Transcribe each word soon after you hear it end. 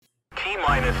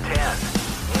T-minus 10, 9,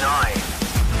 8,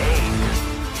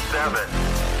 7,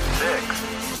 6,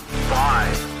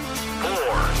 5, 4,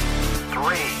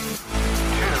 3, 2,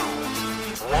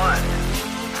 1,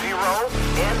 0,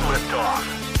 and liftoff.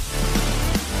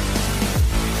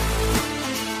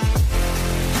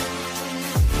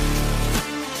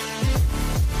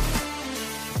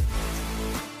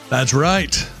 That's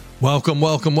right. Welcome,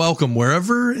 welcome, welcome,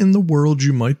 wherever in the world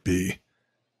you might be.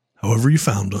 However you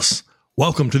found us.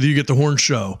 Welcome to the You Get the Horn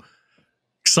Show.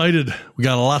 Excited. We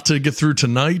got a lot to get through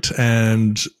tonight,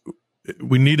 and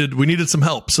we needed some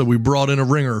help, so we brought in a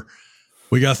ringer.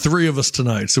 We got three of us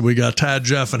tonight. So we got Tad,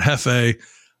 Jeff, and Jefe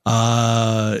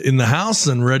in the house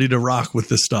and ready to rock with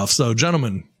this stuff. So,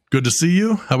 gentlemen, good to see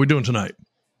you. How we doing tonight?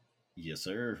 Yes,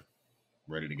 sir.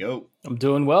 Ready to go. I'm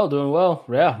doing well.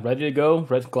 Yeah, ready to go.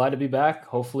 Glad to be back.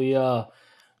 Hopefully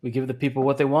we give the people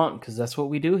what they want, because that's what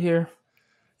we do here.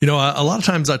 You know, a lot of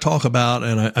times I talk about,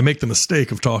 and I make the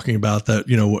mistake of talking about that,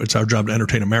 you know, it's our job to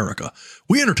entertain America.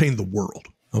 We entertain the world.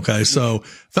 Okay. So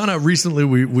found out recently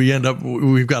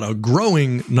we've got a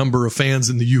growing number of fans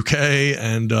in the UK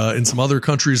and in some other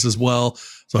countries as well.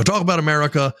 So I talk about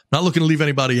America, not looking to leave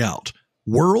anybody out.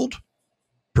 World,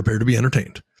 prepare to be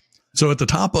entertained. So at the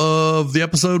top of the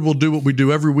episode, we'll do what we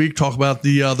do every week, talk about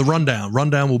the rundown.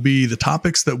 Rundown will be the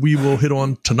topics that we will hit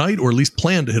on tonight, or at least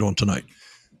plan to hit on tonight.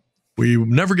 We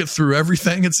never get through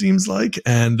everything, it seems like,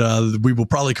 and we will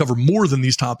probably cover more than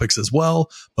these topics as well,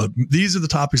 but these are the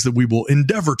topics that we will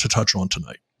endeavor to touch on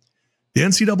tonight. The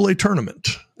NCAA Tournament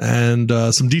and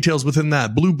some details within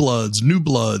that, blue bloods, new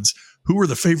bloods, who are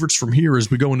the favorites from here as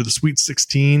we go into the Sweet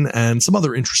 16, and some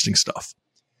other interesting stuff.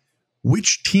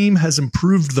 Which team has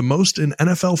improved the most in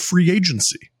NFL free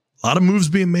agency? A lot of moves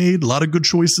being made, a lot of good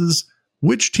choices.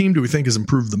 Which team do we think has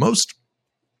improved the most?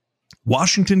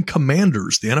 Washington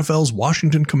Commanders, the NFL's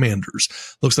Washington Commanders.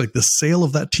 Looks like the sale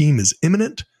of that team is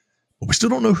imminent, but we still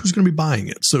don't know who's going to be buying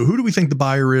it. So who do we think the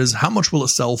buyer is? How much will it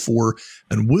sell for?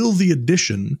 And will the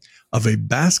addition of a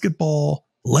basketball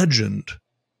legend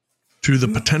to the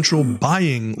potential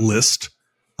buying list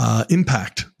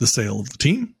impact the sale of the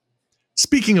team?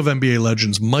 Speaking of NBA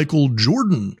legends, Michael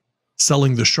Jordan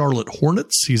selling the Charlotte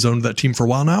Hornets. He's owned that team for a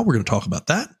while now. We're going to talk about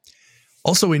that.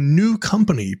 Also, a new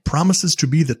company promises to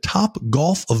be the top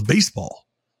golf of baseball.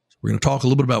 We're going to talk a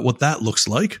little bit about what that looks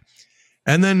like.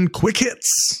 And then quick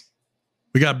hits.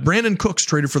 We got Brandin Cooks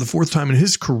traded for the fourth time in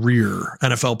his career.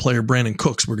 NFL player Brandin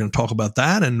Cooks. We're going to talk about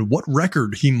that and what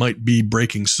record he might be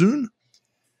breaking soon.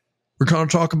 We're going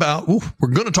to talk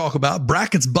about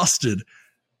brackets busted.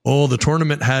 Oh, the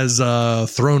tournament has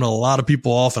thrown a lot of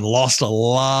people off and lost a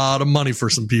lot of money for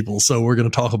some people. So we're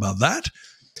going to talk about that.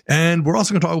 And we're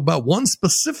also going to talk about one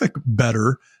specific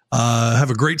bettor. Have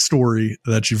a great story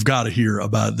that you've got to hear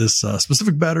about this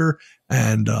specific bettor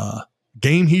and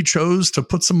game he chose to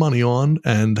put some money on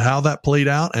and how that played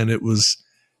out. And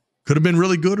could have been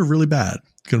really good or really bad.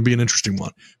 It's going to be an interesting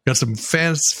one. We've got some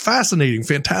fascinating,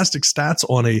 fantastic stats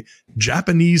on a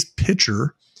Japanese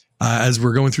pitcher as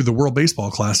we're going through the World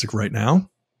Baseball Classic right now.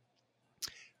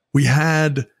 We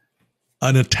had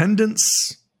an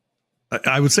attendance,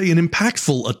 I would say an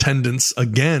impactful attendance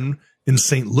again in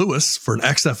St. Louis for an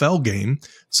XFL game.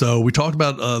 So we talked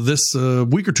about this a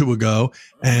week or two ago,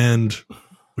 and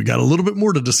we got a little bit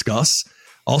more to discuss.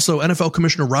 Also, NFL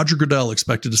Commissioner Roger Goddell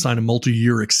expected to sign a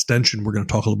multi-year extension. We're going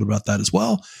to talk a little bit about that as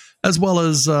well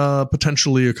as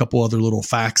potentially a couple other little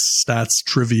facts, stats,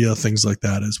 trivia, things like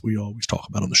that, as we always talk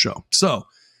about on the show. So,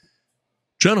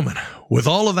 gentlemen, with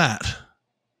all of that,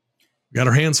 we got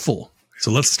our hands full. So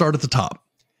let's start at the top.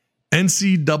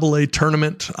 NCAA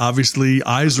Tournament. Obviously,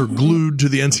 eyes are glued to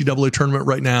the NCAA Tournament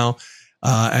right now,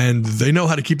 and they know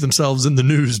how to keep themselves in the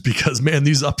news because, man,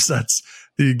 these upsets,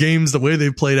 the games, the way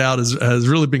they've played out has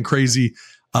really been crazy.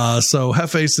 So,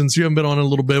 Jefe, since you haven't been on in a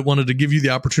little bit, wanted to give you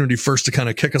the opportunity first to kind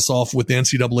of kick us off with the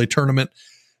NCAA Tournament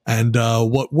and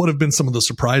what have been some of the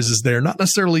surprises there, not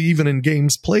necessarily even in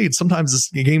games played. Sometimes it's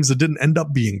games that didn't end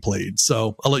up being played.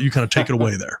 So I'll let you kind of take it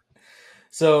away there.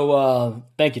 So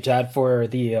thank you, Chad, for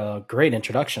the great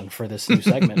introduction for this new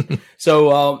segment.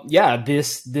 So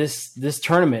this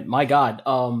tournament, my God,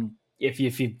 if you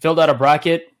filled out a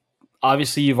bracket,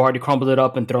 obviously you've already crumbled it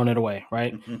up and thrown it away,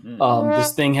 right?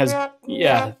 This thing has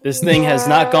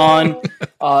not gone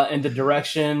in the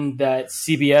direction that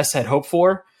CBS had hoped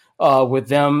for, with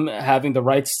them having the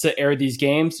rights to air these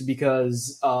games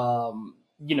because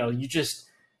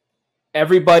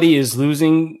everybody is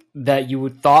losing that you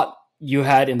would thought you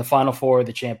had in the Final Four of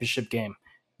the championship game.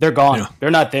 They're gone. Yeah. They're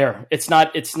not there. It's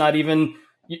not even,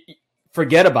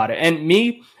 forget about it. And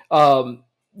me,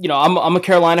 I'm a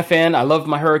Carolina fan. I love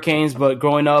my Hurricanes, but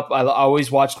growing up, I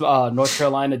always watched North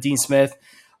Carolina, Dean Smith.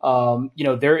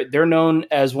 They're known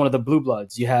as one of the blue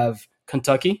bloods. You have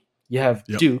Kentucky, you have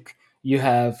Duke, you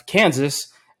have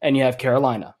Kansas, and you have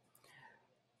Carolina.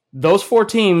 Those 4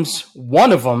 teams,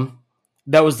 one of them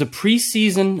that was the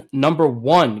preseason number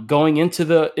 1 going into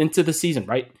the season,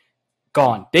 right?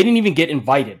 Gone. They didn't even get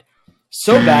invited.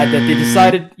 So bad that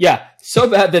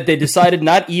they decided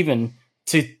not even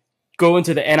to go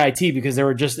into the NIT because they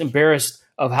were just embarrassed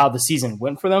of how the season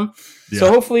went for them. Yeah. So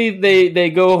hopefully they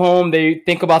go home, they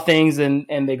think about things, and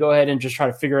they go ahead and just try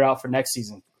to figure it out for next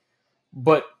season.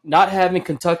 But not having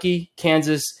Kentucky,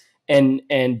 Kansas,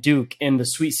 and Duke in the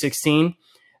Sweet 16,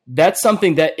 that's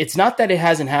something that it's not that it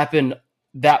hasn't happened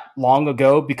that long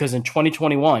ago, because in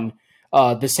 2021,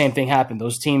 the same thing happened.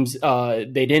 Those teams,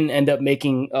 they didn't end up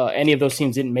making, any of those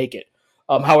teams didn't make it.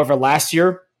 However, last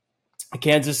year,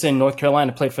 Kansas and North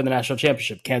Carolina played for the national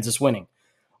championship, Kansas winning.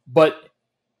 But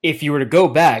if you were to go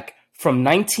back from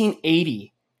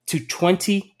 1980 to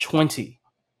 2020,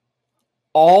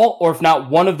 all or if not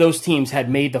one of those teams had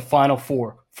made the Final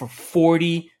Four for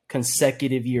 40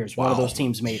 consecutive years. One of those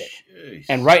teams made it. Jeez.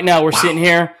 And right now we're sitting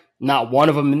here, not one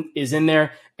of them is in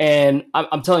there. And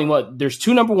I'm telling you what, there's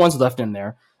 2 number 1s left in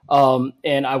there.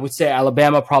 And I would say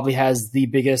Alabama probably has the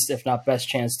biggest, if not best,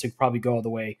 chance to probably go all the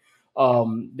way.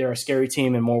 They're a scary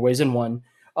team in more ways than one.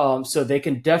 So they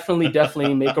can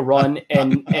definitely make a run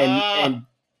and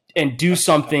do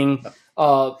something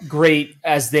great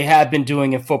as they have been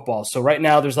doing in football. So right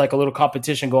now there's like a little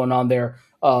competition going on there,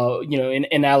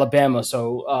 in Alabama.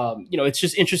 So, it's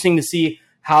just interesting to see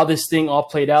how this thing all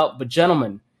played out. But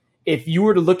gentlemen, if you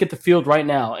were to look at the field right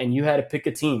now and you had to pick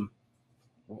a team,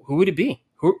 who would it be?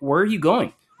 Where are you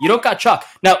going? You don't got chalk.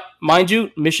 Now, mind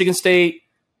you, Michigan State,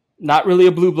 not really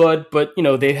a blue blood, but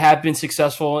they have been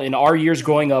successful in our years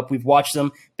growing up. We've watched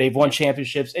them; they've won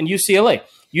championships. And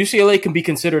UCLA can be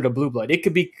considered a blue blood. It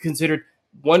could be considered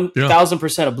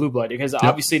 1,000% a blue blood because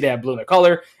obviously they have blue in their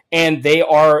color, and they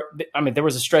are. I mean, there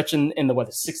was a stretch in the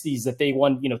 60s that they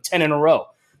won 10 in a row.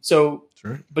 So,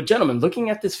 But gentlemen, looking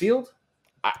at this field,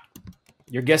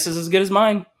 your guess is as good as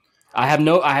mine. I have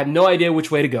no idea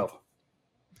which way to go.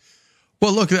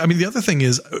 Well, look, I mean, the other thing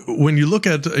is when you look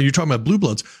at, you're talking about blue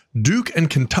bloods, Duke and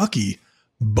Kentucky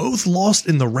both lost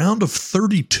in the round of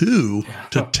 32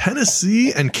 to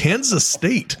Tennessee and Kansas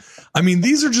State. I mean,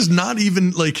 these are just not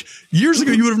even like years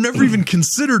ago. You would have never even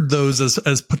considered those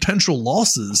as potential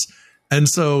losses. And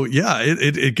so,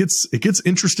 it gets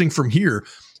interesting from here.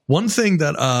 One thing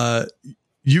that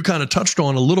you kind of touched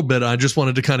on a little bit, I just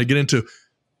wanted to kind of get into.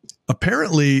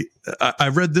 Apparently, I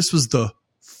read this was the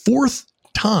 4th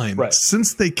time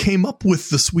since they came up with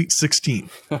the Sweet 16.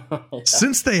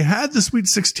 Since they had the Sweet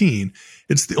 16,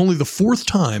 it's only the 4th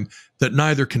time that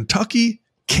neither Kentucky,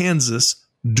 Kansas,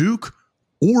 Duke,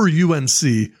 or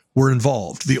UNC were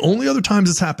involved. The only other times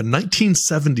it's happened,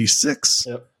 1976,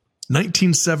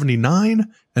 1979,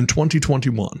 and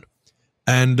 2021.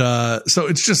 And so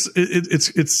it's just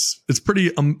it's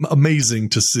pretty amazing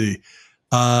to see.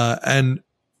 And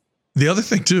the other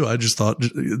thing too, I just thought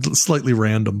slightly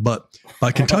random, but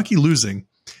by Kentucky losing,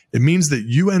 it means that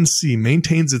UNC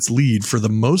maintains its lead for the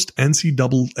most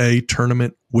NCAA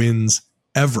tournament wins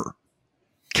ever.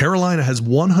 Carolina has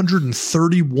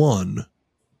 131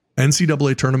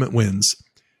 NCAA tournament wins.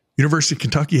 University of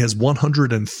Kentucky has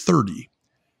 130.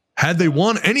 Had they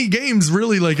won any games,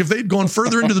 really, like if they'd gone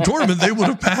further into the tournament, they would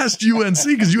have passed UNC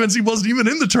because UNC wasn't even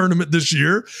in the tournament this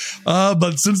year.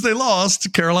 But since they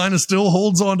lost, Carolina still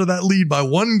holds on to that lead by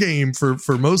 1 game for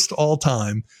most all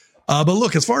time. But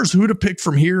look, as far as who to pick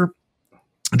from here,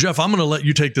 Jeff, I'm going to let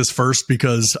you take this first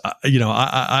because,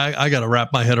 I got to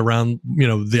wrap my head around,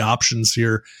 the options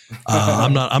here.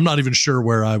 I'm not even sure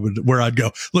where I'd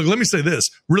go. Look, let me say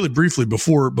this really briefly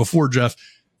before Jeff.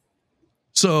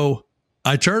 So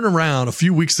I turned around a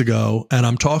few weeks ago and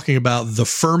I'm talking about the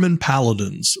Furman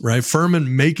Paladins, right?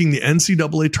 Furman making the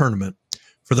NCAA tournament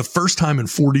for the first time in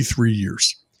 43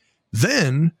 years.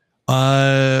 Then,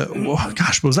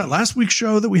 was that last week's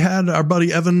show that we had our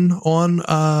buddy Evan on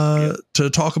to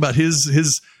talk about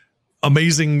his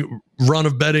amazing run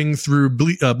of betting through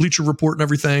Bleacher Report and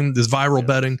everything, this viral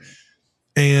betting.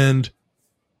 And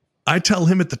I tell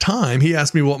him at the time, he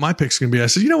asked me what my pick's going to be. I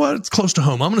said, you know what? It's close to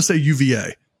home. I'm going to say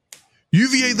UVA.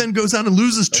 UVA then goes out and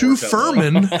loses to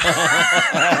Furman in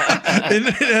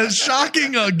as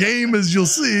shocking a game as you'll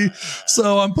see.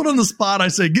 So I'm put on the spot. I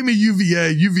say, give me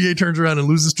UVA. UVA turns around and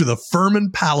loses to the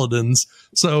Furman Paladins.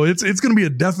 So it's going to be a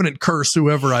definite curse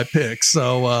whoever I pick.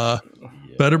 So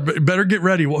Better get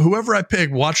ready. Whoever I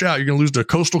pick, watch out. You're going to lose to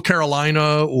Coastal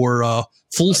Carolina or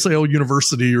Full Sail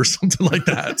University or something like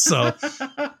that. So,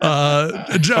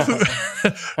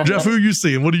 Jeff, who you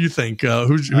see and what do you think?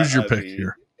 Who's your pick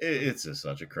here? It's just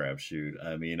such a crapshoot.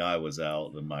 I mean, I was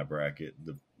out in my bracket.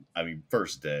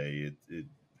 First day.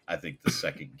 I think the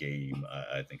second game,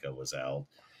 I think I was out.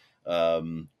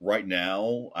 Right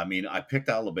now, I mean, I picked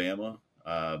Alabama.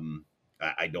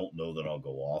 I don't know that I'll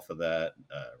go off of that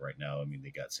right now. I mean,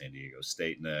 they got San Diego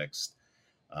State next.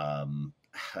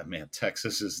 Man,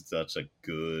 Texas is such a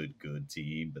good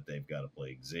team, but they've got to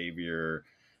play Xavier.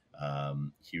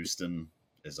 Houston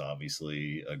is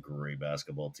obviously a great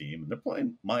basketball team, and they're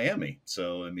playing Miami.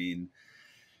 So, I mean,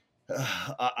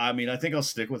 I think I'll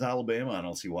stick with Alabama. I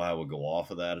don't see why I would go off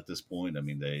of that at this point. I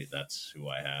mean, that's who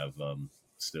I have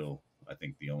still. I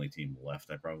think the only team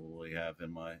left I probably have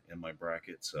in my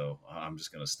bracket. So I'm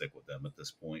just going to stick with them at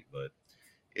this point. But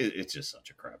it's just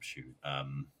such a crapshoot.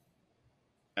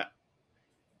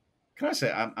 Can I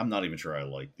say I'm not even sure I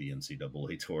like the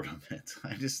NCAA tournament.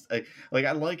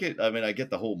 I like it. I mean, I get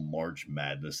the whole March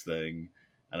Madness thing,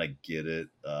 and I get it.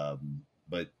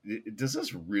 But does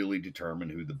this really determine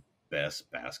who the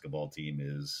best basketball team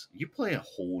is? You play a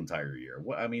whole entire year.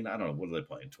 I don't know. What are they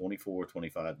playing? 24,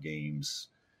 25 games,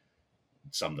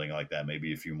 something like that.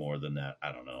 Maybe a few more than that.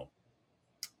 I don't know.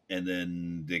 And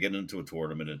then they get into a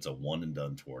tournament. It's a one and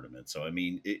done tournament. So, I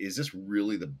mean, is this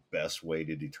really the best way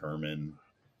to determine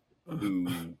who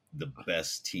the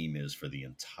best team is for the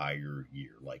entire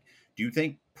year? Like, do you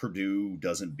think Purdue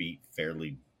doesn't beat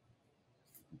Fairleigh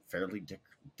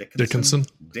Dickinson.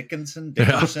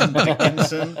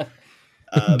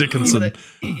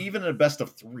 Even at a best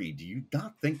of three, do you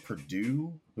not think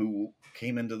Purdue, who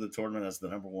came into the tournament as the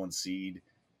number one seed,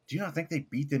 do you not think they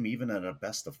beat them even at a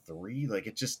best of three? Like,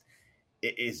 it's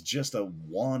just a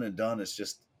one and done. It's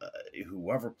just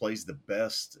whoever plays the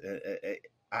best.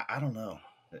 I don't know.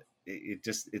 It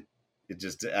just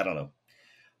I don't know.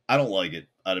 I don't like it.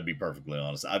 To be perfectly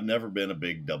honest, I've never been a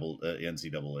big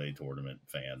NCAA tournament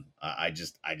fan. I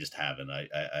just haven't.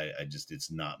 I just,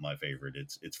 it's not my favorite.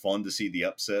 It's fun to see the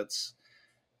upsets,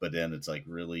 but then it's like,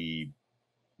 really,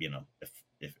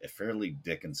 if Fairleigh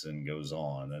Dickinson goes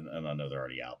on, and I know they're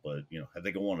already out, but have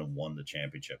they go on and won the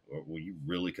championship, or will you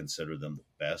really consider them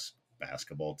the best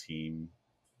basketball team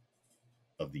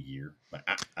of the year?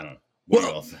 I don't know. What do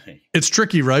you all think? It's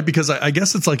tricky, right? Because I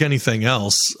guess it's like anything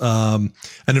else. And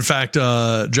in fact,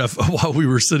 Jeff, while we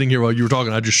were sitting here, while you were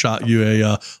talking, I just shot you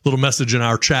a little message in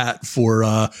our chat for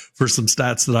some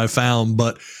stats that I found.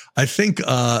 But I think,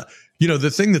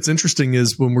 the thing that's interesting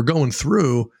is when we're going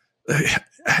through,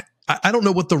 I don't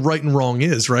know what the right and wrong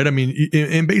is, right? I mean,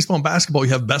 in baseball and basketball,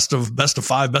 you have best of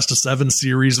 5, best of 7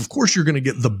 series. Of course, you're going to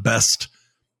get the best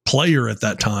player at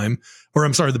that time, or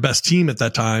I'm sorry, the best team at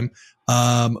that time.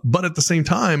 But at the same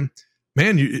time,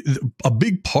 man, a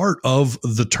big part of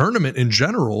the tournament in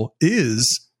general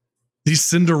is these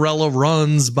Cinderella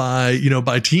runs by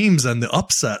teams and the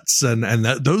upsets. And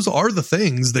that those are the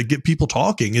things that get people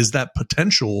talking, is that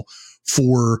potential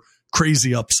for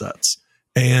crazy upsets.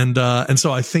 And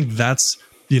so I think that's,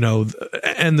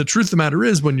 and the truth of the matter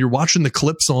is, when you're watching the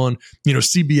clips on,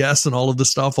 CBS and all of the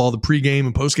stuff, all the pregame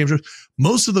and postgame shows,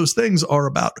 most of those things are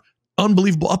about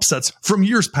unbelievable upsets from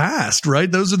years past,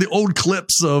 right? Those are the old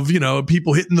clips of,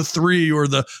 people hitting the three or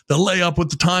the layup with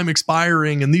the time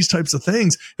expiring and these types of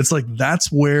things. It's like,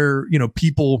 that's where,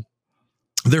 people,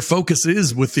 their focus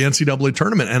is with the NCAA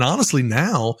tournament. And honestly,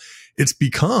 now it's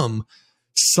become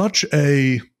such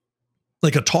a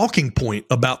talking point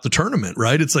about the tournament,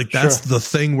 right? It's like, that's the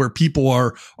thing where people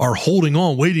are holding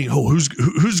on, waiting. Oh, who's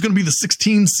going to be the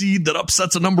 16 seed that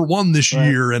upsets a number one this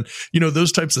year? And,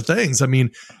 those types of things. I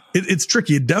mean, it's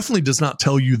tricky. It definitely does not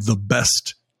tell you the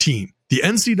best team. The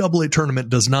NCAA tournament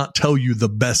does not tell you the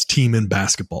best team in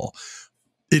basketball.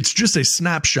 It's just a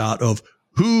snapshot of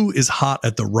who is hot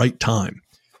at the right time.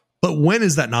 But when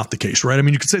is that not the case, right? I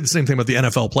mean, you could say the same thing about the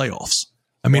NFL playoffs.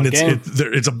 I mean,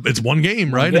 it's one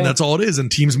game, right? And that's all it is. And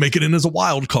teams make it in as a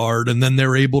wild card, and then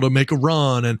they're able to make a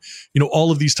run, and, all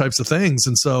of these types of things.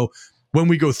 And so when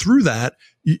we go through that,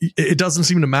 it doesn't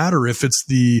seem to matter if it's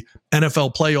the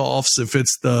NFL playoffs, if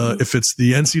it's the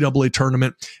NCAA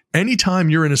tournament. Anytime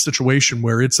you're in a situation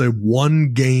where it's a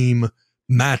one game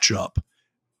matchup,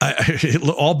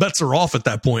 all bets are off at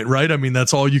that point, right? I mean,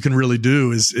 that's all you can really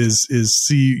do is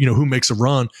see, who makes a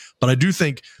run. But I do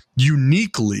think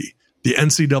uniquely, the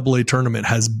NCAA tournament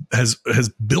has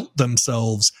built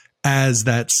themselves as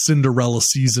that Cinderella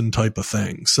season type of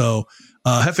thing. So,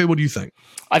 Jefe, what do you think?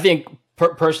 I think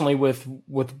personally, with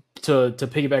to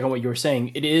piggyback on what you were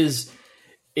saying, it is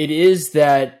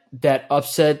that that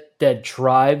upset that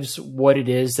drives what it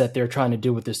is that they're trying to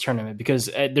do with this tournament, because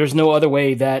there's no other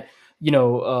way that,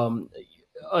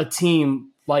 a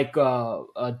team like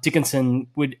Dickinson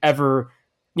would ever,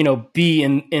 be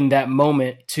in that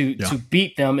moment to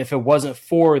beat them if it wasn't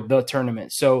for the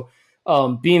tournament. So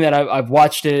being that I've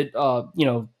watched it,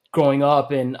 growing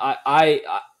up, and I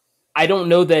don't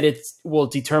know that it will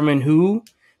determine who,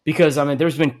 because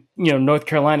there's been, North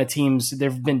Carolina teams,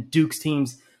 there've been Duke's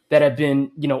teams that have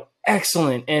been,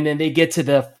 excellent. And then they get to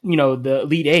the, the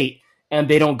Elite Eight and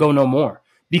they don't go no more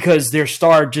because their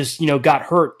star just, got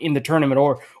hurt in the tournament,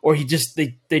 or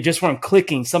they just weren't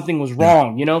clicking. Something was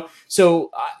wrong,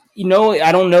 So,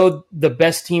 I don't know the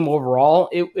best team overall.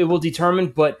 It will determine,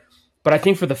 but I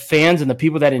think for the fans and the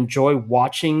people that enjoy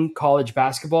watching college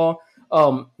basketball,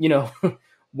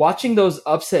 watching those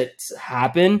upsets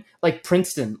happen, like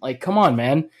Princeton, like, come on,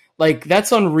 man. Like,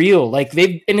 that's unreal. Like,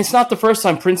 and it's not the first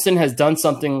time Princeton has done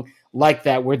something like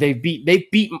that, where they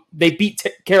beat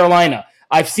Carolina.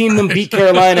 I've seen them beat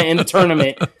Carolina in the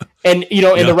tournament, and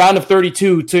in the round of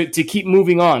 32 to keep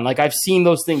moving on. Like, I've seen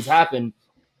those things happen,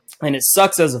 and it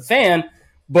sucks as a fan,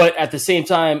 but at the same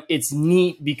time, it's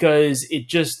neat because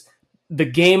the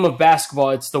game of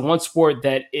basketball, it's the one sport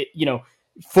that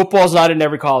football's not in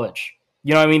every college.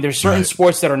 You know what I mean? There's certain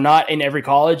sports that are not in every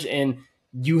college, and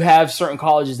you have certain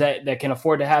colleges that can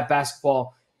afford to have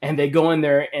basketball, and they go in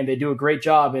there and they do a great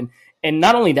job. And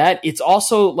not only that, it's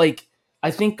also like,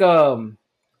 I think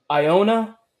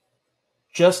Iona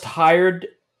just hired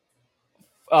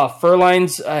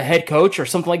Furline's head coach or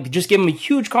something like that. Just gave him a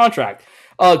huge contract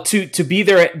to be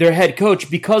their head coach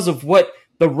because of what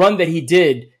the run that he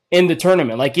did in the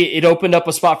tournament. Like, it opened up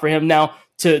a spot for him now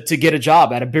to get a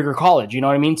job at a bigger college. You know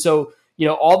what I mean? So,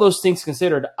 all those things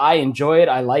considered, I enjoy it.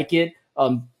 I like it.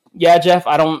 Jeff,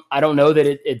 I don't know that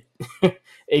it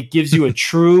it gives you a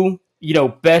true,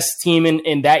 best team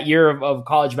in that year of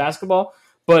college basketball,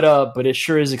 but it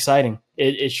sure is exciting.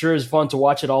 It sure is fun to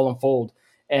watch it all unfold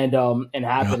and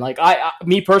happen. Like,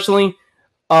 me personally,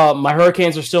 my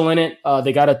Hurricanes are still in it.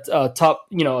 They got a tough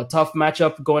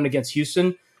matchup going against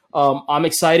Houston. I'm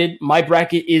excited. My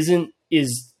bracket is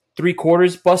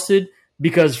 3/4 busted,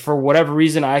 because for whatever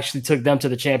reason, I actually took them to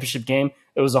the championship game.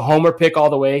 It was a homer pick all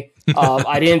the way.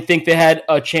 I didn't think they had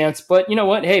a chance, but you know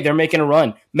what? Hey, they're making a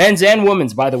run. Men's and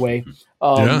women's, by the way,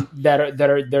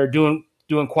 they're doing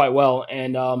quite well.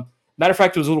 And matter of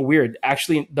fact, it was a little weird.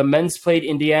 Actually, the men's played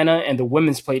Indiana and the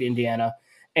women's played Indiana,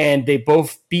 and they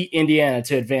both beat Indiana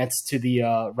to advance to the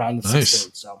round of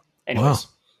 16. So, anyways. Wow.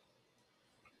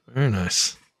 Very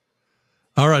nice.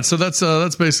 All right, so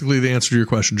that's basically the answer to your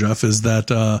question, Jeff, is that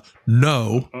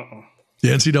no, the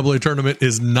NCAA tournament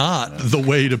is not the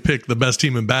way to pick the best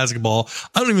team in basketball.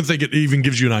 I don't even think it even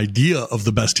gives you an idea of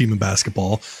the best team in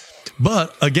basketball.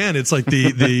 But again, it's like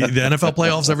the NFL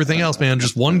playoffs, everything else, man,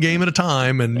 just one game at a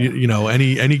time. And,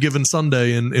 any given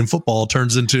Sunday in football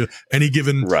turns into any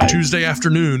given Tuesday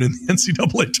afternoon in the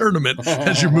NCAA tournament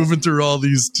as you're moving through all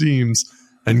these teams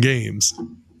and games.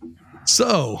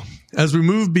 So as we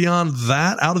move beyond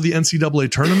that, out of the NCAA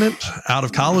tournament, out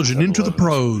of college and into the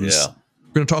pros,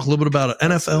 we're going to talk a little bit about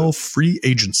NFL free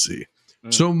agency.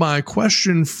 So my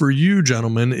question for you,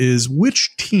 gentlemen, is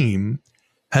which team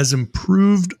has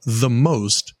improved the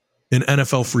most in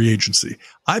NFL free agency?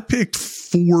 I picked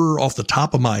 4 off the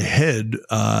top of my head,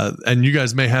 and you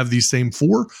guys may have these same 4.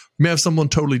 You may have someone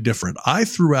totally different. I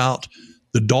threw out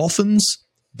the Dolphins,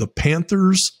 the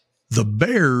Panthers, the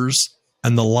Bears,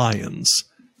 and the Lions.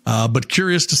 But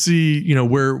curious to see,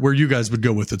 where you guys would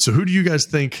go with it. So who do you guys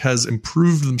think has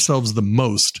improved themselves the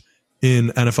most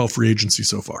in NFL free agency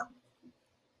so far?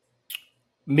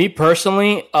 Me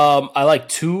personally, I like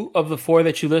 2 of the 4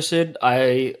 that you listed.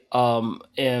 I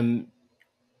am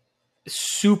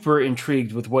super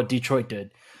intrigued with what Detroit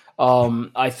did.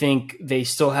 I think they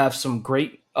still have some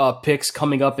great picks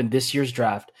coming up in this year's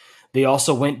draft. They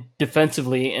also went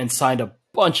defensively and signed a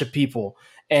bunch of people.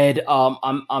 And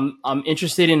I'm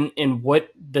interested in what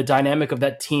the dynamic of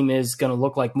that team is going to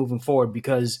look like moving forward,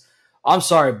 because I'm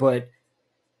sorry, but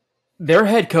their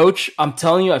head coach, I'm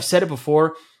telling you, I've said it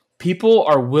before, people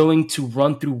are willing to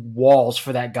run through walls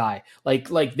for that guy.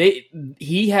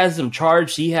 He has them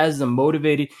charged, he has them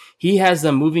motivated, he has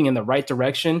them moving in the right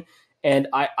direction. And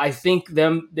I think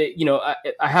I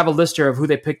have a list here of who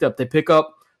they picked up. They pick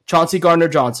up Chauncey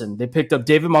Gardner-Johnson. They picked up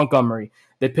David Montgomery.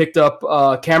 They picked up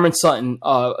Cameron Sutton.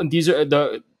 These are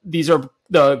the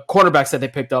cornerbacks that they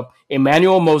picked up: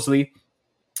 Emmanuel Mosley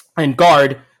and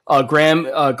guard Graham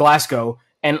Glasgow.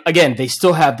 And again, they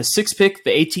still have the 6th pick,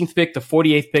 the 18th pick, the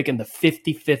 48th pick, and the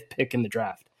 55th pick in the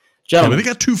draft. Yeah, but they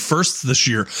got 2 firsts this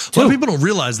year. A lot of people don't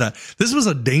realize that this was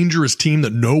a dangerous team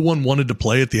that no one wanted to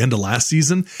play at the end of last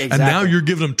season. Exactly. And now you're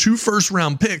giving them 2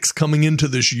 first-round picks coming into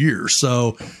this year.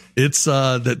 So it's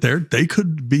that they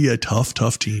could be a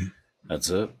tough team. That's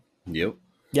it. Yep.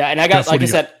 Yeah, and I got, like I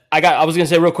said, I was going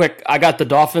to say real quick, I got the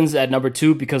Dolphins at number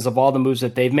 2 because of all the moves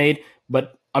that they've made,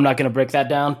 but I'm not going to break that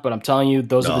down. But I'm telling you,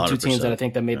 those are the 2 teams that I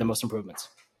think that made the most improvements.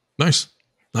 Nice.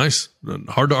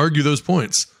 Hard to argue those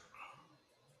points.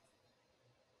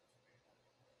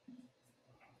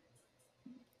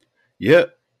 Yeah,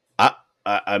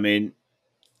 I mean,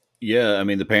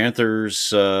 the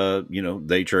Panthers,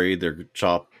 they trade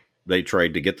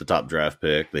to get the top draft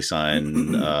pick. They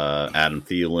sign Adam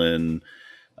Thielen,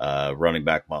 running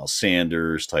back Miles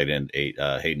Sanders, tight end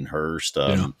Hayden Hurst.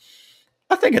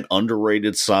 I think an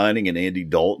underrated signing in Andy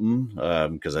Dalton,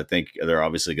 because I think they're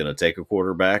obviously going to take a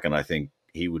quarterback, and I think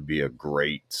he would be a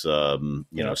great,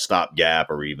 stopgap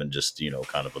or even just,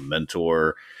 kind of a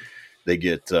mentor. They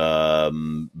get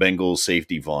Bengals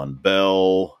safety Von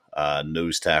Bell,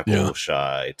 nose tackle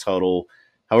Shai Tuttle.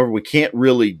 However, we can't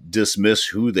really dismiss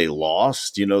who they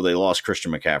lost. They lost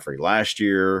Christian McCaffrey last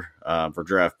year for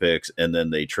draft picks, and then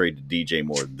they traded DJ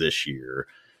Moore this year.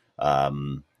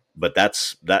 But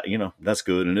that's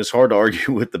good, and it's hard to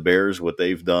argue with the Bears what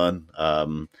they've done.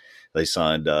 They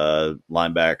signed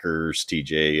linebackers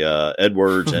TJ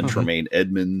Edwards and Tremaine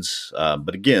Edmonds,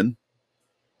 but again,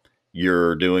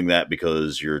 you're doing that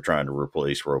because you're trying to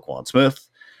replace Roquan Smith.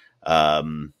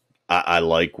 I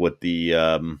like what the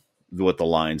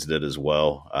Lions did as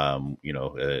well.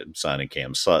 Signing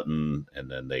Cam Sutton, and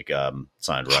then they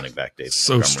signed running back David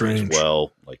Montgomery as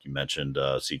well. Like you mentioned,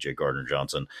 C.J.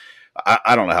 Gardner-Johnson.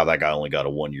 I don't know how that guy only got a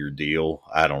 1-year deal.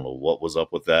 I don't know what was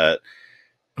up with that.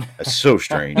 It's so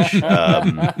strange.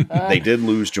 They did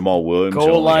lose Jamal Williams.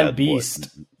 Goal line beast.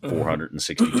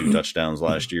 462 touchdowns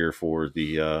last year for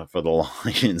the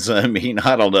Lions. I mean,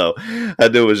 I don't know.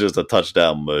 That dude was just a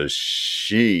touchdown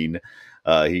machine.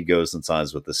 He goes and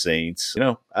signs with the Saints.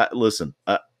 Listen,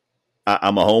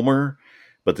 I'm a homer,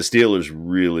 but the Steelers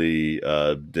really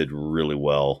did really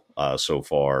well so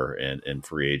far in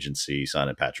free agency,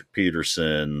 signing Patrick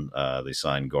Peterson. They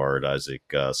signed guard Isaac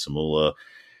Samula,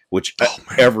 which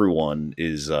everyone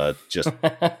is just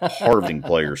harvesting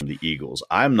players from the Eagles.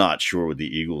 I'm not sure what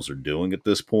the Eagles are doing at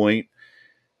this point.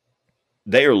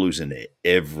 They are losing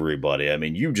everybody. I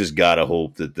mean, you just got to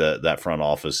hope that that front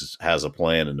office has a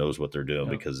plan and knows what they're doing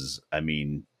because, I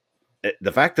mean,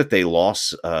 the fact that they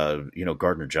lost,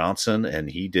 Gardner Johnson and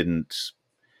he didn't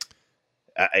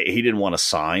want to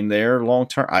sign there long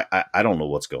term. I don't know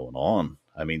what's going on.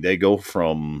 I mean, they go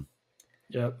from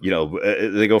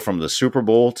the Super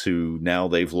Bowl to now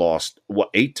they've lost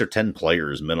 8 or 10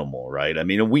 players minimal, right? I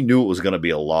mean, we knew it was going to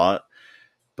be a lot,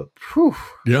 but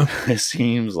it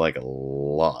seems like a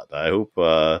lot. I hope.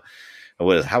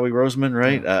 What is Howie Roseman,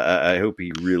 right? I hope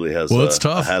he really has. Well, it's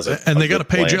tough, and they got to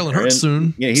pay Jalen Hurts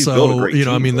soon. Yeah, he's built a great team,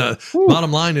 I mean, the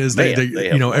bottom line is they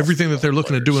everything that they're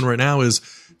looking at doing right now is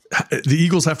the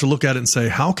Eagles have to look at it and say,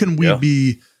 how can we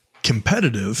be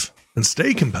competitive and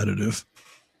stay competitive?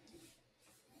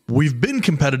 We've been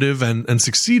competitive and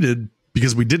succeeded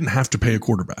because we didn't have to pay a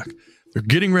quarterback. They're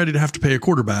getting ready to have to pay a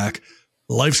quarterback.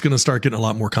 Life's going to start getting a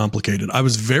lot more complicated. I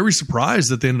was very surprised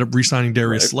that they ended up re-signing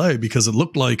Darius Slay because it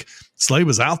looked like Slay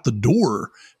was out the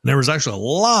door. And there was actually a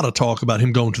lot of talk about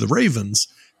him going to the Ravens.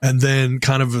 And then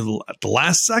kind of at the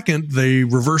last second, they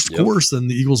reversed course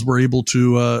and the Eagles were able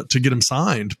to get him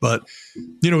signed. But,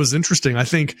 it was interesting. I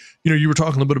think, you were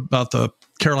talking a little bit about the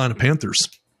Carolina Panthers.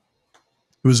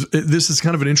 This is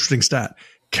kind of an interesting stat.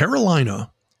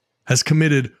 Carolina has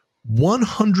committed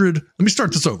 100. Let me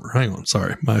start this over. Hang on.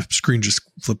 Sorry. My screen just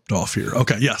flipped off here.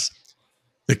 Okay. Yes.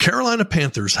 The Carolina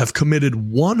Panthers have committed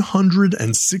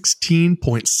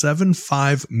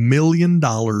 $116.75 million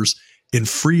in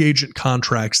free agent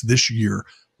contracts this year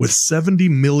with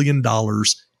 $70 million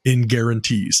in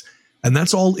guarantees. And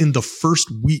that's all in the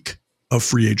first week of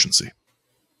free agency.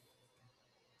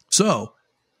 So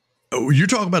you're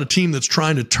talking about a team that's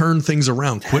trying to turn things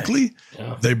around quickly.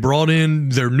 Yeah. They brought in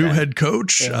their new head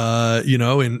coach,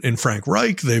 in Frank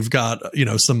Reich. They've got,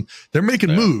 they're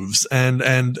making moves and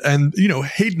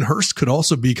Hayden Hurst could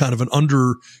also be kind of an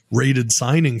underrated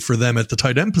signing for them at the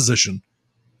tight end position.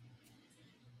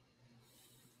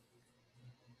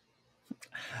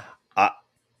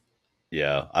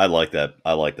 I like that.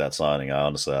 I like that signing.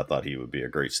 I thought he would be a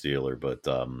great Steeler, but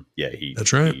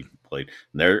that's right. He played.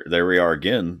 There we are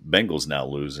again. Bengals now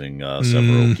losing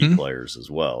several key players as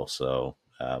well. So,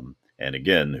 and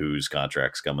again, whose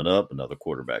contract's coming up? Another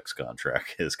quarterback's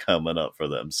contract is coming up for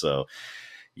them. So,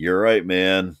 You're right,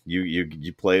 man.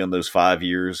 You play on those 5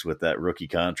 years with that rookie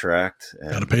contract.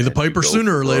 Got to pay the piper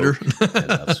sooner or later.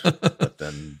 But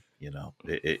then,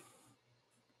 it's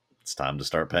time to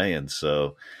start paying.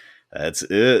 So that's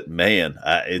it, man.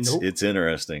 It's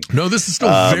interesting. No, this is still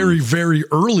very, very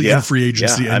early in free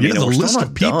agency. And the list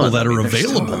of people that are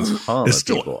available is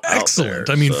still excellent.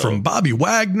 From Bobby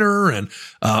Wagner and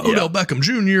Odell Beckham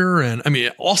Jr. and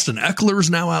Austin Eckler's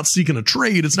now out seeking a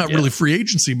trade. It's not really free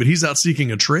agency, but he's out seeking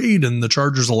a trade, and the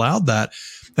Chargers allowed that.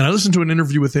 And I listened to an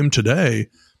interview with him today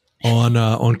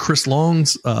on Chris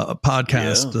Long's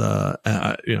podcast.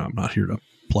 I'm not here to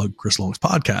plug Chris Long's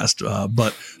podcast,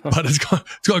 but it's called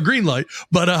Greenlight.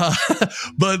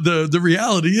 But the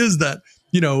reality is that,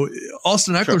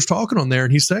 Austin Eckler's talking on there,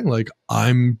 and he's saying, like,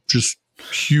 I'm just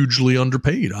hugely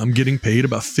underpaid. I'm getting paid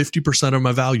about 50% of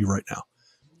my value right now.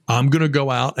 I'm going to go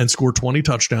out and score 20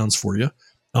 touchdowns for you.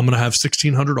 I'm going to have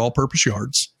 1,600 all-purpose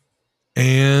yards,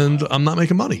 and I'm not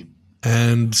making money.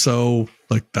 And so,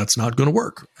 like, that's not going to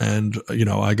work. And,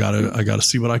 I gotta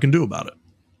see what I can do about it.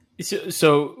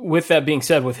 So with that being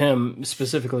said, with him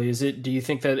specifically, do you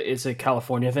think that it's a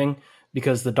California thing?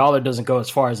 Because the dollar doesn't go as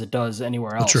far as it does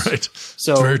anywhere else. That's right.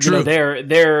 So very true. I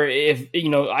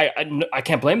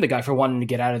can't blame the guy for wanting to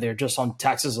get out of there just on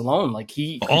taxes alone. Like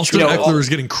Austin Eckler is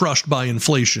getting crushed by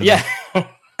inflation. Yeah.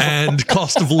 And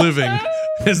cost of living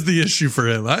is the issue for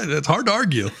him. It's hard to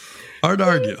argue.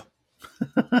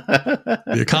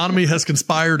 The economy has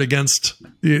conspired against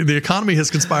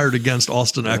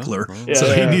Austin Eckler,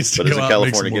 so he needs to go out and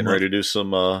make some more getting money. ready to do some.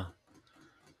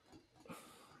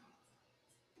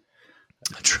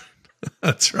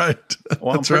 That's right.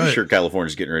 Well, I'm pretty sure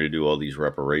California's getting ready to do all these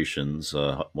reparations,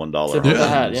 $1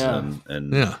 homes,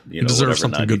 and you deserve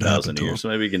something good to happen to him. So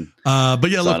maybe you can. But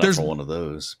yeah, look, there's for one of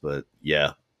those. But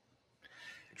yeah.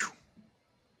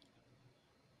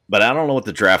 But I don't know what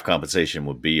the draft compensation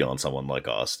would be on someone like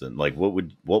Austin. Like, what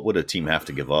would a team have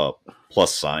to give up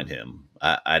plus sign him?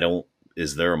 I don't.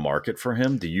 Is there a market for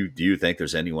him? Do you think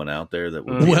there's anyone out there that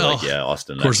would be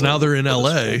Austin? Of course, now they're in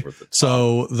LA,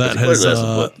 so that has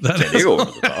over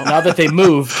the top. Now that they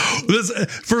moved.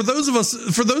 For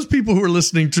those people who are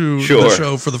listening to the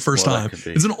show for the first time,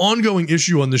 it's an ongoing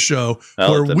issue on the show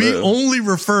where we only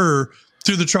refer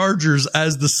to the Chargers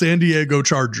as the San Diego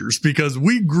Chargers because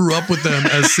we grew up with them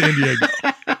as San Diego.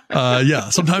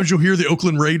 Sometimes you'll hear the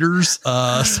Oakland Raiders.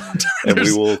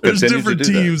 There's different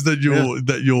teams that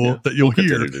you'll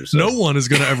hear. No one is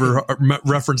going to ever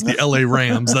reference the LA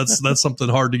Rams. That's something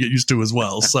hard to get used to as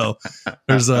well. So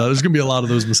there's going to be a lot of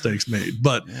those mistakes made.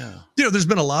 But there's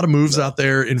been a lot of moves out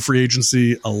there in free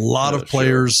agency. A lot of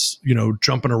players,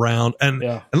 jumping around.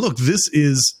 And look, this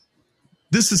is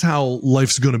how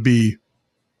life's going to be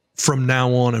from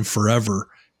now on and forever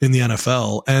in the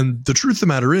NFL. And the truth of the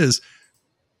matter is,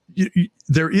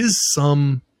 there is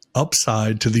some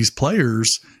upside to these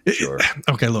players.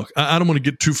 Okay, look, I don't want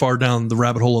to get too far down the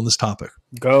rabbit hole on this topic.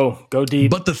 Go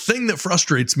deep. But the thing that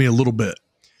frustrates me a little bit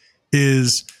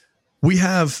is we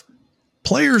have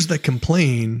players that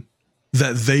complain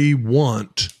that they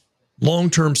want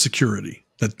long-term security,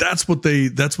 that's what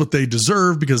they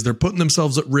deserve because they're putting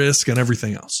themselves at risk and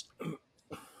everything else.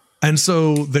 And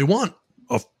so they want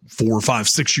a 4, 5,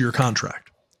 6 year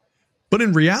contract. But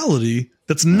in reality,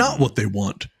 that's not what they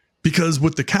want because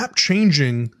with the cap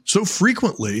changing so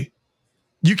frequently,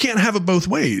 you can't have it both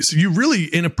ways. You really,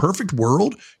 in a perfect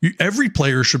world, every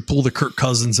player should pull the Kirk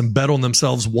Cousins and bet on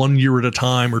themselves 1 year at a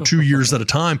time or 2 years at a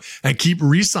time and keep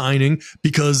re-signing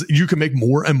because you can make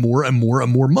more and more and more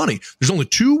and more money. There's only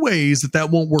two ways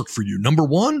that won't work for you. Number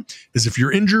one is if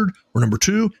you're injured, or number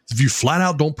two is if you flat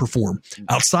out don't perform.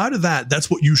 Outside of that,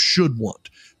 that's what you should want.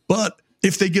 But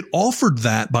if they get offered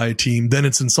that by a team, then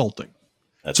it's insulting.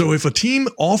 So if a team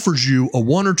offers you a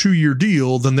 1 or 2 year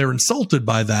deal, then they're insulted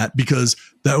by that because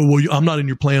I'm not in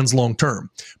your plans long term.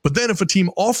 But then if a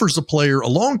team offers a player a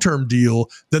long term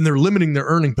deal, then they're limiting their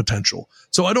earning potential.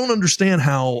 So I don't understand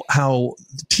how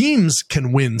teams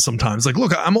can win sometimes. Like,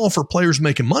 look, I'm all for players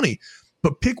making money,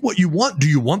 but pick what you want. Do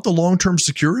you want the long term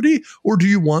security or do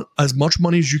you want as much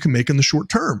money as you can make in the short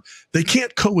term? They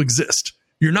can't coexist.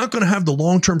 You're not going to have the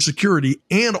long term security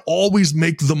and always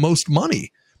make the most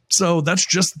money. So that's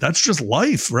just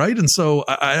life, right? And so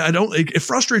it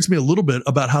frustrates me a little bit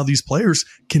about how these players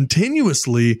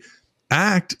continuously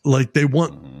act like they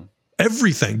want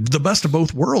everything, the best of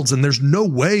both worlds. And there's no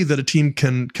way that a team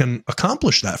can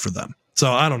accomplish that for them. So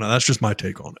I don't know. That's just my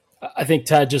take on it. I think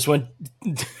Tad just went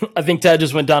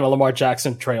down a Lamar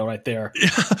Jackson trail right there.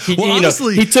 Yeah.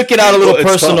 Honestly, he took it out a little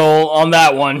personal on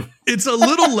that one. It's a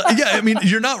little, I mean,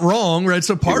 you're not wrong, right?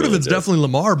 So part of it's definitely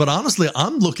Lamar, but honestly,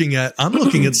 I'm looking at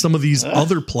some of these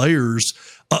other players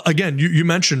again, you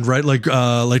mentioned, right? Like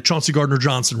Chauncey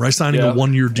Gardner-Johnson, right? Signing a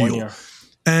 1 year deal. 1 year.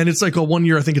 And it's like a 1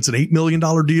 year, I think it's an $8 million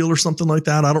deal or something like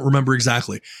that. I don't remember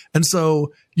exactly. And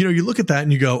so, you look at that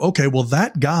and you go, okay, well,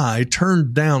 that guy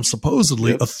turned down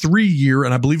supposedly a 3 year,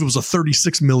 and I believe it was a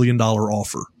 $36 million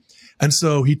offer. And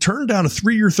so he turned down a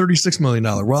 3 year, $36 million.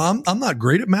 Well, I'm not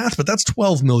great at math, but that's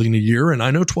 12 million a year. And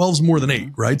I know 12 is more than 8,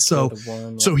 right? So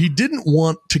he didn't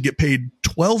want to get paid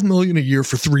 12 million a year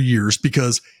for 3 years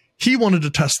because he wanted to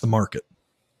test the market.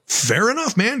 Fair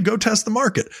enough, man. Go test the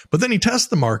market. But then he tests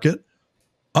the market.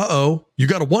 You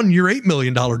got a 1 year, $8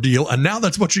 million deal. And now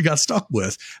that's what you got stuck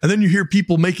with. And then you hear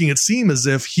people making it seem as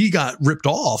if he got ripped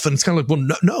off. And it's kind of like,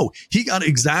 well, no, he got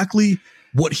exactly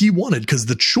what he wanted because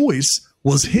the choice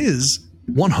was his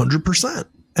 100%.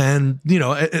 And,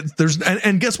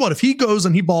 and guess what? If he goes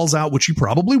and he balls out, which he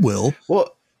probably will,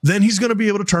 then he's going to be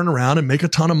able to turn around and make a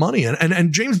ton of money.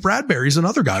 And James Bradbury's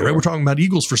another guy, right? We're talking about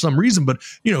Eagles for some reason, but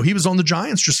he was on the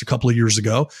Giants just a couple of years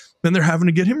ago, and they're having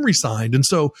to get him re-signed. And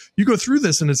so you go through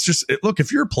this and it's just, look,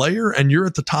 if you're a player and you're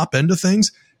at the top end of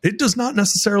things, it does not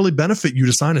necessarily benefit you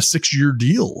to sign a 6 year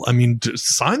deal. I mean, to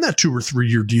sign that 2 or 3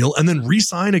 year deal and then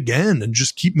re-sign again and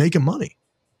just keep making money.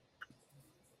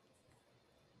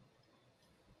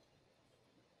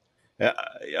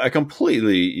 I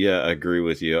completely agree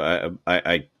with you.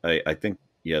 I think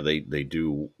they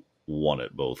do want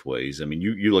it both ways. I mean,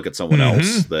 you look at someone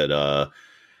else that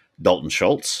Dalton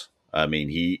Schultz. I mean,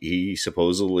 he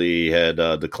supposedly had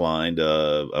declined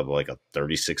of like a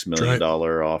 $36 million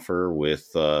offer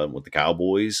with the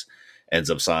Cowboys. Ends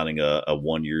up signing a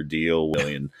 1 year deal.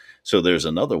 So there's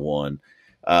another one.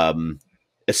 At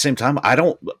the same time, I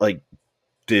don't like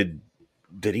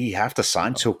Did he have to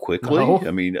sign so quickly? No.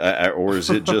 I mean, or is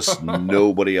it just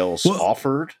nobody else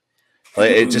offered?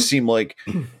 Like, it just seemed like,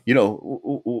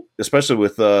 especially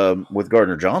with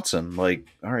Gardner Johnson, like,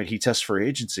 all right, he tests free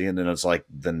agency, and then it's like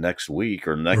the next week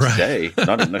or next day,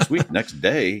 not even next week, next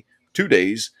day, 2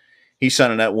 days, he's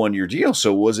signing that 1 year deal.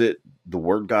 So was it the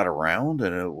word got around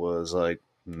and it was like,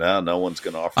 no one's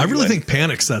going to offer. I really think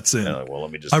panic sets in. Like, well,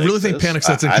 let me just. I really think panic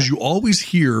sets in because you always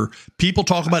hear people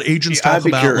talk about agents talk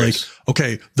about curious. Like,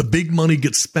 okay, the big money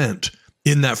gets spent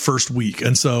in that first week,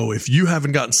 and so if you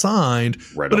haven't gotten signed,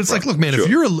 but it's like, look, man,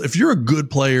 if you're a good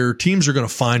player, teams are going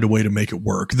to find a way to make it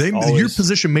work. Your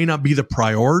position may not be the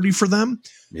priority for them,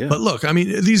 but look, I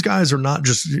mean, these guys are not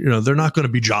just they're not going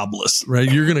to be jobless, right?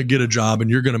 You're going to get a job and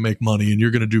you're going to make money and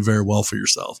you're going to do very well for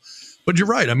yourself. But you're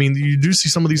right. I mean, you do see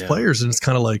some of these players, and it's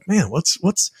kind of like, man, what's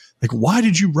like? Why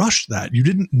did you rush that? You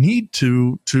didn't need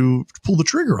to pull the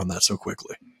trigger on that so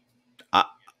quickly.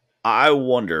 I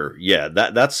wonder. Yeah,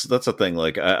 that's a thing.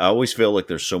 Like, I always feel like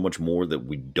there's so much more that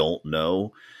we don't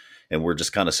know, and we're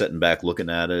just kind of sitting back looking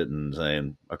at it and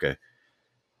saying, okay,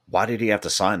 why did he have to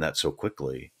sign that so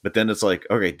quickly? But then it's like,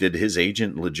 okay, did his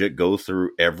agent legit go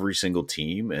through every single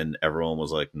team and everyone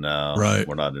was like, no,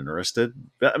 we're not interested?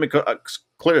 I mean,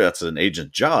 clearly that's an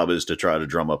agent's job, is to try to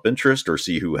drum up interest or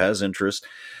see who has interest.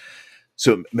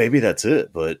 So maybe that's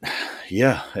it. But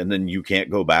yeah, and then you can't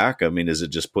go back. I mean, is it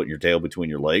just putting your tail between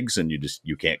your legs and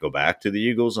you can't go back to the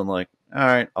Eagles and like, all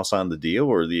right, I'll sign the deal?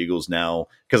 Or the Eagles now,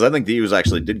 because I think the Eagles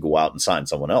actually did go out and sign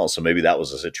someone else. So maybe that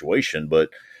was a situation, but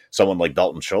someone like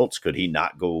Dalton Schultz, could he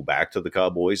not go back to the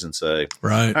Cowboys and say, all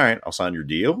right, I'll sign your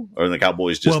deal? Or the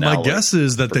Cowboys just my guess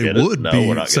is that they would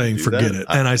be saying, forget it.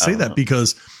 And I say that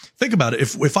because think about it.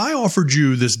 If I offered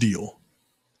you this deal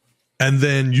and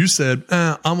then you said,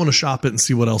 I'm going to shop it and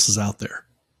see what else is out there,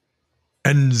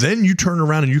 and then you turn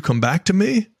around and you come back to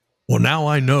me, well, now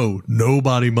I know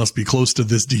nobody must be close to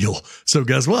this deal. So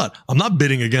guess what? I'm not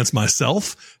bidding against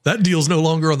myself. That deal's no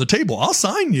longer on the table. I'll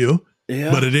sign you.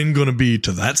 Yeah. But it ain't going to be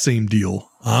to that same deal.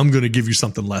 I'm going to give you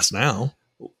something less now.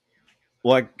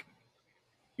 Like,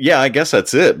 yeah, I guess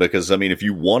that's it. Because I mean, if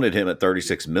you wanted him at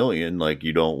 36 million, like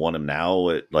you don't want him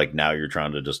now. Now you're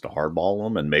trying to just hardball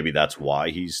him, and maybe that's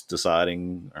why he's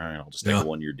deciding, all right, I'll just take a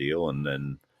 1 year deal. And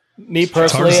then me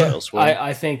personally,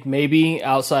 I think maybe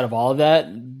outside of all of that,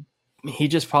 he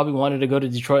just probably wanted to go to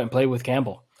Detroit and play with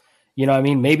Campbell. You know what I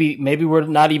mean? Maybe we're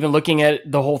not even looking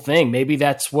at the whole thing. Maybe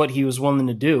that's what he was willing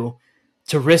to do,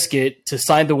 to risk it, to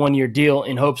sign the 1 year deal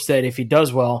in hopes that if he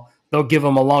does well, they'll give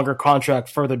him a longer contract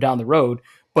further down the road.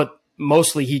 But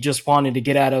mostly he just wanted to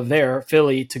get out of there,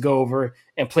 Philly, to go over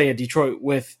and play at Detroit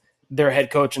with their head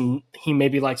coach, and he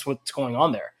maybe likes what's going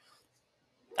on there.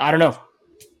 I don't know.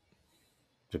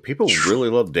 Do people really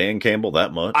love Dan Campbell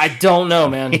that much? I don't know,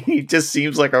 man. He just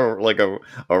seems like a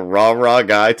rah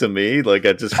guy to me. Like,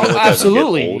 I just feel like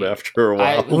absolutely. I get old after a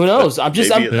while. Who knows? I'm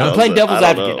playing devil's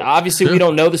advocate. Obviously, we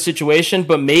don't know the situation,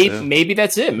 but maybe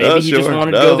that's it. Maybe he just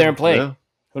wanted to go there and play. Yeah.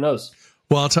 Who knows?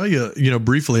 Well, I'll tell you,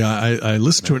 briefly, I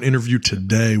listened to an interview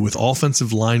today with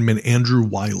offensive lineman Andrew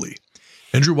Wiley.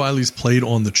 Andrew Wiley's played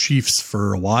on the Chiefs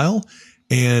for a while,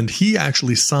 and he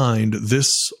actually signed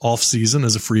this offseason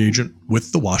as a free agent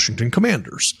with the Washington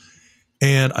Commanders.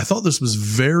 And I thought this was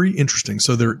very interesting.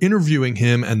 So they're interviewing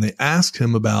him, and they asked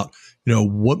him about,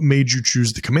 what made you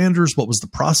choose the Commanders? What was the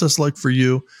process like for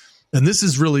you? And this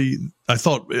is really, I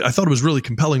thought it was really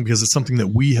compelling because it's something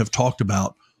that we have talked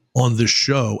about on this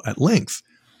show at length.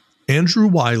 Andrew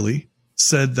Wiley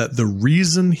said that the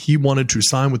reason he wanted to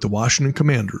sign with the Washington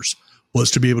Commanders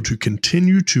was to be able to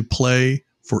continue to play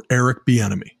for Eric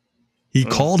Bieniemy. He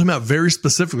called him out very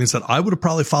specifically and said, I would have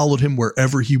probably followed him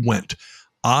wherever he went.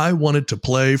 I wanted to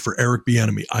play for Eric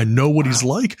Bieniemy. I know what he's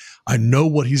like. I know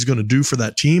what he's going to do for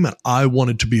that team, and I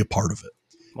wanted to be a part of it.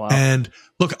 Wow. And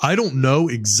look, I don't know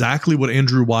exactly what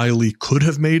Andrew Wiley could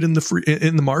have made in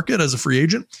the market as a free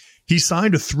agent. He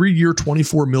signed a 3-year,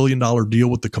 $24 million deal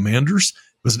with the Commanders.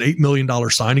 It was an $8 million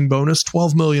signing bonus,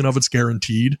 $12 million of it's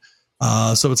guaranteed.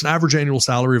 So it's an average annual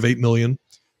salary of $8 million.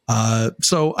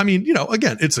 So, I mean,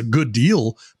 again, it's a good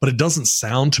deal, but it doesn't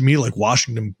sound to me like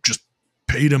Washington just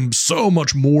paid him so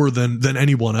much more than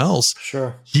anyone else.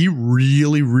 Sure. He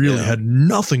really had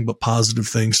nothing but positive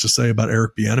things to say about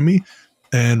Eric Bieniemy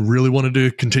and really wanted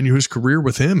to continue his career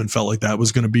with him and felt like that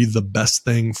was going to be the best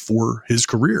thing for his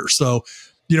career. So,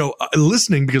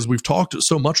 listening, because we've talked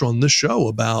so much on this show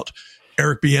about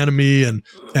Eric Bieniemy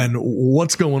and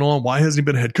what's going on. Why hasn't he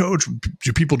been a head coach?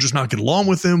 Do people just not get along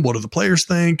with him? What do the players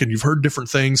think? And you've heard different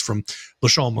things from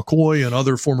LaShawn McCoy and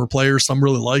other former players. Some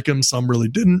really like him, some really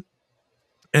didn't.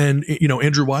 And,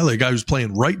 Andrew Wiley, a guy who's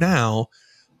playing right now,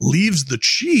 leaves the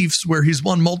Chiefs, where he's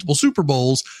won multiple Super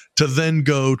Bowls, to then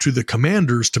go to the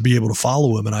Commanders to be able to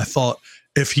follow him. And I thought,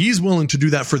 if he's willing to do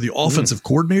that for the offensive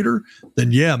coordinator,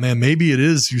 then yeah, man, maybe it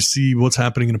is. You see what's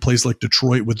happening in a place like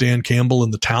Detroit with Dan Campbell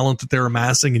and the talent that they're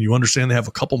amassing, and you understand they have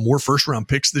a couple more first-round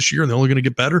picks this year, and they're only going to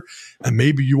get better. And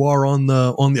maybe you are on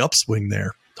the upswing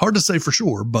there. Hard to say for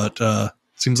sure, but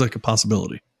seems like a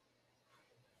possibility.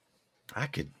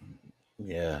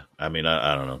 Yeah. I mean,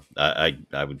 I don't know.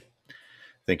 I would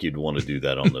think you'd want to do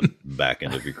that on the back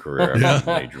end of your career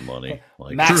after major money.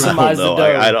 Like, maximize the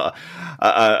dough.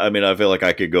 I mean, I feel like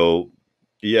I could go.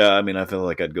 Yeah, I mean, I feel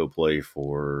like I'd go play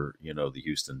for the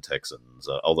Houston Texans.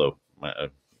 Although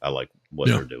I like what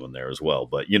they're doing there as well.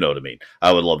 But you know what I mean.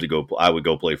 I would love to go. I would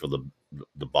go play for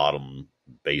the bottom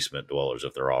basement dwellers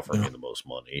if they're offering me the most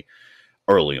money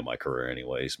early in my career.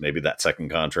 Anyways, maybe that second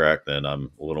contract, then I'm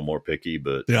a little more picky.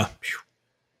 But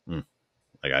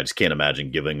like I just can't imagine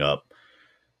giving up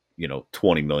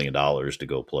 $20 million to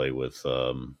go play with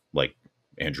like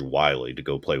Andrew Wiley, to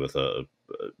go play with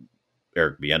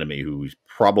Eric Bieniemy, who's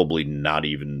probably not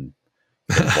even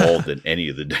involved in any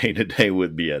of the day-to-day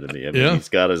with Bieniemy. I mean, he's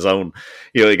got his own,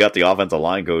 he got the offensive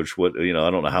line coach. I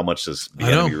don't know how much does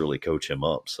Bieniemy really coach him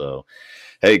up. So,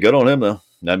 hey, good on him though.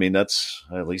 I mean, that's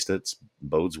at least it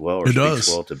bodes well or speaks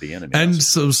well to Bieniemy. And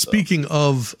so speaking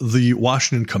of the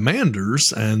Washington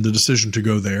Commanders and the decision to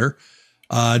go there,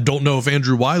 I don't know if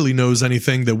Andrew Wiley knows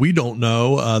anything that we don't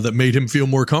know that made him feel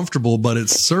more comfortable, but it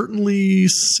certainly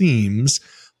seems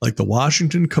like the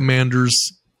Washington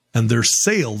Commanders and the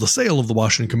sale of the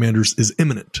Washington Commanders is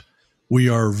imminent. We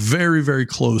are very, very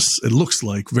close. It looks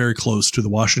like very close to the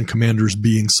Washington Commanders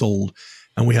being sold.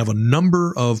 And we have a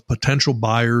number of potential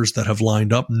buyers that have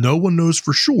lined up. No one knows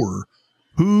for sure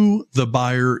who the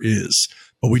buyer is,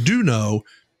 but we do know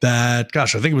that, I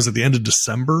think it was at the end of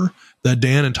December that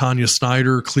Dan and Tanya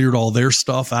Snyder cleared all their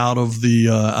stuff out of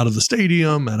the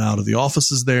stadium and out of the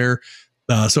offices there.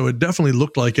 So it definitely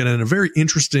looked like it. And a very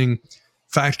interesting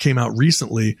fact came out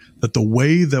recently that the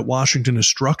way that Washington is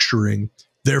structuring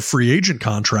their free agent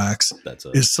contracts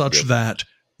is such that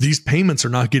these payments are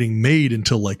not getting made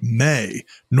until like May.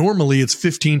 Normally it's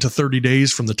 15 to 30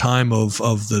 days from the time of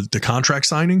the contract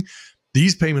signing.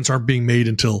 These payments aren't being made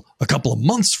until a couple of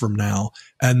months from now.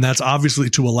 And that's obviously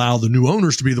to allow the new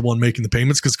owners to be the one making the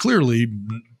payments, because clearly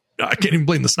I can't even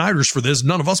blame the Snyders for this.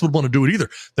 None of us would want to do it either.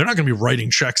 They're not going to be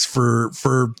writing checks for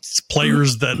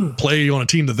players that play on a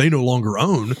team that they no longer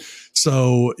own.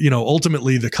 So,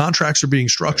 ultimately the contracts are being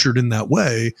structured in that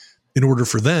way in order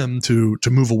for them to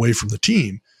move away from the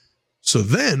team. So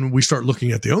then we start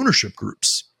looking at the ownership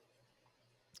groups.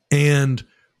 And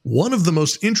one of the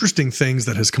most interesting things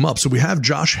that has come up, so we have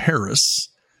Josh Harris,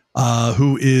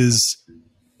 who is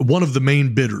one of the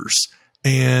main bidders.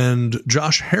 And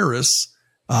Josh Harris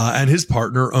and his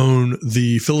partner own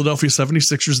the Philadelphia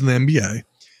 76ers in the NBA.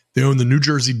 They own the New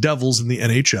Jersey Devils in the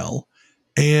NHL.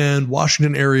 And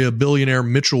Washington area billionaire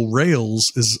Mitchell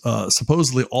Rales is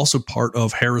supposedly also part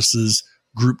of Harris's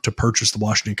group to purchase the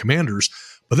Washington Commanders.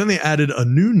 But then they added a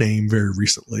new name very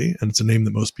recently, and it's a name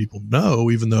that most people know,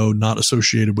 even though not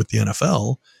associated with the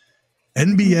NFL.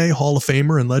 NBA Hall of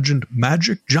Famer and legend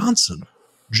Magic Johnson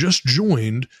just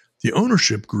joined the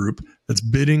ownership group that's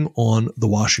bidding on the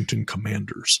Washington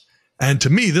Commanders. And to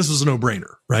me, this was a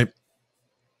no-brainer, right?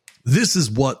 This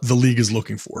is what the league is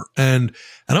looking for. And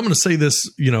I'm going to say this,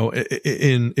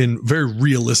 in very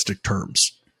realistic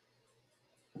terms.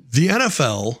 The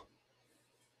NFL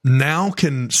now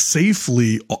can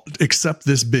safely accept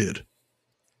this bid,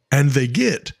 and they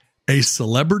get a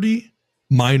celebrity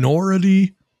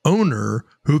minority owner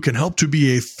who can help to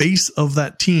be a face of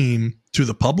that team to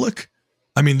the public.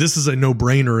 I mean, this is a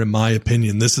no-brainer in my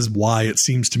opinion. This is why it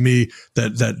seems to me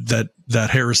that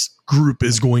Harris Group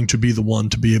is going to be the one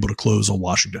to be able to close on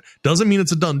Washington. Doesn't mean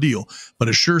it's a done deal, but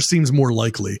it sure seems more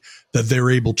likely that they're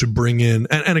able to bring in.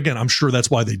 And again, I'm sure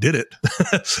that's why they did it.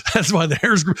 That's why the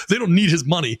Harris Group, they don't need his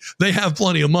money. They have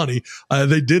plenty of money.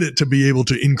 They did it to be able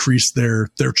to increase their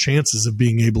chances of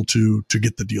being able to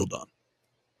get the deal done.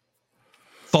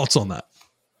 Thoughts on that?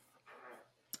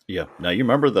 Yeah. Now you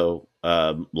remember though,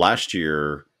 last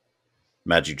year,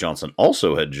 Magic Johnson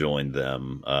also had joined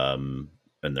them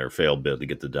in their failed bid to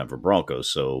get the Denver Broncos.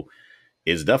 So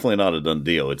it's definitely not a done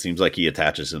deal. It seems like he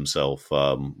attaches himself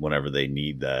whenever they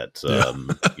need that,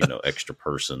 extra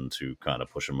person to kind of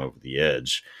push him over the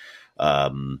edge.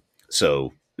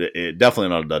 So it definitely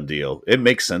not a done deal. It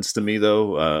makes sense to me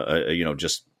though,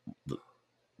 just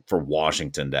for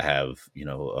Washington to have,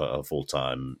 a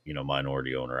full-time,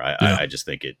 minority owner. I just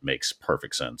think it makes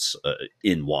perfect sense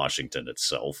in Washington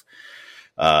itself.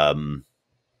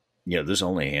 There's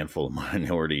only a handful of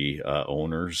minority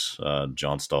owners.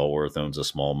 John Stallworth owns a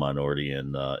small minority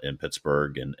in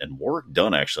Pittsburgh, and Warwick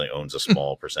Dunn actually owns a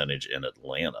small percentage in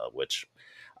Atlanta, which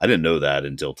I didn't know that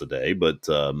until today. But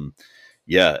the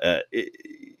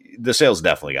sale's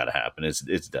definitely got to happen.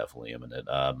 It's definitely imminent.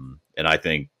 And I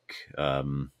think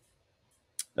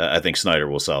Snyder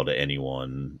will sell to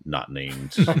anyone not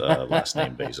named last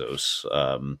name Bezos.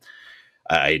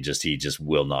 He just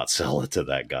will not sell it to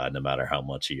that guy, no matter how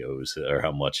much he owes or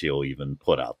how much he'll even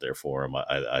put out there for him.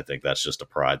 I think that's just a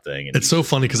pride thing. And it's so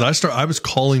funny because I was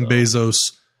calling Bezos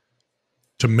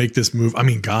to make this move. I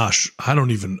mean, gosh, I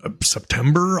don't even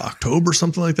September, October,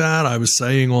 something like that. I was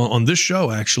saying on this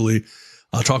show, actually,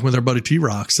 talking with our buddy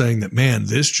T-Rock, saying that, man,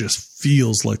 this just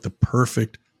feels like the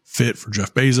perfect fit for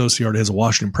Jeff Bezos. He already has a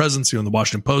Washington presence. He on the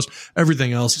Washington Post,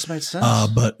 everything else. Just made sense.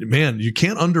 But man, you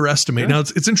can't underestimate. Now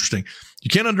it's interesting. You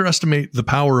can't underestimate the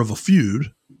power of a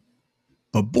feud,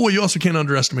 but boy, you also can't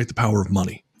underestimate the power of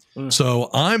money. So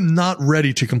I'm not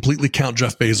ready to completely count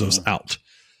Jeff Bezos out.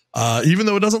 Even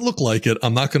though it doesn't look like it,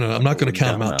 I'm not gonna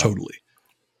count him out totally.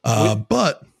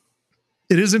 But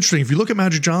it is interesting. If you look at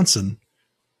Magic Johnson,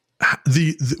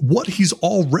 the what he's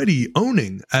already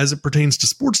owning as it pertains to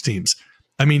sports teams.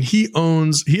 I mean, he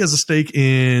has a stake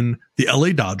in the LA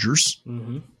Dodgers,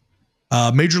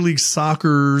 Major League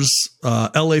Soccer's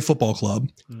LA Football Club,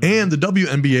 and the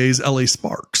WNBA's LA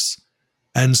Sparks.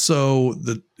 And so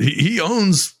he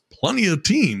owns plenty of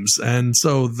teams. And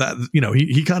so that,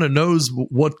 he kind of knows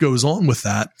what goes on with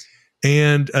that.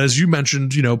 And as you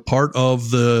mentioned, part of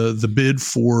the bid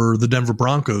for the Denver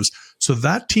Broncos. So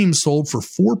that team sold for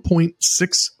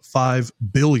 $4.65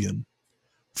 billion.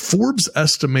 Forbes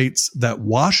estimates that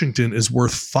Washington is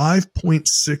worth $5.6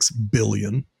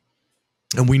 billion.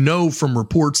 And we know from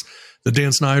reports that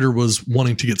Dan Snyder was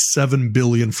wanting to get $7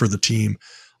 billion for the team.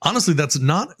 Honestly, that's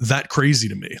not that crazy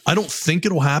to me. I don't think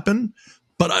it'll happen,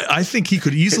 but I think he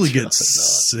could easily get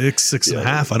six and a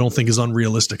half. I don't think is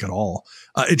unrealistic at all.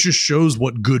 It just shows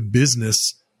what good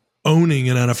business owning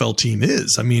an NFL team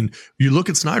is. I mean, you look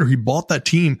at Snyder, he bought that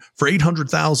team for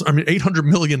 $800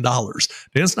 million.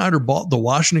 Dan Snyder bought the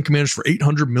Washington Commanders for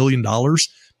 $800 million.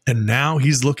 And now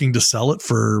he's looking to sell it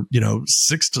for, $6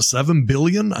 to $7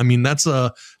 billion. I mean, that's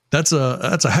a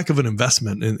heck of an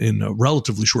investment in a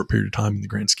relatively short period of time in the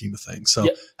grand scheme of things. So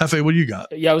Jefe, what do you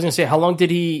got? Yeah, I was going to say, how long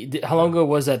ago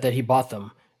was that he bought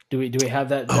them? Do we have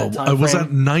that time frame? Was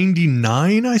that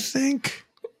 99, I think?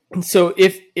 So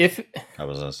if I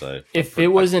was gonna say if it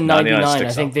was in 99,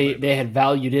 I think they had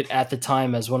valued it at the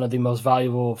time as one of the most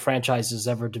valuable franchises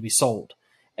ever to be sold.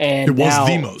 And it was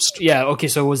the most. Yeah, okay,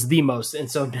 so it was the most.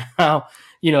 And so now,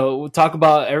 we'll talk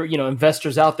about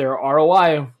investors out there,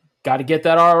 ROI, got to get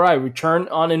that ROI, return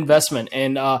on investment.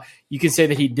 And you can say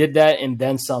that he did that and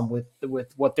then some with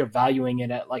what they're valuing it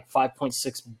at, like $5.6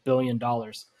 billion.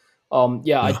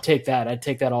 I'd take that. I'd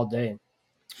take that all day.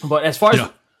 But as far as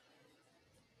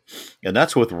and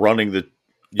that's with running the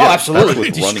absolutely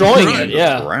destroying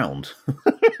it. Ground.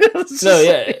 No,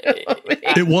 yeah.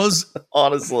 It was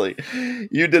honestly,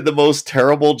 you did the most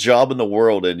terrible job in the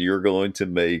world, and you're going to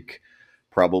make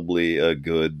probably a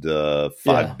good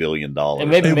 $5 billion. And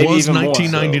maybe it was even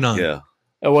 1999. So, yeah.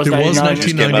 It was It was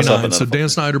 1999. 1999. So Dan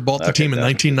Snyder bought the team in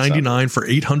 1999 for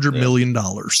 $800 million.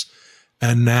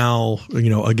 And now,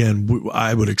 again,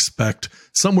 I would expect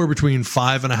somewhere between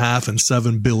 5.5 and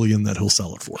 7 billion that he'll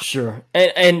sell it for. Sure.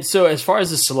 And so as far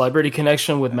as the celebrity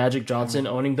connection with Magic Johnson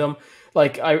owning them,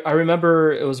 like I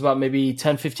remember it was about maybe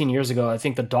 10, 15 years ago. I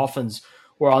think the Dolphins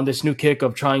were on this new kick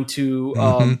of trying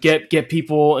to get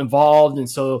people involved. And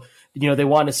so, they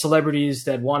wanted celebrities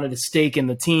that wanted a stake in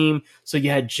the team. So you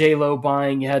had J-Lo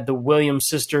buying, you had the Williams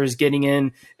sisters getting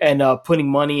in and putting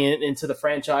money into the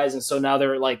franchise. And so now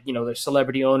they're like, they're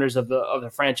celebrity owners of the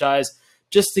franchise,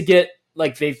 just to get,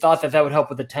 like, they thought that would help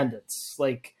with attendance.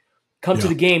 Like, come to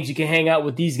the games, you can hang out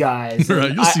with these guys.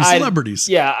 Right, you'll see celebrities.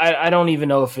 I don't even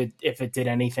know if it did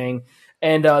anything.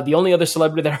 And the only other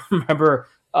celebrity that I remember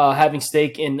having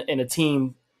stake in a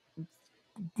team,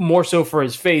 more so for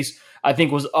his face, I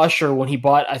think was Usher when he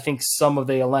bought, I think, some of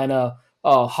the Atlanta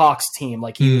Hawks team.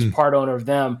 Like, he was part owner of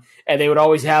them, and they would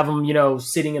always have him,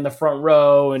 sitting in the front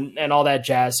row and all that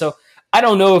jazz. So I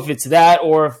don't know if it's that,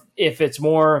 or if it's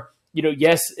more,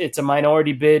 yes, it's a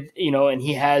minority bid, and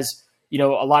he has, a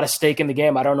lot of stake in the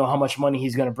game. I don't know how much money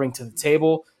he's going to bring to the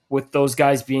table, with those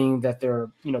guys being that they're,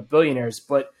 billionaires.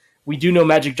 But we do know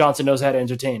Magic Johnson knows how to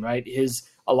entertain, right?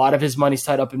 A lot of his money's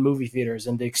tied up in movie theaters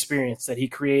and the experience that he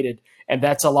created. And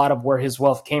that's a lot of where his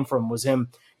wealth came from, was him,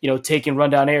 taking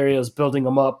rundown areas, building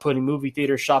them up, putting movie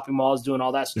theaters, shopping malls, doing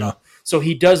all that stuff. Yeah. So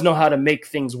he does know how to make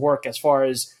things work as far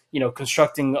as,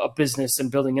 constructing a business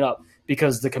and building it up,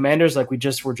 because the Commanders, like we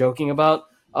just were joking about,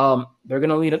 they're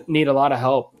going to need a lot of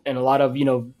help and a lot of,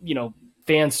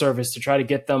 fan service to try to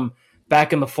get them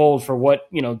back in the fold for what,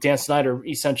 Dan Snyder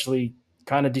essentially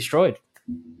kind of destroyed.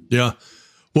 Yeah.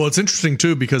 Well, it's interesting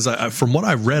too, because from what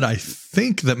I read, I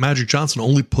think that Magic Johnson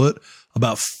only put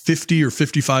about $50 or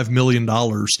 $55 million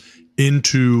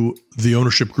into the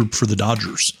ownership group for the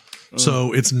Dodgers.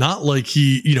 So it's not like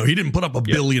he didn't put up $1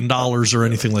 billion or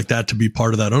anything like that to be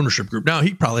part of that ownership group. Now,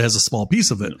 he probably has a small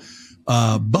piece of it.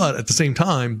 But at the same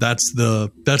time, that's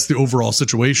the overall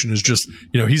situation, is just,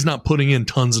 he's not putting in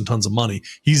tons and tons of money.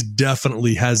 He's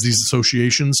definitely has these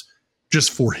associations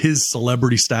just for his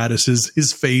celebrity status,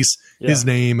 his face, his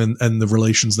name, and the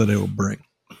relations that it will bring.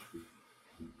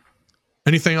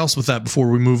 Anything else with that before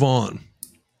we move on?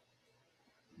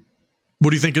 What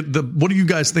do you think? What do you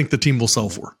guys think the team will sell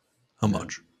for? How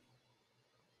much?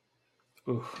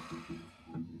 Ooh.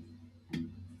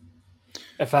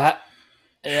 If I,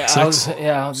 you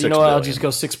know what? I'll just go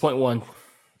 6.1.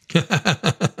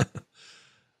 Yeah.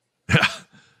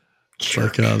 It's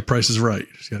like the Price is Right.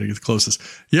 You got to get the closest.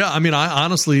 Yeah, I mean,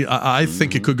 I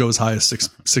think it could go as high as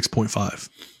 6.5.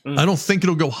 I don't think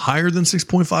it'll go higher than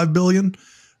 6.5 billion,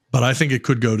 but I think it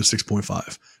could go to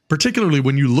 6.5. Particularly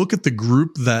when you look at the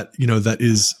group that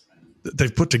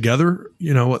they've put together,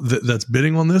 that's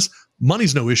bidding on this.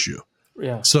 Money's no issue.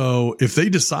 Yeah. So if they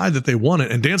decide that they want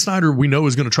it, and Dan Snyder, we know,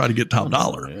 is going to try to get top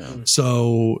dollar. Yeah.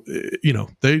 So,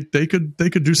 they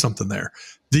could do something there.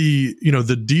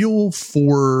 The deal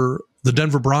for the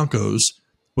Denver Broncos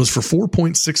was for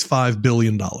 $4.65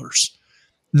 billion.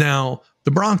 Now,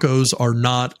 the Broncos are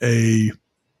not a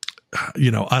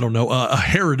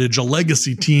heritage, a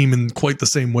legacy team in quite the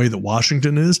same way that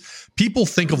Washington is. People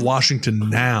think of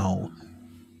Washington now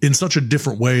in such a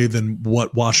different way than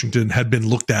what Washington had been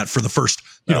looked at for the first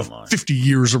 50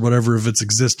 years or whatever of its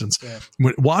existence. Yeah.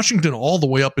 When Washington all the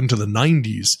way up into the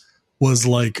 90s was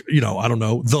like,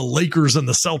 the Lakers and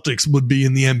the Celtics would be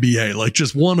in the NBA, like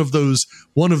just one of those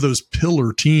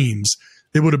pillar teams.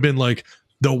 It would have been like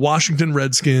the Washington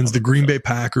Redskins, the Green Bay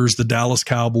Packers, the Dallas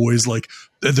Cowboys, like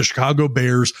the Chicago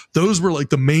Bears. Those were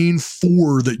like the main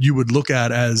four that you would look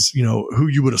at as, who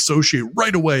you would associate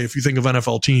right away. If you think of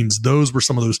NFL teams, those were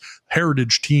some of those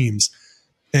heritage teams.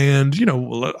 And,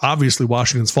 obviously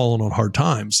Washington's fallen on hard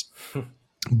times,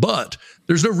 but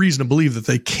there's no reason to believe that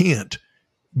they can't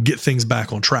get things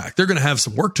back on track. They're going to have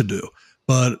some work to do.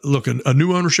 But look, a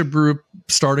new ownership group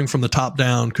starting from the top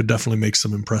down could definitely make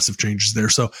some impressive changes there.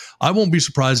 So I won't be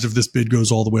surprised if this bid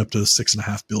goes all the way up to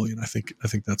 $6.5 billion. I think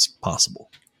that's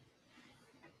possible.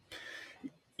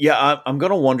 Yeah, I'm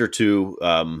going to wonder too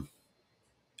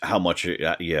how much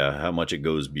it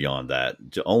goes beyond that.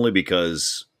 Only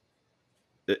because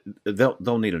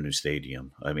they'll need a new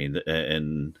stadium. I mean,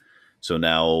 and so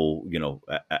now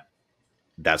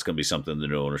that's going to be something the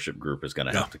new ownership group is going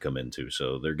to have to come into.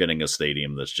 So they're getting a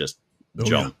stadium that's just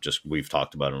just we've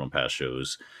talked about it on past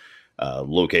shows.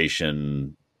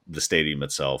 Location, the stadium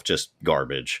itself, just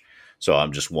garbage. So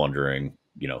I'm just wondering,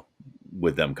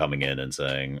 with them coming in and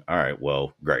saying, all right,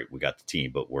 well, great, we got the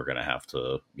team, but we're going to have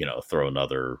to, throw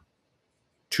another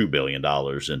 $2 billion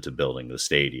into building the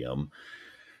stadium.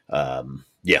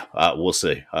 We'll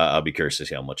see. I'll be curious to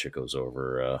see how much it goes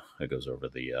over.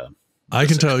 I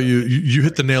can tell you, you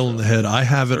hit the nail on the head. I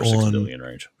have it on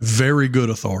range. Very good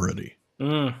authority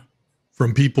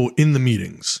from people in the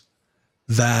meetings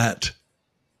that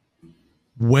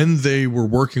when they were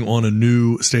working on a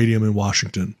new stadium in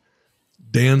Washington,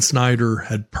 Dan Snyder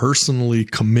had personally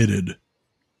committed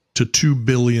to $2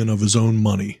 billion of his own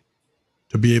money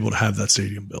to be able to have that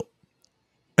stadium built.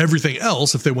 Everything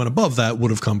else, if they went above that,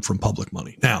 would have come from public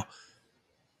money. Now,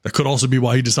 that could also be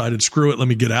why he decided, screw it, let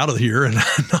me get out of here and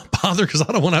not bother, because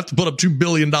I don't want to have to put up $2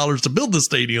 billion to build the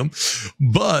stadium.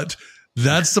 But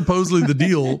that's supposedly the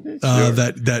deal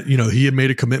that he had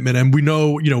made a commitment. And we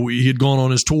know, he had gone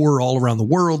on his tour all around the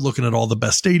world looking at all the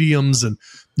best stadiums and,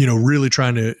 really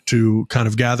trying to kind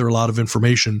of gather a lot of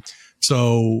information.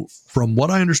 So from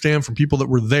what I understand from people that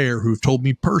were there who've told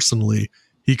me personally,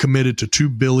 he committed to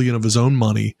 $2 billion of his own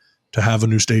money to have a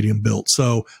new stadium built.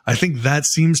 So I think that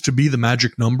seems to be the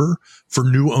magic number for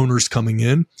new owners coming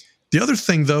in. The other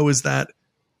thing, though, is that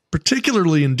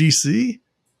particularly in DC,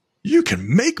 you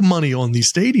can make money on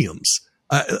these stadiums.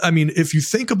 I mean, if you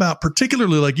think about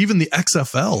particularly like even the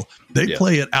XFL, they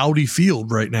play at Audi Field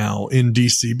right now in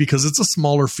DC because it's a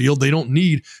smaller field. They don't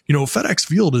need, FedEx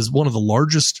Field is one of the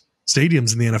largest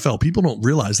stadiums in the NFL. People don't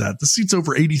realize that. The seats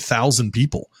over 80,000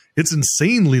 people. It's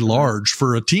insanely large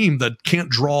for a team that can't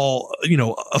draw,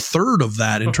 a third of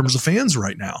that in terms of fans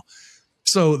right now.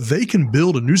 So they can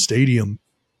build a new stadium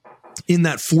in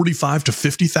that 45 to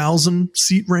 50,000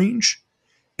 seat range.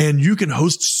 And you can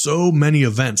host so many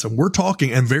events. And we're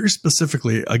talking, and very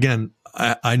specifically, again,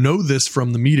 I know this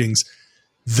from the meetings,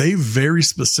 they very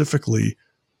specifically,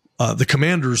 the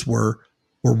Commanders were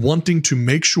wanting to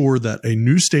make sure that a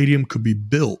new stadium could be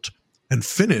built and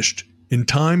finished in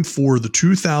time for the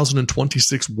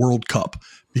 2026 World Cup,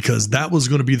 because that was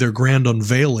going to be their grand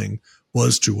unveiling,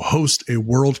 was to host a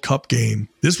World Cup game.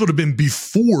 This would have been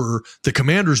before the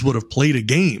Commanders would have played a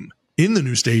game in the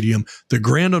new stadium. The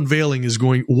grand unveiling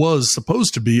was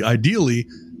supposed to be ideally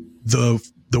the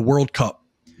World Cup.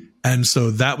 And so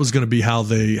that was going to be how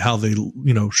they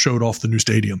showed off the new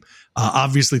stadium.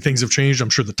 Obviously things have changed.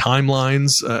 I'm sure the timelines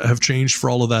have changed for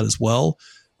all of that as well.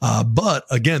 But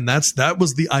again, that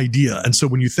was the idea. And so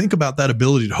when you think about that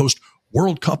ability to host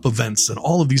World Cup events and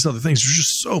all of these other things, there's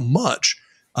just so much,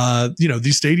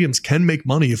 these stadiums can make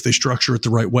money if they structure it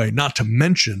the right way. Not to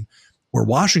mention where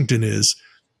Washington is,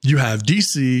 you have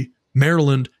DC,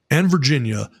 Maryland, and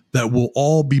Virginia that will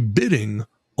all be bidding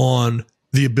on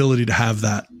the ability to have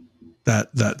that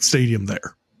stadium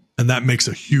there. And that makes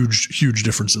a huge, huge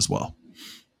difference as well.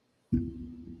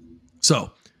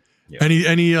 So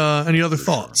any other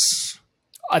thoughts?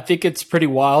 I think it's pretty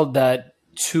wild that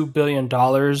 $2 billion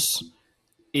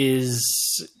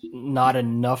is not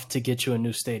enough to get you a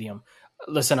new stadium.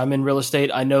 Listen, I'm in real estate.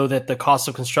 I know that the cost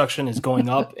of construction is going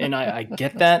up, and I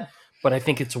get that. But I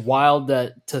think it's wild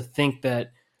to think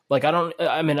that, like,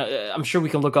 I'm sure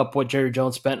we can look up what Jerry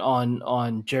Jones spent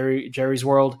on Jerry's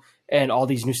World and all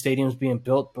these new stadiums being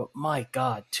built. But my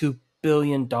God, $2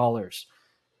 billion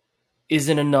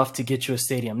isn't enough to get you a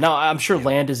stadium. Now, I'm sure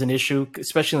land is an issue,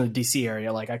 especially in the DC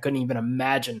area. Like, I couldn't even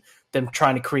imagine them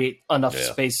trying to create enough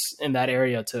space in that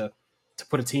area to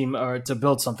put a team or to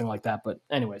build something like that. But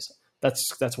anyways,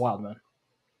 that's wild, man.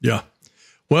 Yeah.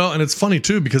 Well, and it's funny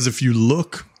too, because if you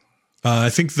look,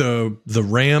 I think the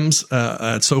Rams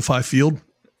at SoFi Field,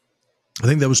 I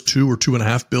think that was $2 or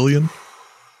 $2.5 billion.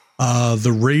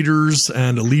 The Raiders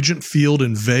and Allegiant Field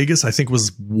in Vegas, I think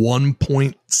was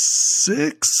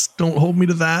 1.6. Don't hold me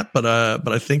to that, but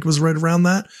I think it was right around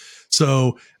that.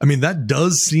 So, I mean, that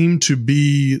does seem to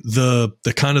be the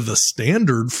kind of the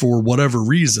standard for whatever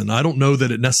reason. I don't know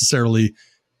that it necessarily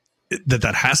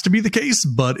that has to be the case,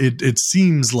 but it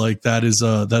seems like that is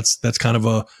that's kind of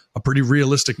a pretty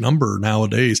realistic number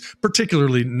nowadays,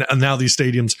 particularly now these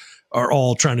stadiums are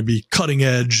all trying to be cutting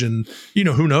edge, and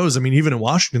who knows? I mean, even in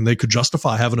Washington, they could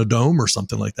justify having a dome or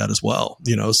something like that as well.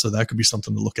 So that could be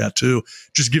something to look at too.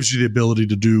 Just gives you the ability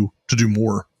to do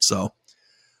more. So,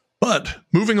 but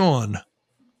moving on,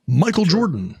 Michael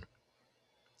Jordan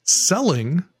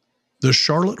selling the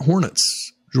Charlotte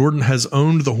Hornets. Jordan has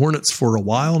owned the Hornets for a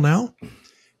while now,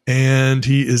 and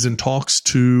he is in talks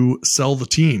to sell the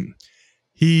team.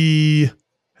 He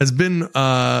has been,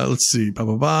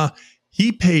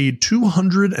 he paid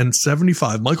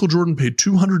Michael Jordan paid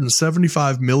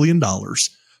 $275 million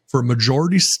for a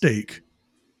majority stake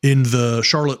in the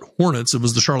Charlotte Hornets. It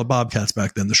was the Charlotte Bobcats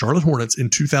back then, the Charlotte Hornets in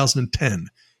 2010.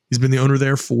 He's been the owner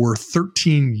there for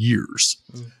 13 years.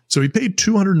 So he paid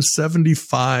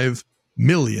 $275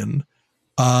 million.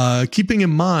 Keeping in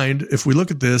mind, if we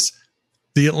look at this,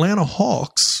 the Atlanta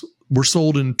Hawks were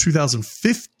sold in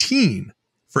 2015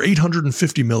 for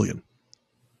 $850 million.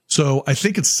 So I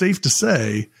think it's safe to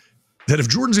say that if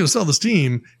Jordan's going to sell this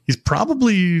team, he's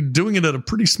probably doing it at a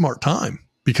pretty smart time,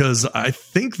 because I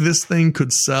think this thing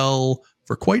could sell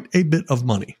for quite a bit of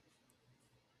money.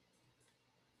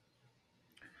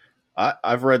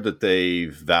 I've read that they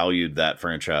valued that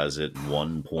franchise at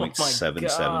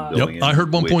 $1.77 billion. Yep, I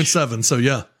heard 1.7. So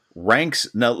yeah, ranks.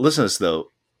 Now listen to this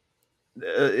though.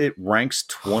 It ranks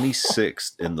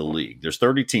 26th in the league. There's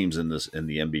 30 teams in the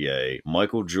NBA.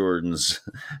 Michael Jordan's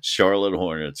Charlotte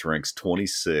Hornets ranks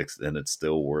 26th, and it's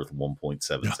still worth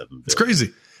 1.77 billion. It's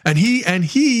crazy. And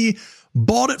he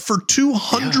bought it for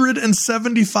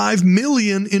 $275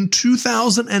 million in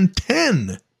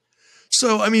 2010.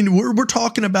 So I mean, we're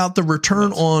talking about the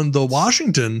return on the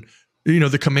Washington,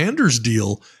 the Commanders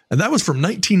deal, and that was from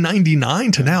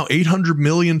 1999 to now. 800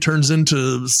 million turns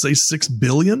into say $6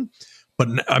 billion. But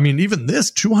I mean, even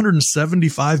this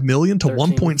 $275 million to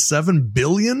 1.7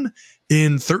 billion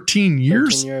in 13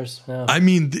 years. 13 years, yeah. I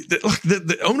mean,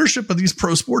 the ownership of these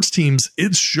pro sports teams,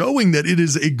 it's showing that it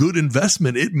is a good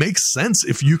investment. It makes sense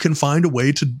if you can find a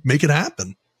way to make it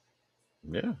happen.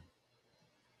 Yeah.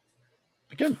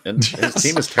 Again, and his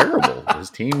team is terrible. His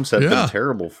teams have been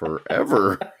terrible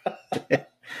forever.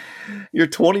 You're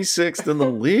 26th in the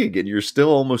league and you're still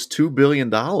almost $2 billion.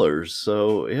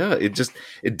 So yeah,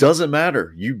 it doesn't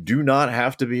matter. You do not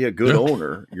have to be a good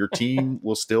owner. Your team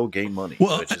will still gain money,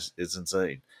 which is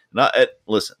insane.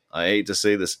 Listen, I hate to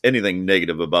say this, anything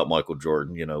negative about Michael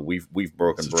Jordan. We've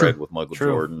broken bread with Michael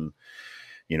Jordan.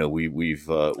 We've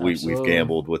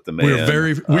gambled with the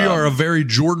man. We are a very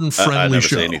Jordan friendly show. I never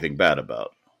say anything bad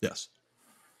about. Yes.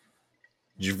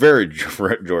 Very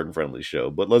Jordan friendly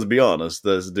show, but let's be honest,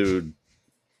 this dude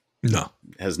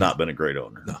has not been a great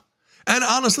owner. No. And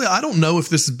honestly, I don't know if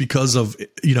this is because of,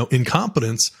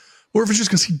 incompetence, or if it's just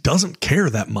because he doesn't care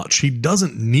that much. He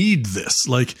doesn't need this.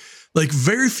 Like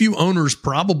very few owners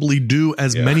probably do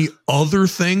as many other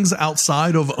things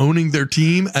outside of owning their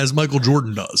team as Michael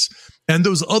Jordan does. And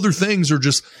those other things are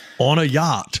just on a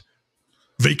yacht,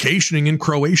 vacationing in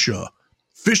Croatia,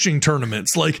 fishing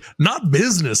tournaments, like not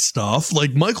business stuff.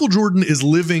 Like Michael Jordan is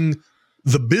living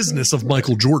the business of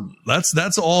Michael Jordan.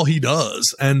 That's all he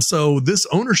does. And so this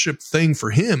ownership thing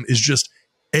for him is just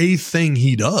a thing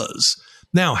he does.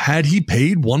 Now, had he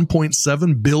paid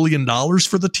 $1.7 billion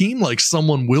for the team, like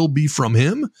someone will be from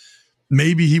him,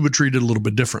 maybe he would treat it a little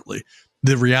bit differently.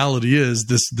 The reality is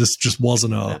this just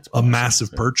wasn't a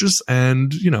massive purchase.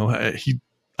 And,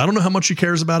 I don't know how much he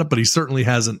cares about it, but he certainly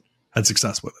hasn't had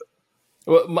success with it.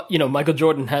 Well, Michael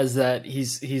Jordan has that.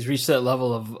 He's reached that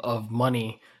level of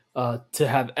money to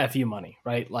have FU money,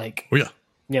 right? Like,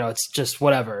 it's just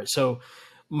whatever. So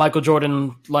Michael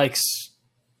Jordan likes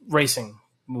racing.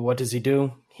 What does he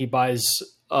do? He buys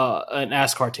an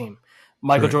NASCAR team.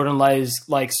 Michael Jordan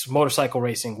likes motorcycle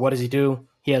racing. What does he do?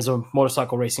 He has a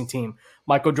motorcycle racing team.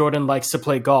 Michael Jordan likes to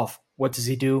play golf. What does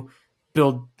he do?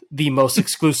 Build the most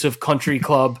exclusive country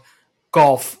club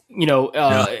golf,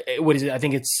 what is it? I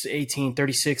think it's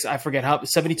 1836. I forget how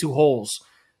 72 holes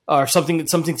or something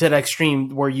to that extreme,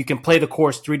 where you can play the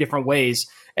course 3 different ways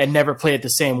and never play it the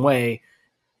same way,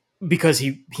 because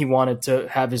he wanted to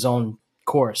have his own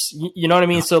course. You know what I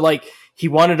mean? So like he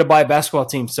wanted to buy a basketball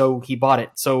team, so he bought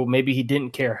it. So maybe he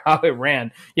didn't care how it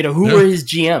ran. Who were his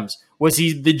GMs? Was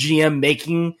he the GM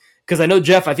making? Because I know,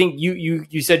 Jeff, I think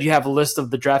you said you have a list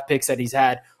of the draft picks that he's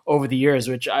had over the years,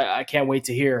 which I can't wait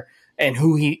to hear. And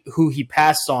who he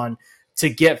passed on to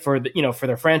get for for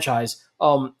their franchise.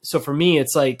 So for me,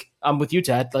 it's like I'm with you,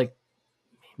 Tad. Like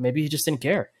maybe he just didn't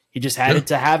care. He just had it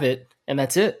to have it, and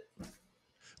that's it.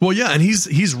 Well, yeah, and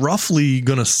he's roughly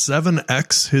going to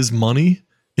 7x his money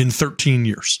in 13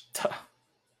 years,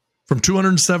 from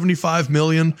 $275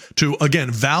 million to,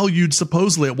 again, valued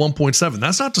supposedly at 1.7.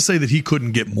 That's not to say that he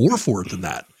couldn't get more for it than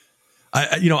that.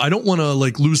 I don't want to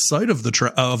lose sight of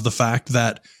the fact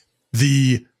that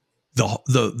the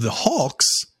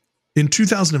Hawks in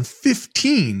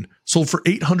 2015 sold for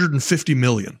 $850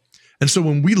 million. And so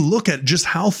when we look at just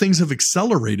how things have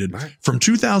accelerated from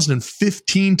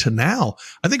 2015 to now,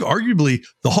 I think arguably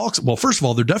the Hawks, well, first of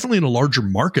all, they're definitely in a larger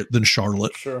market than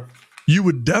Charlotte. Sure. You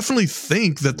would definitely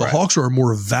think that the Hawks are a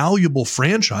more valuable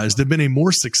franchise. They've been a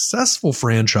more successful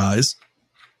franchise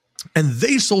and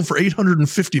they sold for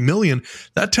 $850 million.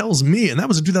 That tells me, and that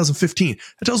was in 2015.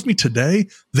 That tells me today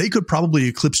they could probably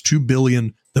eclipse $2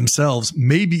 billion themselves,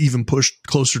 maybe even push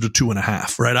closer to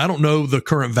 2.5. Right? I don't know the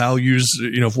current values.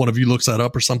 If one of you looks that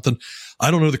up or something, I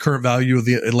don't know the current value of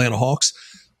the Atlanta Hawks,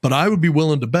 but I would be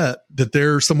willing to bet that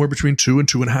they're somewhere between 2 and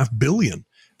 2.5 billion.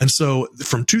 And so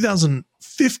from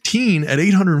 2015 at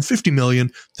 850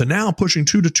 million to now pushing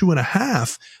 2 to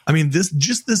 2.5. I mean,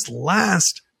 this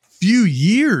last few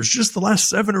years, just the last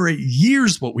 7 or 8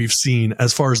 years, what we've seen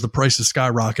as far as the price is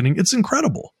skyrocketing, it's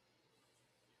incredible.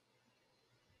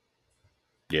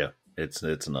 Yeah, it's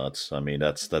nuts. I mean,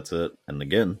 that's it. And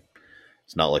again,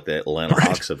 it's not like the Atlanta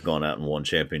Hawks have gone out and won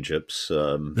championships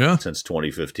since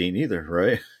 2015 either,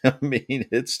 right? I mean,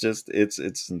 it's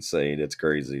insane. It's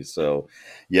crazy. So,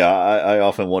 yeah, I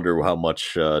often wonder how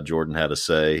much Jordan had to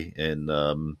say in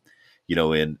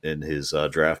his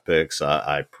draft picks.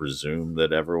 I presume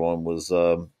that everyone was,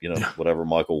 whatever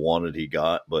Michael wanted, he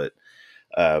got. But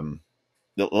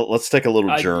let's take a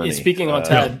little journey. Speaking on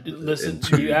Tad, listen,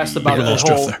 you asked about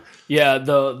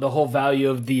the whole value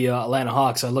of the Atlanta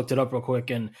Hawks. I looked it up real quick,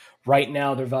 and right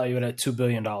now they're valued at $2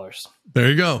 billion. There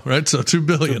you go. Right. So $2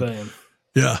 billion. $2 billion.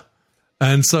 Yeah.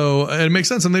 And so it makes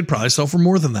sense. And they'd probably sell for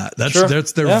more than that.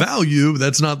 That's their value.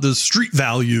 That's not the street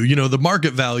value. The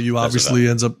market value obviously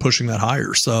ends up pushing that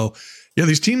higher. So yeah,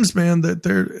 these teams, man,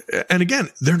 they're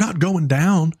not going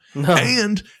down. No.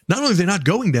 And not only are they not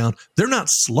going down, they're not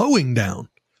slowing down.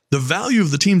 The value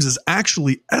of the teams is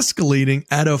actually escalating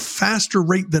at a faster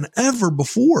rate than ever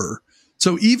before.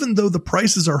 So even though the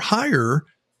prices are higher,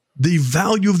 the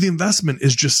value of the investment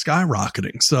is just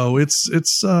skyrocketing. So it's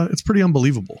pretty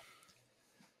unbelievable.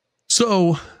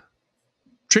 So,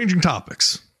 changing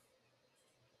topics.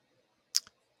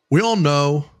 We all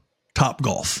know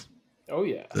Topgolf. Oh,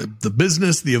 yeah. The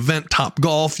business, the event,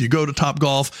 Topgolf. You go to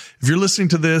Topgolf. If you're listening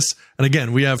to this, and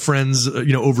again, we have friends,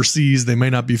 overseas, they may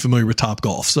not be familiar with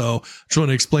Topgolf. So, I just want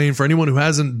to explain for anyone who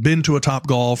hasn't been to a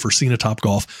Topgolf or seen a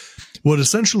Topgolf, what it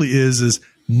essentially is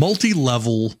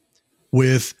multi-level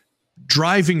with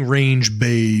driving range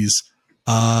bays,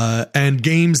 and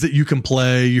games that you can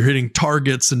play. You're hitting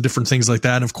targets and different things like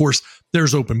that. And of course,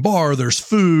 there's open bar, there's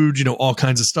food, all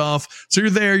kinds of stuff. So you're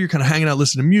there, you're kind of hanging out,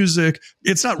 listening to music.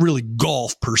 It's not really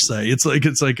golf per se. It's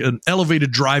like an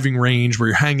elevated driving range where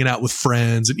you're hanging out with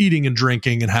friends and eating and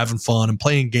drinking and having fun and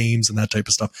playing games and that type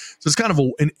of stuff. So it's kind of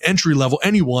an entry level.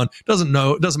 Anyone doesn't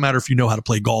matter if you know how to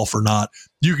play golf or not.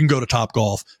 You can go to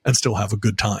Topgolf and still have a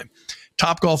good time.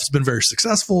 Topgolf has been very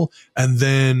successful. And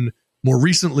then more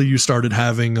recently, you started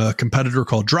having a competitor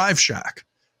called Drive Shack.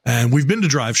 And we've been to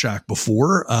Drive Shack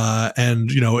before.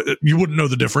 And you wouldn't know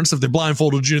the difference if they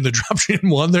blindfolded you and they dropped you in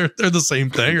one. They're the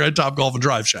same thing, right? Topgolf and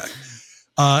Drive Shack.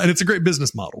 And it's a great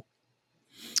business model.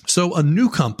 So a new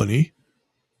company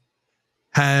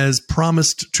has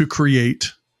promised to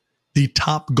create the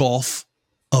Topgolf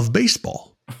of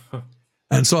baseball.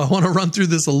 And so I want to run through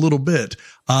this a little bit.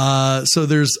 So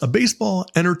there's a baseball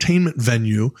entertainment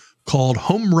venue called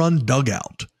Home Run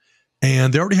Dugout.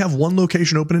 And they already have one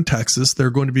location open in Texas. They're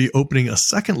going to be opening a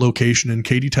second location in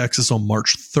Katy, Texas on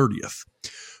March 30th.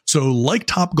 So like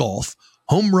Topgolf,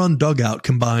 Home Run Dugout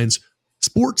combines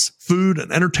sports, food,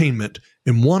 and entertainment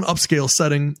in one upscale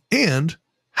setting and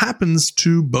happens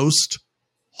to boast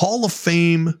Hall of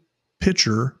Fame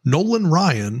pitcher Nolan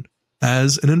Ryan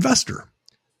as an investor.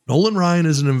 Nolan Ryan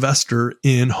is an investor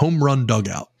in Home Run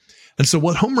Dugout. And so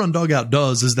what Home Run Dugout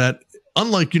does is that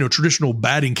unlike, traditional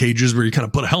batting cages where you kind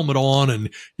of put a helmet on and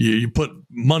you put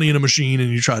money in a machine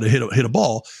and you try to hit a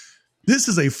ball, this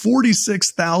is a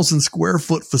 46,000 square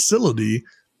foot facility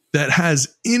that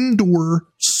has indoor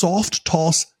soft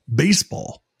toss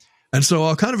baseball. And so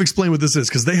I'll kind of explain what this is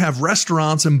because they have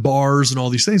restaurants and bars and all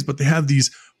these things, but they have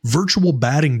these virtual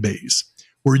batting bays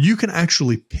where you can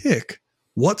actually pick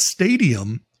what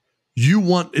stadium you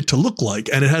want it to look like.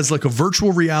 And it has like a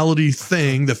virtual reality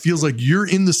thing that feels like you're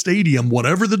in the stadium,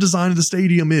 whatever the design of the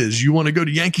stadium is. You want to go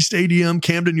to Yankee Stadium,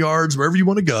 Camden Yards, wherever you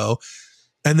want to go.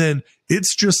 And then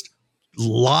it's just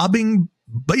lobbing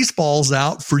baseballs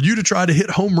out for you to try to hit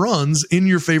home runs in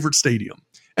your favorite stadium.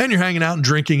 And you're hanging out and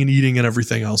drinking and eating and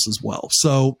everything else as well.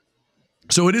 So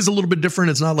it is a little bit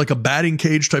different. It's not like a batting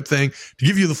cage type thing. To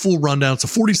give you the full rundown, it's a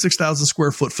 46,000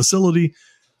 square foot facility.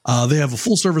 They have a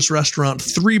full service restaurant,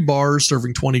 3 bars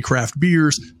serving 20 craft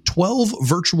beers, 12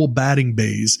 virtual batting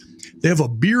bays. They have a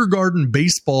beer garden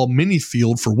baseball mini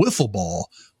field for wiffle ball,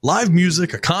 live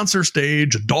music, a concert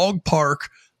stage, a dog park,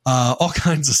 all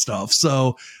kinds of stuff.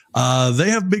 So they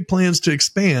have big plans to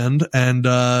expand and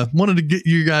wanted to get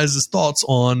you guys' thoughts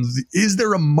on, is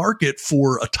there a market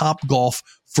for a Topgolf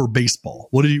for baseball?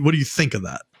 What do you think of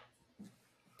that?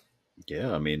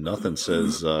 Yeah, I mean, nothing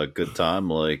says good time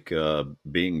like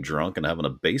being drunk and having a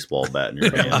baseball bat in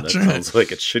your hand. That sounds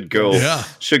like it should go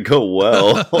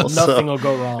well. Nothing will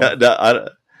go wrong.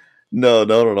 No,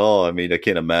 not at all. I mean, I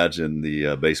can't imagine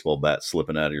the baseball bat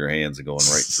slipping out of your hands and going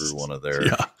right through one of their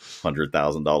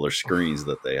 $100,000 screens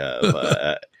that they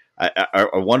have. I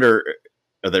wonder,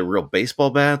 are they real baseball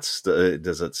bats?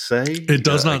 Does it say? It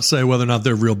does not say whether or not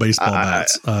they're real baseball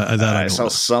bats. I saw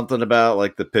something about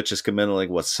like the pitches come in at like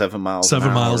 7 miles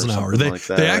 7 miles an hour.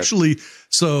 They actually,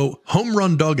 so Home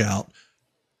Run Dugout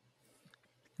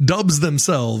dubs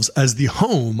themselves as the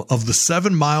home of the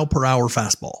 7 mile per hour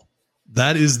fastball.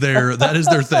 That is their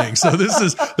thing. So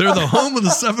they're the home of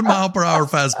the 7 mile per hour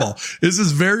fastball. This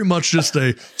is very much just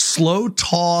a slow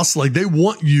toss. Like they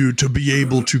want you to be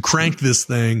able to crank this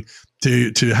thing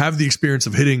to have the experience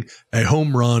of hitting a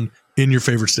home run in your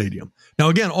favorite stadium. Now,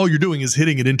 again, all you're doing is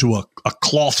hitting it into a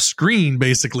cloth screen,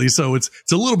 basically. So it's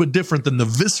a little bit different than the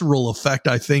visceral effect,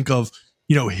 I think, of,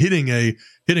 hitting a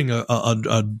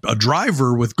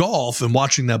driver with golf and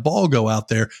watching that ball go out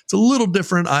there. It's a little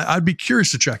different. I'd be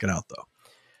curious to check it out, though.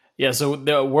 Yeah, so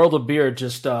the World of Beer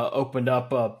just opened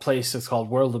up a place that's called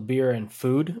World of Beer and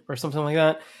Food or something like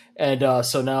that. And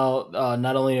so now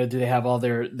not only do they have all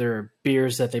their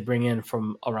beers that they bring in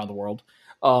from around the world,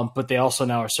 but they also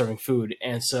now are serving food.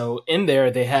 And so in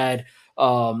there they had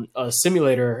a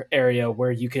simulator area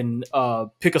where you can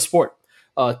pick a sport.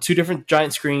 2 different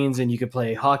giant screens, and you could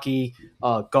play hockey,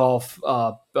 golf,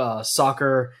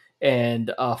 soccer,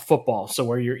 and football. So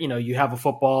where you have a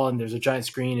football and there's a giant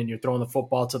screen and you're throwing the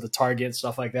football to the target,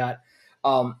 stuff like that.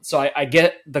 So I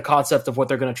get the concept of what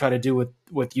they're going to try to do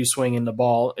with you swinging the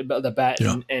ball, the bat,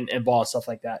 and ball, stuff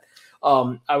like that.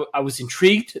 I was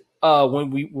intrigued when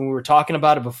we were talking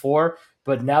about it before,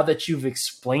 but now that you've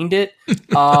explained it,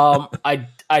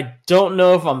 I don't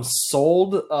know if I'm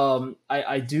sold.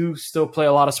 I do still play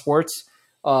a lot of sports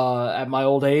at my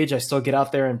old age. I still get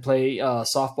out there and play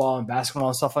softball and basketball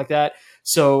and stuff like that.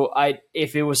 So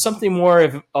if it was something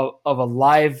more of a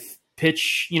live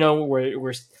pitch,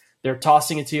 where they're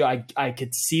tossing it to you, I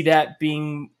could see that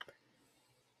being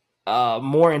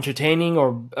more entertaining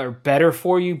or better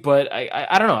for you. But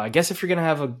I don't know. I guess if you're gonna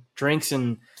have drinks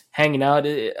and hanging out,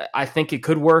 I think it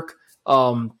could work.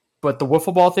 But the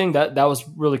wiffle ball thing, that was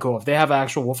really cool. If they have an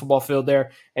actual wiffle ball field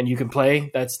there and you can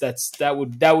play, that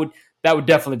would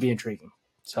definitely be intriguing.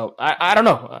 So I don't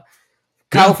know.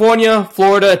 California,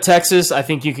 Florida, Texas, I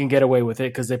think you can get away with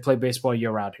it because they play baseball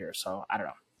year round here. So I don't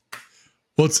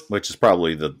know. Which is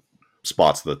probably the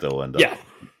spots that they'll end up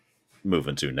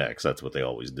moving to next. That's what they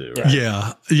always do. Right?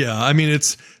 Yeah. I mean,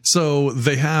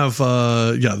 they have,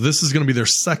 this is going to be their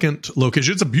second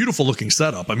location. It's a beautiful looking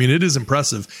setup. I mean, it is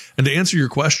impressive. And to answer your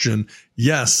question,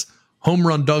 yes, Home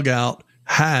Run Dugout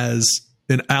has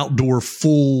an outdoor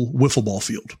full wiffle ball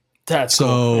field. That's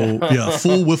so cool.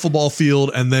 Full wiffle ball field,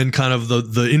 and then kind of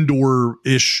the indoor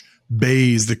ish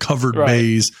bays, the covered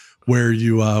bays where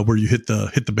you hit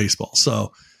the baseball.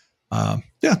 So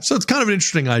so it's kind of an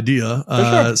interesting idea.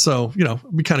 Sure. So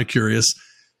I'd be kind of curious,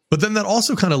 but then that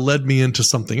also kind of led me into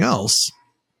something else.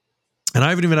 And I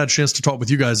haven't even had a chance to talk with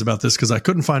you guys about this because I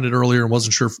couldn't find it earlier and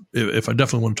wasn't sure if I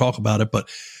definitely want to talk about it. But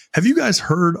have you guys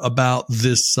heard about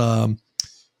this?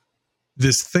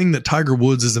 This thing that Tiger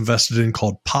Woods is invested in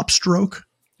called Pop Stroke?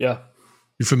 Yeah.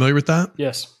 You familiar with that?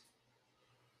 Yes.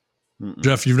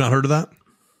 Jeff, you've not heard of that?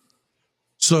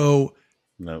 So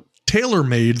no.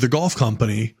 TaylorMade, the golf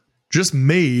company, just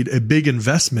made a big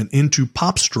investment into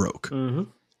Pop Stroke. Mm-hmm.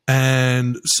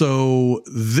 And so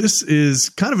this is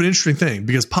kind of an interesting thing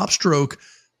because Pop Stroke,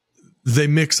 they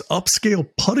mix upscale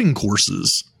putting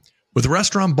courses with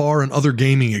restaurant, bar, and other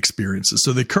gaming experiences.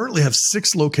 So they currently have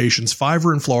 6 locations, 5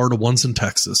 are in Florida, 1's in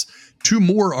Texas. 2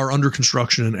 more are under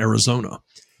construction in Arizona.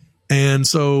 And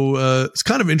so it's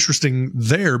kind of interesting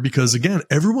there because, again,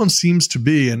 everyone seems to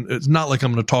be, and it's not like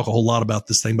I'm going to talk a whole lot about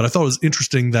this thing, but I thought it was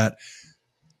interesting that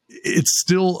it's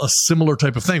still a similar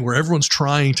type of thing where everyone's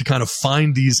trying to kind of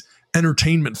find these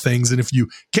entertainment things. And if you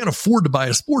can't afford to buy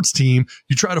a sports team,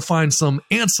 you try to find some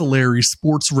ancillary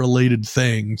sports related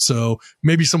thing. So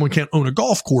maybe someone can't own a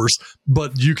golf course,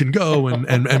 but you can go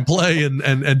and play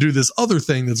and do this other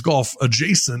thing that's golf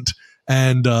adjacent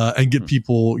and get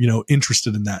people,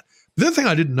 interested in that. The other thing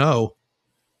I didn't know,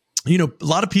 a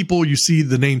lot of people, you see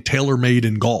the name TaylorMade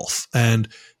in golf, and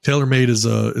TaylorMade is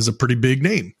a pretty big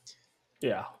name.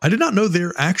 Yeah. I did not know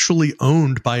they're actually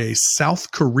owned by a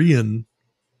South Korean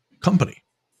company.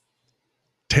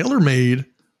 TaylorMade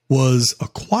was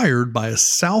acquired by a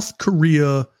South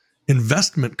Korea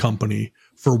investment company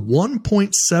for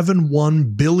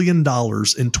 $1.71 billion in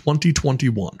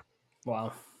 2021.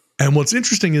 Wow. And what's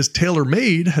interesting is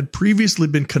TaylorMade had previously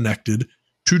been connected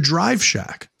to Drive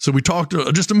Shack. So we talked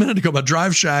just a minute ago about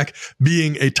Drive Shack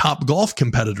being a Top Golf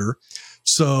competitor.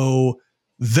 So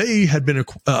they've been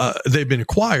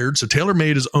acquired. So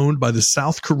TaylorMade is owned by the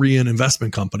South Korean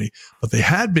investment company, but they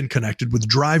had been connected with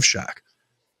Drive Shack.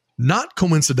 Not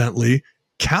coincidentally,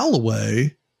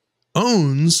 Callaway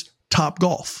owns Top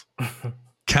Golf.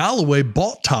 Callaway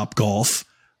bought Top Golf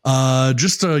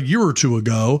just a year or two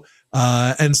ago.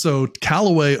 And so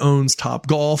Callaway owns Top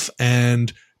Golf,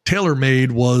 and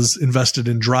TaylorMade was invested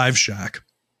in Drive Shack.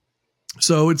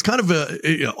 So it's kind of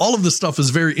all of this stuff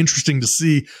is very interesting to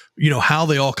see, how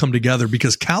they all come together,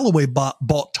 because Callaway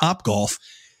bought Top Golf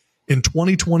in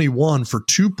 2021 for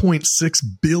 $2.6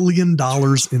 billion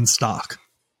in stock.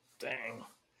 Dang.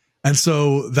 And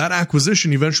so that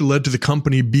acquisition eventually led to the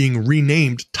company being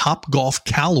renamed Top Golf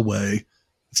Callaway.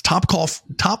 It's Top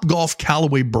Golf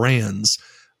Callaway brands.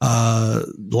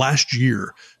 Last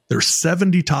year, there's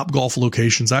 70 Top Golf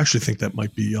locations. I actually think that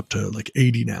might be up to like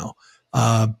 80 now.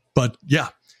 But yeah,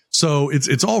 so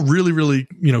it's all really, really,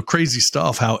 crazy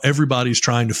stuff, how everybody's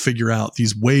trying to figure out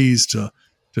these ways to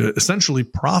essentially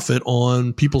profit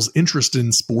on people's interest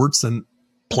in sports and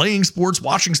playing sports,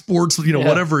 watching sports,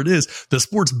 whatever it is. The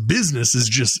sports business is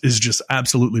just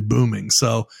absolutely booming.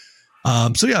 So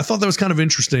yeah, I thought that was kind of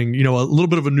interesting, a little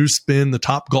bit of a new spin, the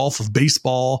Top Golf of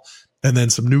baseball, and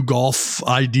then some new golf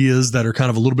ideas that are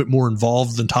kind of a little bit more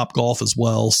involved than Top Golf as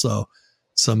well. So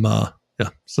some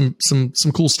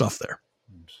cool stuff there.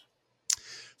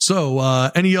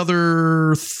 So any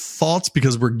other thoughts?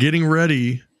 Because we're getting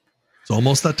ready. It's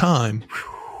almost that time.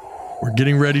 We're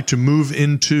getting ready to move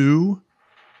into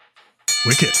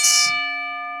Quick Hits.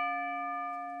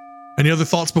 Any other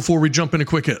thoughts before we jump into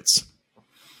Quick Hits?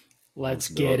 Let's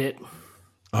get it.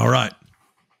 All right.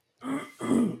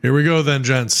 Here we go then,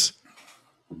 gents.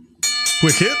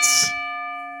 Quick Hits.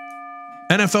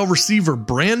 NFL receiver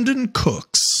Brandin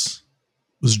Cooks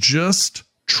was just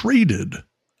traded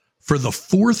for the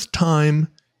fourth time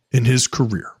in his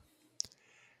career.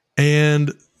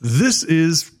 And this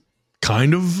is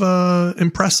kind of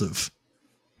impressive,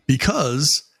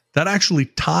 because that actually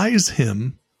ties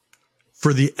him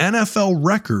for the NFL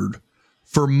record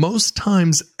for most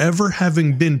times ever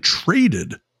having been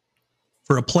traded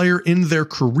for a player in their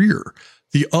career.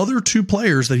 The other two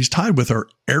players that he's tied with are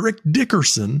Eric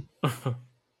Dickerson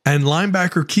and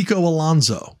linebacker Kiko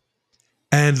Alonso.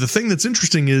 And the thing that's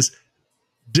interesting is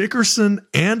Dickerson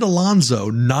and Alonso,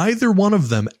 neither one of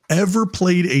them ever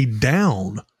played a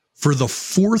down for the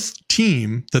fourth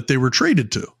team that they were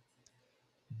traded to.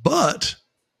 But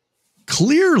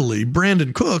clearly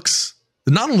Brandin Cooks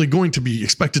is not only going to be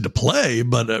expected to play,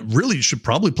 but really should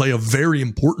probably play a very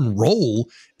important role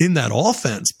in that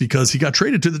offense, because he got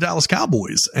traded to the Dallas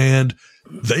Cowboys and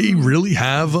they really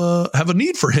have a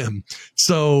need for him.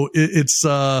 So it's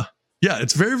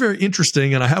very, very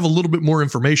interesting. And I have a little bit more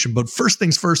information, but first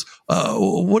things first,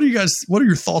 what are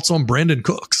your thoughts on Brandin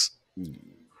Cooks?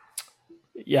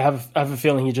 Yeah, I have a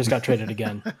feeling he just got traded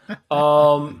again.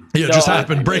 It just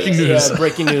happened. Breaking news. Yeah,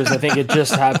 breaking news. I think it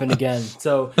just happened again.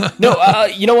 So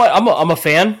you know what? I'm a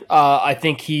fan. I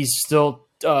think he's still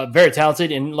very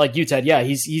talented, and like you, Ted, yeah,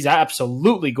 he's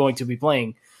absolutely going to be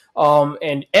playing,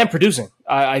 and producing.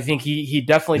 I think he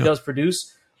definitely does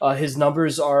produce. His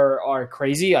numbers are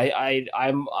crazy.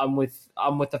 I'm with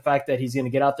the fact that he's going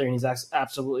to get out there and he's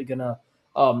absolutely going to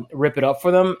rip it up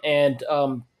for them. And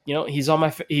he's on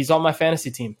my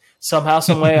fantasy team somehow,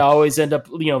 some way. I always end up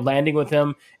landing with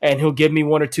him, and he'll give me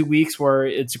 1 or 2 weeks where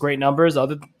it's great numbers. For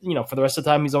the rest of the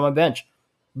time he's on my bench.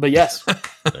 But yes,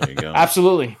 there you go.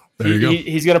 Absolutely,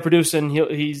 he's going to produce, and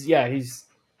he's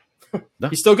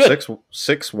still good.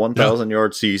 Six 1,000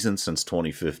 yard seasons since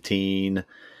 2015.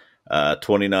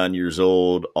 29 years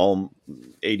old, all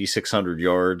 8,600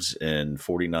 yards and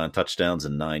 49 touchdowns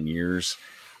in 9 years.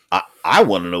 I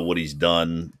want to know what he's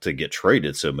done to get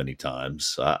traded so many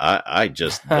times. That's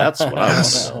what I want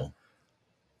to know.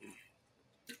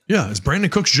 Yeah, is Brandin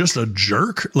Cooks just a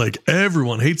jerk? Like,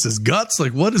 everyone hates his guts.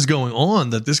 Like, what is going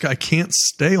on that this guy can't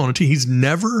stay on a team? He's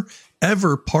never,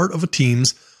 ever part of a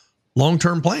team's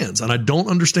long-term plans, and I don't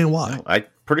understand why. I'm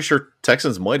pretty sure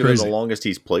Texans might have been the longest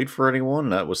he's played for anyone,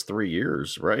 and that was 3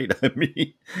 years, right? I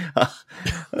mean,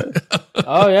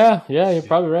 oh yeah, you're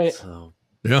probably right. So,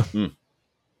 yeah.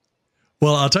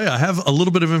 Well, I'll tell you, I have a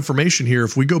little bit of information here.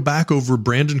 If we go back over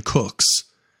Brandin Cooks,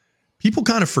 people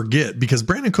kind of forget, because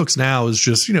Brandin Cooks now is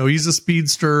just, he's a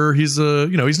speedster. He's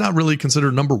he's not really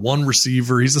considered number one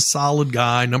receiver. He's a solid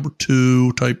guy, number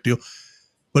two type deal.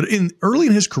 But early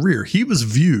in his career,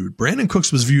 Brandin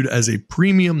Cooks was viewed as a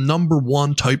premium number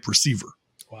one type receiver.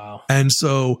 Wow. Wow. And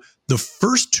so the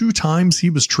first 2 times he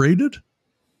was traded,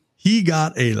 he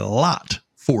got a lot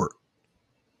for it.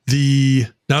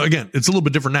 Now again, it's a little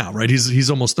bit different now, right? He's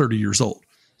almost 30 years old.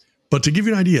 But to give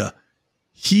you an idea,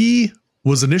 he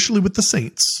was initially with the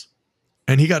Saints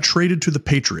and he got traded to the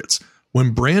Patriots.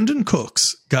 When Brandin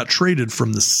Cooks got traded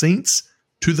from the Saints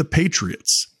to the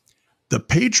Patriots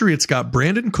got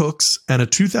Brandin Cooks and a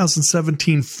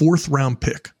 2017 4th round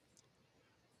pick.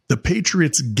 The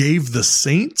Patriots gave the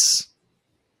Saints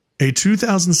a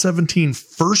 2017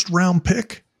 first round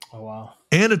pick. Oh, wow.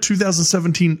 And a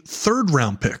 2017 3rd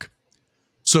round pick.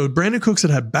 So Brandin Cooks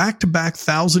had back-to-back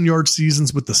 1,000-yard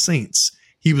seasons with the Saints.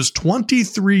 He was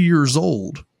 23 years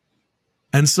old.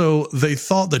 And so they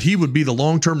thought that he would be the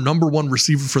long-term number 1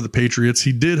 receiver for the Patriots.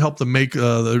 He did help them make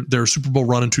their Super Bowl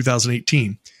run in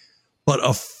 2018. But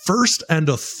a first and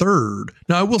a third.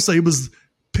 Now, I will say it was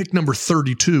pick number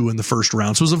 32 in the first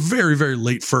round. So it was a very, very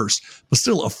late first. But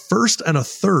still, a first and a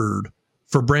third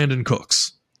for Brandin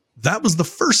Cooks. That was the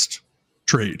first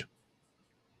trade.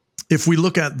 If we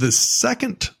look at the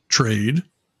second trade,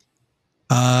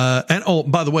 by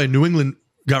the way, New England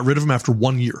got rid of him after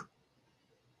 1 year.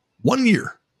 1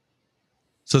 year.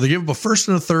 So they gave up a first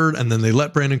and a third, and then they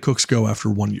let Brandin Cooks go after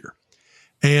 1 year.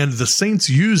 And the Saints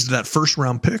used that first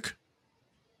round pick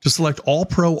to select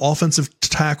all-pro offensive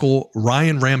tackle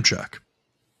Ryan Ramczyk.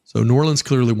 So New Orleans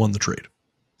clearly won the trade.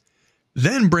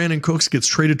 Then Brandin Cooks gets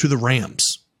traded to the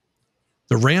Rams.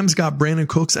 The Rams got Brandin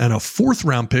Cooks and a 4th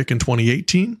round pick in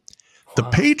 2018. The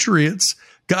Patriots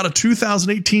got a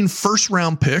 2018 first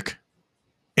round pick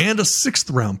and a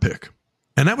 6th round pick.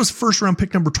 And that was first round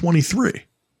pick number 23.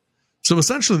 So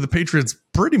essentially the Patriots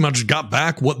pretty much got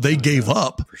back what they gave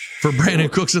up for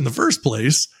Brandin Cooks in the first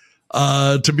place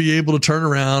to be able to turn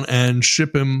around and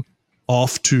ship him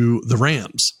off to the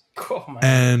Rams.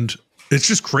 And it's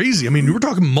just crazy. I mean, we're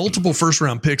talking multiple first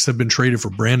round picks have been traded for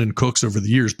Brandin Cooks over the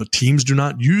years, but teams do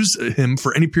not use him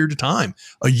for any period of time,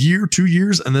 a year, 2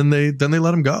 years, and then they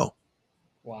let him go.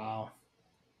 Wow.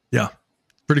 Yeah.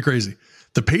 Pretty crazy.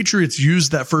 The Patriots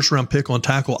used that first round pick on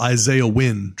tackle Isaiah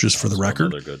Wynn, just for the record.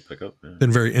 Another good pickup. Yeah.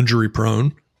 Been very injury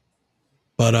prone.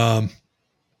 But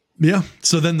yeah.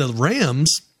 So then the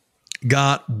Rams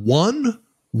got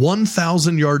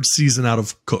 1,000-yard season out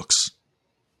of Cooks.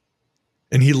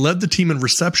 And he led the team in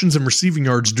receptions and receiving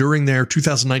yards during their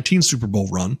 2019 Super Bowl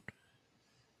run.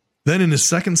 Then in his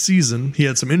second season, he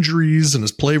had some injuries and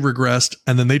his play regressed,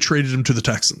 and then they traded him to the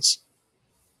Texans.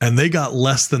 And they got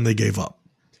less than they gave up.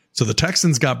 So the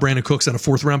Texans got Brandin Cooks and a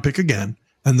 4th round pick again,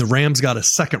 and the Rams got a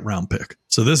 2nd round pick.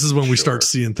 So this is when we start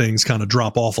seeing things kind of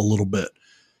drop off a little bit.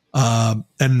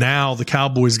 And now the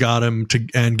Cowboys got him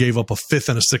and gave up a 5th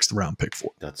and a 6th round pick for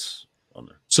him. That's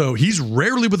under. So he's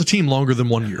rarely with a team longer than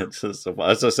 1 year.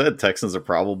 As I said, Texans are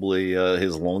probably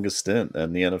his longest stint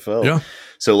in the NFL. Yeah.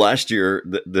 So last year,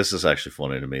 this is actually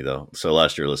funny to me, though. So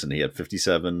last year, listen, he had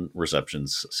 57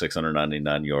 receptions,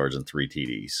 699 yards, and 3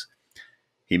 TDs.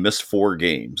 He missed 4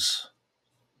 games.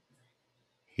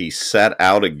 He sat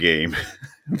out a game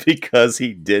because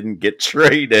he didn't get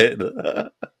traded.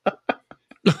 Oh,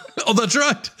 that's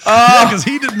right. Yeah, because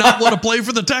he did not want to play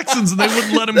for the Texans and they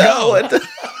wouldn't let him go.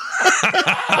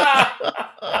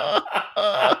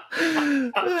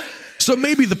 So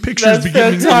maybe the picture is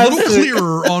becoming a little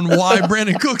clearer on why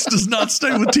Brandin Cooks does not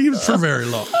stay with teams for very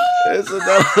long. Isn't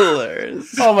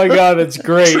hilarious? Oh my God, that's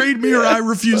great. Trade me or I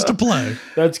refuse to play.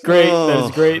 That's great. That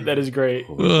is great. That is great.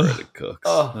 Brandin Cooks.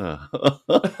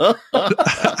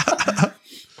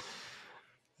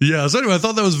 Yeah. So anyway, I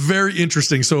thought that was very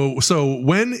interesting. So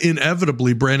when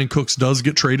inevitably Brandin Cooks does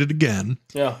get traded again,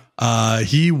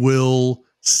 he will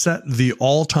set the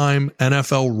all-time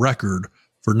NFL record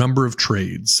for number of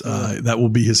trades. That will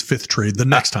be his 5th trade the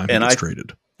next time he gets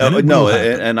traded.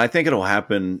 And I think it'll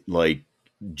happen like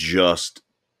just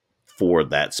for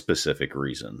that specific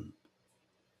reason.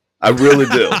 I really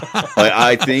do.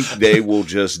 I think they will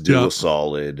just do a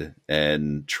solid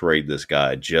and trade this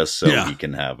guy just so he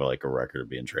can have like a record of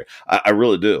being traded. I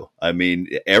really do. I mean,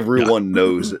 everyone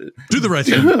knows. Do the right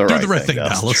thing. Do the right thing,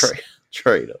 Dallas.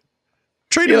 Trade him.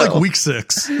 Trade him like week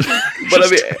 6. But I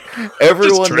mean,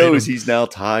 everyone knows he's now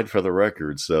tied for the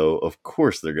record. So, of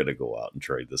course, they're going to go out and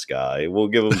trade this guy. We'll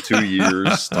give him 2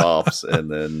 years tops,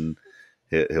 and then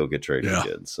he'll get traded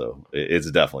again. So, it's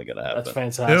definitely going to happen. That's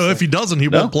fantastic. If he doesn't, he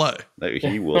won't play.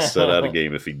 He will set out a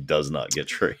game if he does not get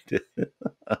traded.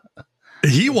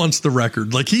 He wants the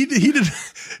record. Like he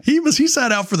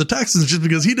sat out for the Texans just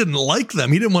because he didn't like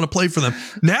them. He didn't want to play for them.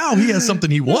 Now he has something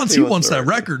he wants. He wants that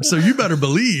record. So you better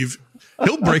believe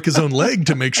he'll break his own leg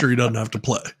to make sure he doesn't have to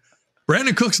play.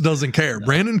 Brandin Cooks doesn't care.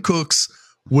 Brandin Cooks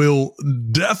will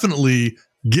definitely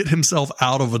get himself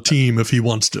out of a team if he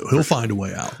wants to. He'll find a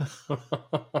way out.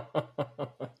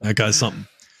 That guy's something.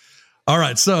 All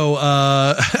right. So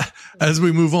as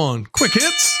we move on, quick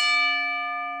hits.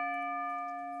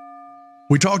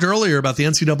 We talked earlier about the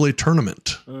NCAA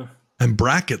tournament and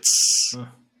brackets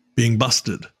being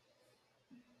busted.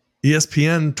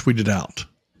 ESPN tweeted out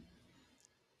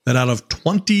that out of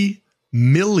 20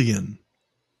 million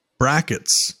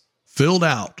brackets filled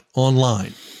out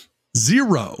online,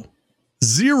 zero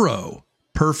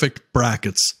perfect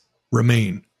brackets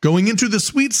remain going into the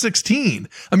Sweet 16.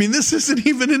 I mean, this isn't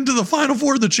even into the Final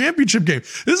Four of the championship game.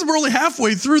 This is we're only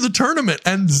halfway through the tournament,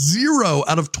 and 0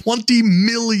 out of 20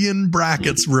 million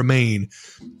brackets remain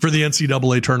for the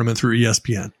NCAA tournament through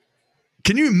ESPN.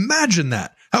 Can you imagine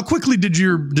that? How quickly did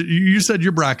you said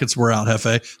your brackets were out,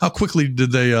 Jefe? How quickly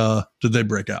did they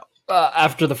break out?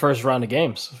 After the first round of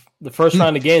games. The first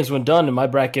round of games when done, and my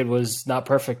bracket was not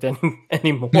perfect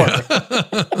anymore. Yeah.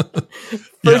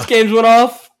 First games went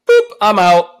off. Boop, I'm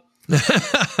out.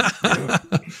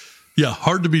 Yeah,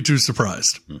 hard to be too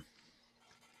surprised.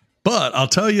 But I'll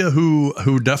tell you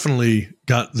who definitely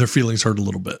got their feelings hurt a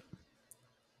little bit.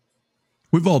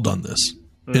 We've all done this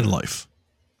in life.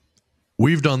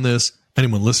 We've done this.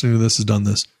 Anyone listening to this has done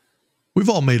this. We've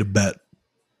all made a bet.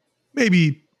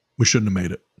 Maybe we shouldn't have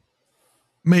made it.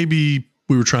 Maybe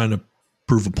we were trying to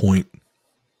prove a point.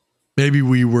 Maybe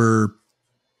we were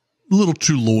a little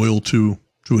too loyal to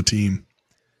a team.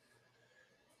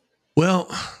 Well,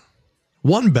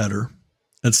 one bettor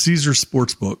at Caesars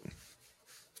Sportsbook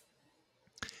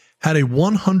had a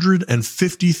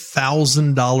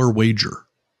 $150,000 wager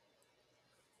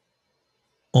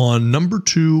on number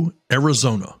 2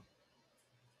 Arizona.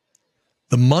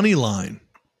 The money line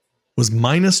was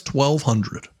minus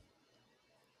 1,200.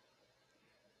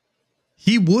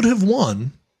 He would have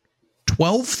won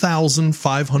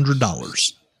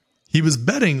 $12,500. He was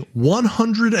betting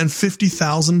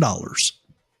 $150,000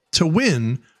 to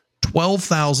win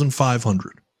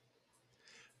 $12,500.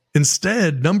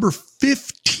 Instead, number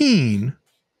 15,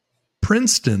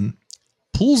 Princeton,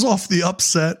 pulls off the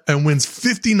upset and wins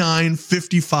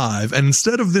 59-55. And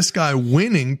instead of this guy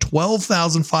winning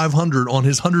 $12,500 on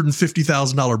his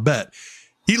 $150,000 bet,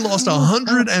 he lost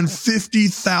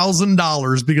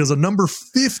 $150,000 because a number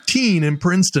 15 in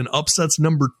Princeton upsets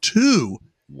number 2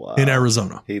 in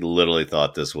Arizona. He literally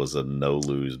thought this was a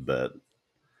no-lose bet.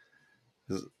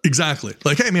 Exactly.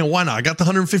 Like, hey man, why not? I got the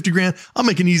 150 grand. I'll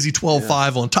make an easy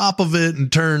 12.5 on top of it and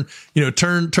turn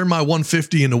my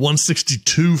 150 into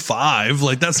 162.5.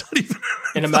 Like that's not even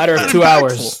in a matter of 2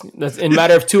 hours. That's in a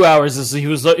matter of 2 hours. He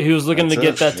was looking to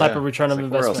get that type of return of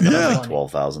investment.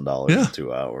 $12,000 in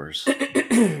 2 hours.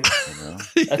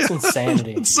 That's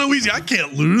insanity. It's so easy. I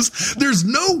can't lose. There's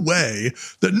no way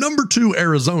that number 2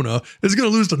 Arizona is going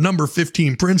to lose to number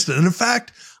 15 Princeton. And in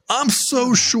fact, I'm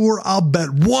so sure I'll bet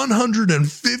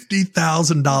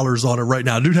 $150,000 on it right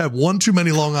now. Dude had one too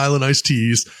many Long Island iced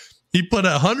teas. He put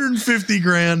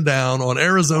 $150,000 down on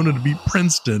Arizona to beat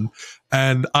Princeton.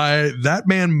 And that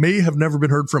man may have never been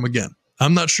heard from again.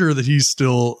 I'm not sure that he's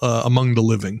still among the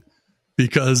living,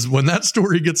 because when that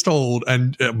story gets told,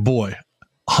 and boy,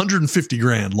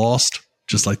 $150,000 lost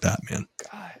just like that, man.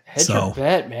 God, hedge your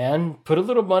bet, man. Put a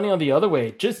little money on the other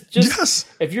way. Just yes.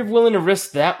 If you're willing to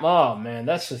risk that, oh man,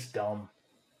 that's just dumb.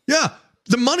 Yeah.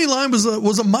 The money line was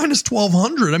a minus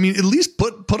 1,200. I mean, at least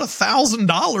put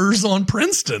 $1,000 on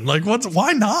Princeton. Like,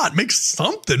 why not make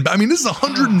something? I mean, this is a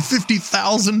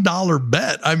 $150,000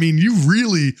 bet. I mean, you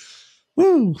really,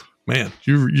 man,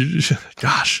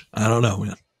 gosh, I don't know,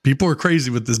 man. People are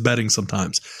crazy with this betting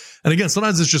sometimes. And again,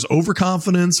 sometimes it's just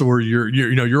overconfidence, or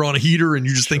you're on a heater and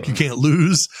you just think you can't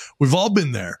lose. We've all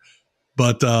been there,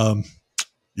 but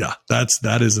yeah,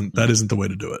 that isn't the way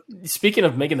to do it. Speaking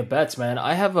of making the bets, man,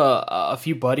 I have a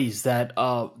few buddies that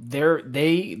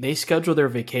they schedule their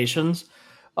vacations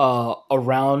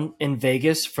around in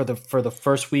Vegas for the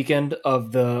first weekend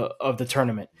of the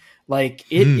tournament. Like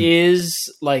it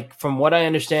is like, from what I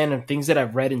understand and things that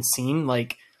I've read and seen,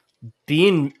 like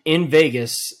being in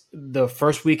Vegas the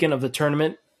first weekend of the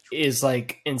tournament is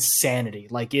like insanity.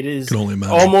 Like it is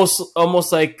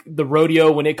almost like the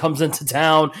rodeo when it comes into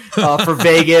town for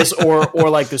Vegas or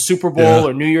like the Super Bowl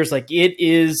or New Year's. Like it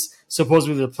is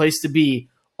supposedly the place to be.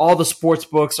 All the sports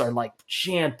books are like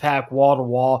jam-packed wall to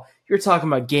wall. You're talking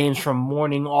about games from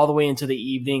morning all the way into the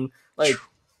evening. Like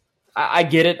I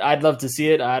get it. I'd love to see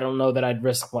it. I don't know that I'd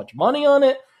risk much money on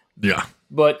it. Yeah.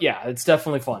 But yeah, it's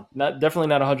definitely fun. Definitely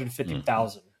not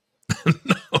 150,000.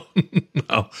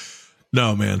 No.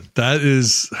 No, man, that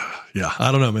is, yeah,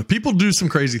 I don't know, man. People do some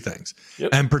crazy things.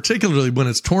 Yep. And particularly when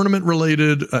it's tournament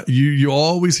related, you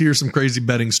always hear some crazy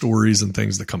betting stories and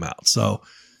things that come out. So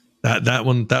that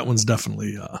one's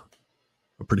definitely a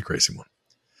pretty crazy one.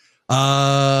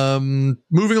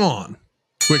 Moving on.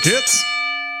 Quick hits.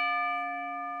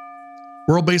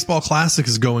 World Baseball Classic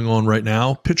is going on right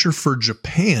now. Pitcher for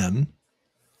Japan,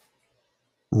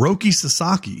 Roki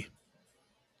Sasaki.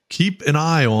 Keep an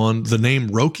eye on the name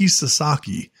Roki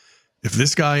Sasaki if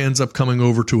this guy ends up coming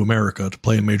over to America to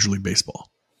play in Major League Baseball.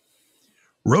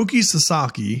 Roki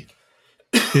Sasaki,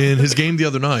 in his game the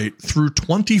other night, threw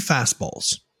 20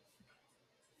 fastballs.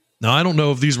 Now, I don't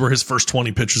know if these were his first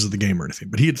 20 pitches of the game or anything,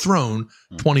 but he had thrown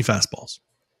 20 fastballs.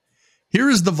 Here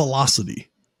is the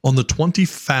velocity on the 20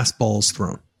 fastballs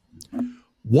thrown.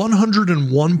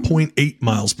 101.8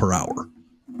 miles per hour,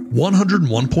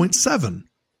 101.7,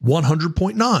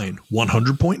 100.9,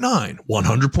 100.9, 100.8,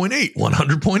 100.8,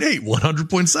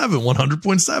 100.7,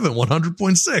 100.7,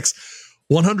 100.6,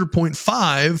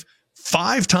 100.5,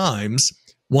 5 times,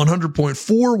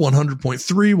 100.4,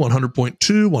 100.3,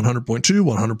 100.2, 100.2,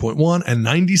 100.1, and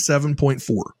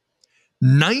 97.4.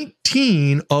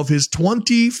 19 of his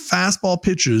 20 fastball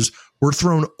pitches were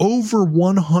thrown over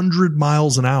 100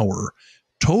 miles an hour.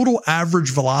 Total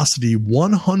average velocity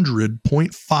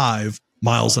 100.5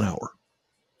 miles an hour.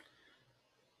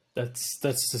 That's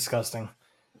disgusting.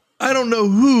 I don't know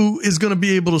who is going to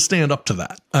be able to stand up to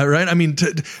that. All right. I mean,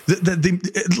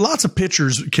 lots of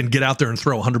pitchers can get out there and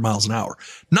throw 100 miles an hour,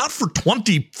 not for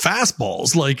 20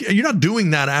 fastballs. Like, you're not doing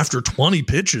that after 20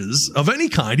 pitches of any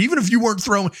kind. Even if you weren't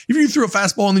throwing, if you threw a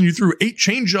fastball and then you threw 8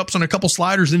 changeups and a couple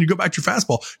sliders and you go back to your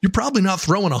fastball, you're probably not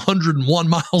throwing 101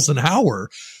 miles an hour.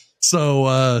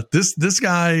 So this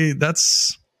guy,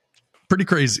 that's pretty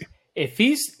crazy. If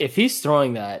he's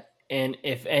throwing that, and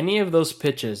if any of those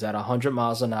pitches at 100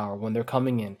 miles an hour when they're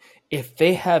coming in, if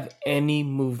they have any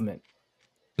movement,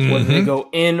 whether they go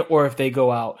in or if they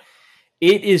go out,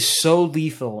 it is so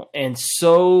lethal. And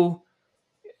so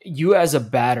you as a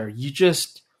batter, you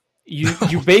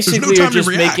basically are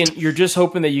just you're just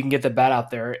hoping that you can get the bat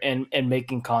out there and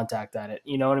making contact at it.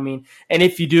 You know what I mean? And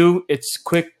if you do, it's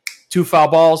quick 2 foul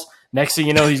balls. Next thing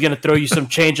you know, he's going to throw you some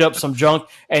changeup, some junk,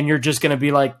 and you're just going to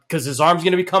be like, because his arm's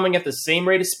going to be coming at the same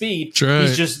rate of speed. Right.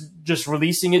 He's just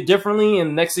releasing it differently,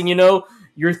 and next thing you know,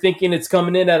 you're thinking it's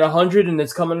coming in at 100, and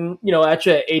it's coming, at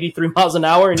you at 83 miles an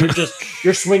hour, and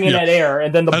you're swinging at air,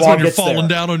 and then the ball gets there. You're falling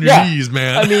down on your knees,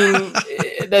 man. I mean,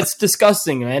 that's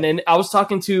disgusting, man. And I was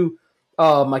talking to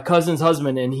my cousin's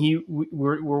husband, and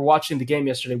we're watching the game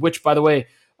yesterday. Which, by the way,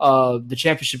 the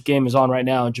championship game is on right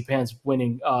now, and Japan's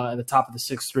winning at the top of the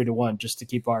 6th, 3-1, just to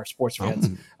keep our sports fans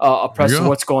abreast of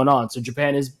what's going on. So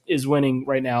Japan is winning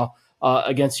right now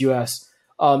against US.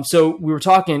 So we were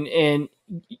talking, and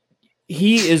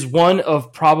he is one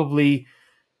of probably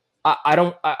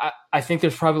I think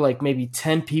there's probably like maybe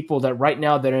 10 people that right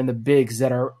now that are in the bigs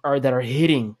that are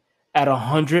hitting at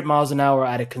 100 miles an hour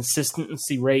at a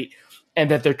consistency rate, and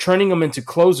that they're turning them into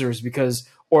closers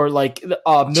or like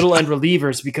middle end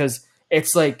relievers, because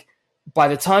it's like by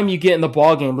the time you get in the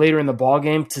ball game, later in the ball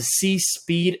game, to see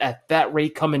speed at that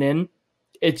rate coming in,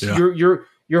 it's you're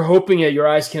hoping that your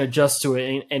eyes can adjust to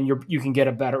it and you can get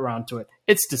a better round to it.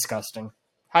 It's disgusting.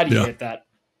 How do you hit that?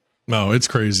 No, it's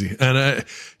crazy. And,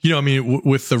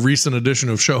 with the recent addition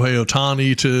of Shohei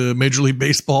Ohtani to Major League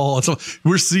Baseball, and so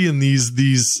we're seeing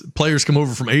these players come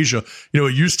over from Asia.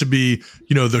 It used to be,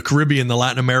 the Caribbean, the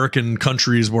Latin American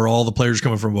countries where all the players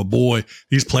coming from. But boy,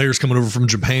 these players coming over from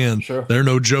Japan, they're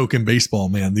no joke in baseball,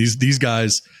 man. These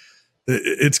guys,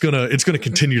 it's gonna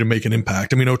continue to make an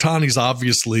impact. I mean, Ohtani's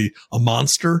obviously a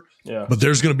monster, but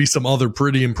there's going to be some other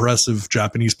pretty impressive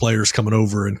Japanese players coming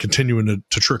over and continuing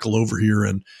to trickle over here.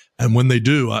 And when they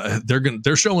do,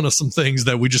 they're showing us some things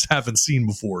that we just haven't seen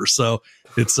before. So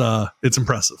it's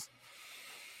impressive.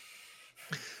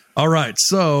 All right,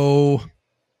 so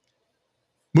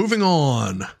moving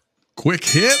on, quick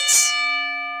hits.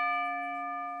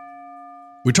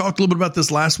 We talked a little bit about this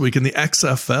last week in the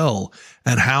XFL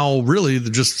and how really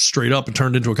just straight up it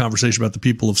turned into a conversation about the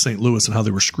people of St. Louis and how they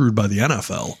were screwed by the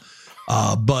NFL.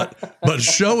 But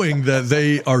showing that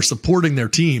they are supporting their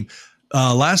team.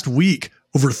 Last week,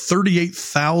 over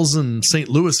 38,000 St.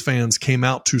 Louis fans came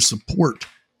out to support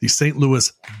the St.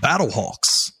 Louis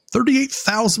Battlehawks.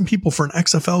 38,000 people for an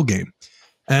XFL game.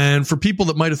 And for people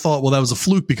that might have thought, well, that was a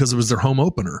fluke because it was their home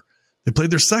opener, they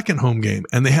played their second home game,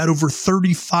 and they had over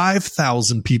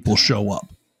 35,000 people show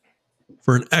up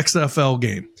for an XFL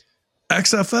game.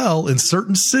 XFL in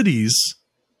certain cities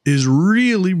is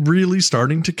really, really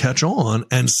starting to catch on,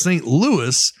 and St.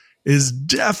 Louis is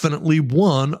definitely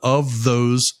one of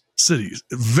those cities.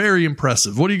 Very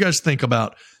impressive. What do you guys think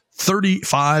about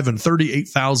 35 and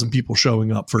 38,000 people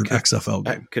showing up for an XFL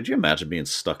game? Could you imagine being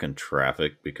stuck in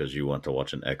traffic because you want to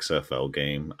watch an XFL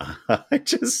game? I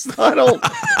don't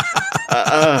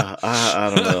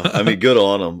know. I mean, good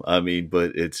on them. I mean,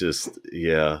 but it's just,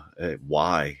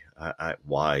 why?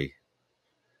 Why?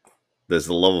 There's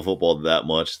the love of football that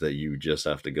much that you just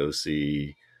have to go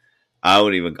see. I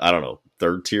don't know,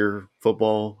 third tier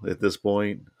football at this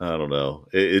point. I don't know.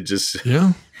 It just,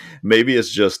 maybe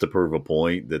it's just to prove a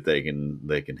point that they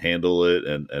can handle it.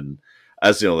 And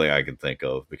that's the only thing I can think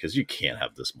of, because you can't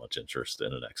have this much interest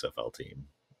in an XFL team.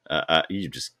 You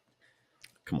just,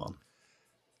 come on.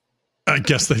 I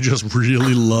guess they just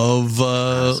really love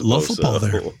football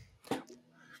there.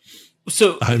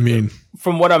 So, I mean,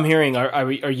 from what I'm hearing, are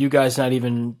you guys not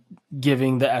even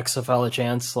giving the XFL a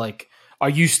chance? Like, are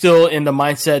you still in the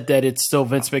mindset that it's still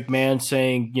Vince McMahon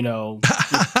saying,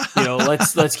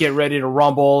 let's get ready to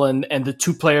rumble, and the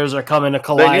two players are coming to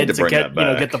collide to get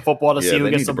get the football to see who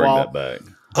gets the ball?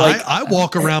 I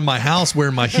walk around my house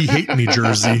wearing my "He Hate Me"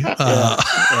 jersey,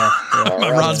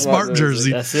 my Ron Smart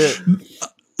jersey. That's it.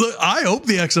 Look, I hope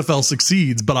the XFL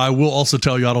succeeds, but I will also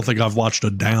tell you, I don't think I've watched a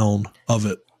down of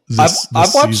it. I've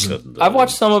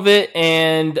watched some of it,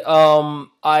 and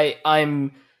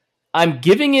I'm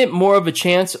giving it more of a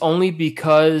chance only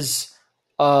because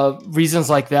reasons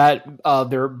like that.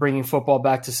 They're bringing football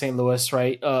back to St. Louis,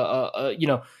 right?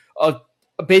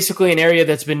 Basically an area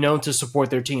that's been known to support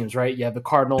their teams, right? Yeah, the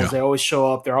Cardinals, they always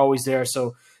show up, they're always there.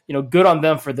 So, good on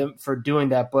them for doing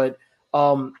that. But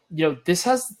this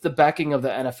has the backing of the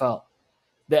NFL.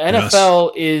 The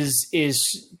NFL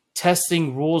is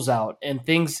testing rules out and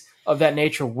things of that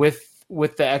nature with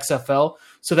the XFL.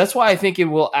 So that's why I think it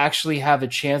will actually have a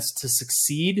chance to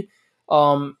succeed.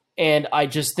 And I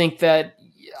just think that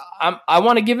I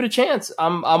want to give it a chance.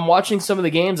 I'm watching some of the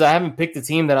games. I haven't picked a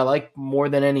team that I like more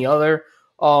than any other.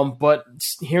 But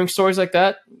hearing stories like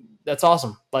that, that's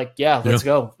awesome. Like, let's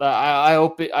go. I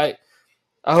hope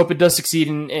it does succeed,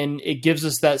 and it gives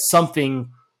us that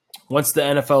something once the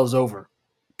NFL is over.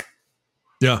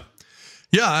 Yeah.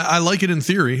 Yeah, I like it in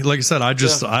theory. Like I said, I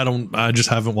just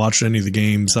haven't watched any of the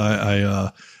games.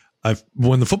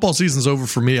 When the football season's over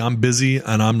for me, I'm busy,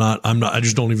 and I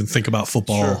just don't even think about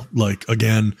football. Like,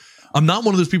 again, I'm not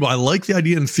one of those people. I like the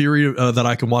idea in theory that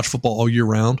I can watch football all year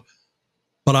round,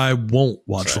 but I won't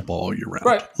watch football all year round.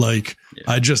 Right. Like,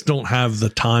 I just don't have the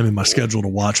time in my schedule to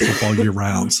watch football year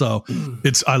round. So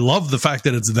I love the fact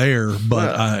that it's there,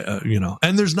 but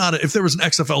and there's not, if there was an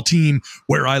XFL team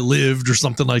where I lived or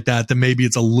something like that, then maybe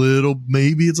it's a little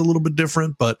bit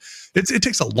different, but it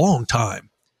takes a long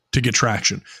time to get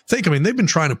traction. They've been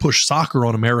trying to push soccer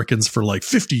on Americans for like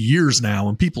 50 years now,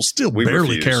 and people still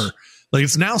barely care. Like,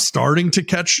 it's now starting to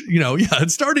catch,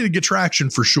 it's starting to get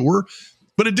traction for sure.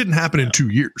 But it didn't happen in 2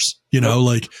 years,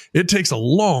 like it takes a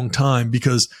long time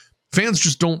because fans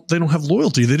just don't have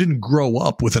loyalty. They didn't grow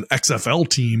up with an XFL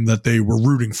team that they were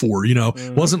rooting for,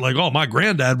 It wasn't like, oh, my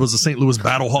granddad was a St. Louis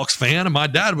Battlehawks fan and my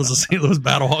dad was a St. Louis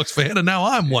Battlehawks fan and now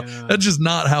I'm one. That's just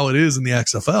not how it is in the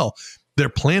XFL. They're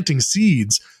planting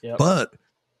seeds, but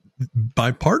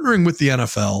by partnering with the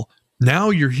NFL,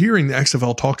 now you're hearing the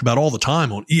XFL talked about all the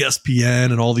time on ESPN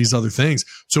and all these other things.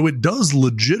 So it does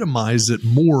legitimize it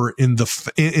more in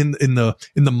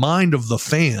the mind of the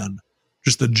fan,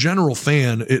 just the general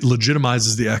fan. It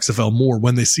legitimizes the XFL more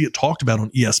when they see it talked about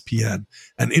on ESPN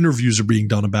and interviews are being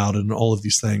done about it and all of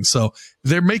these things. So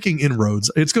they're making inroads.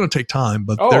 It's going to take time,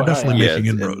 but they're definitely making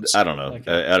inroads. I don't know.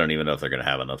 I don't even know if they're going to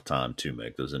have enough time to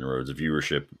make those inroads.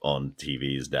 Viewership on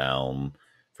TV is down.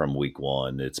 From week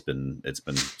one, it's been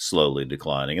slowly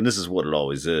declining, and this is what it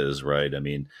always is, right? I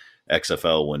mean,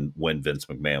 XFL when Vince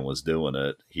McMahon was doing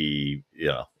it,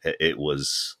 it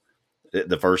was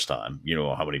the first time.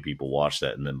 How many people watched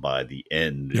that, and then by the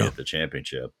end at the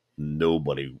championship,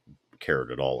 nobody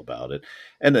cared at all about it.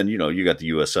 And then you got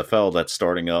the USFL that's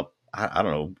starting up. I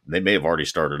don't know. They may have already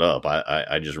started up.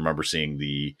 I just remember seeing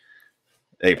the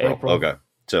April. Okay.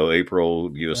 So April,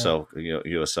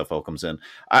 USFL comes in.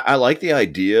 I like the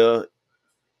idea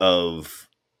of,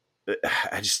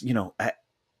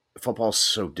 football's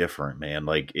so different, man.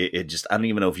 Like it just, I don't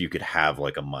even know if you could have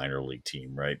like a minor league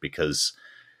team, right? Because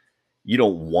you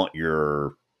don't want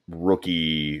your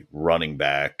rookie running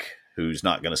back who's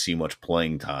not going to see much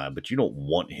playing time, but you don't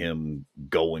want him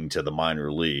going to the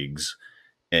minor leagues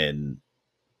and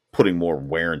putting more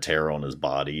wear and tear on his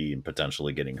body and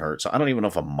potentially getting hurt. So I don't even know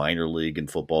if a minor league in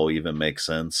football even makes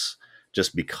sense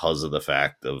just because of the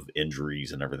fact of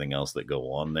injuries and everything else that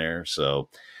go on there. So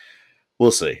We'll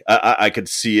see. I could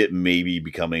see it maybe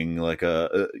becoming like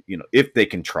if they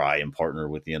can try and partner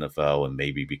with the NFL and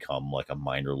maybe become like a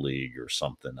minor league or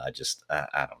something. I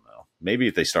don't know. Maybe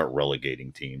if they start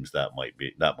relegating teams, that might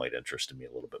interest me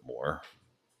a little bit more.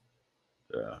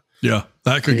 Yeah,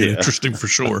 that could get interesting for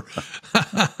sure.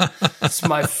 It's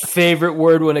my favorite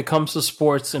word when it comes to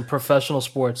sports and professional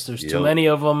sports. There's too many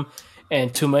of them,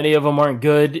 and too many of them aren't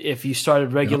good. If you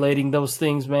started regulating those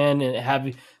things, man,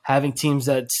 and having teams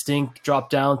that stink drop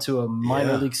down to a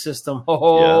minor league system,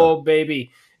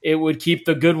 baby, it would keep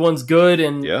the good ones good.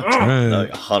 And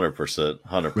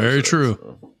 100%. Very true.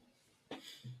 So.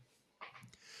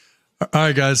 All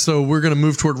right, guys, so we're going to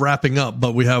move toward wrapping up,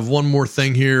 but we have one more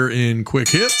thing here in quick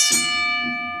hits.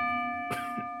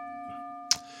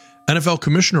 NFL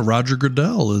Commissioner Roger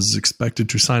Goddell is expected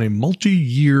to sign a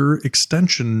multi-year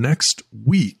extension next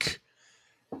week.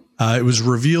 It was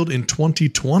revealed in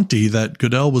 2020 that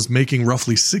Goodell was making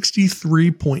roughly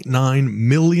 $63.9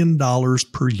 million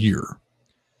per year.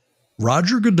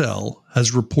 Roger Goodell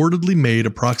has reportedly made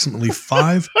approximately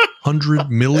 $500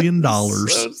 million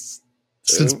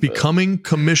since becoming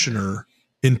commissioner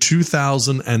in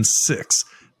 2006.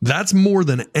 That's more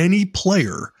than any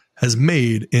player has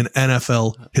made in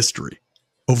NFL history.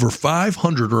 Over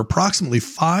 500 or approximately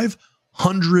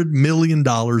 $500 million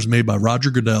made by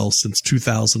Roger Goodell since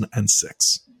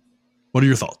 2006. What are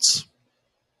your thoughts?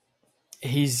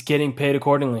 He's getting paid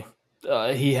accordingly.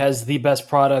 He has the best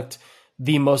product,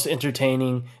 the most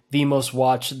entertaining, the most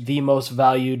watched, the most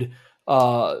valued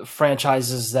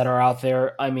franchises that are out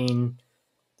there. I mean,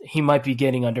 he might be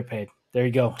getting underpaid. There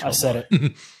you go. I said it.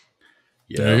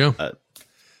 There you go.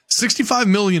 $65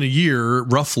 million a year,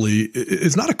 roughly,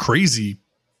 is not a crazy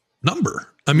number.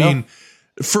 I mean,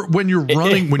 for when you're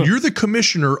running, when you're the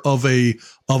commissioner of an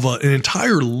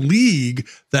entire league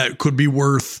that could be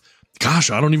worth, gosh,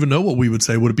 I don't even know what we would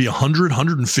say. Would it be 100,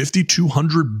 150,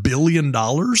 200 billion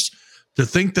dollars? To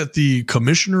think that the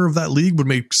commissioner of that league would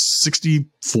make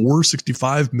 64,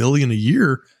 65 million a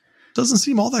year doesn't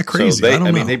seem all that crazy. So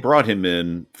I mean, they brought him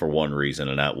in for one reason,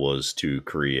 and that was to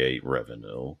create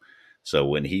revenue. So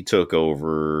when he took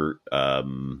over,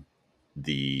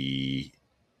 the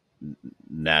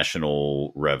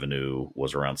national revenue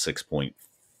was around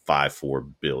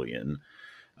 6.54 billion.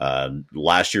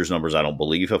 Last year's numbers, I don't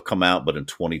believe, have come out, but in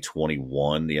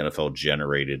 2021, the NFL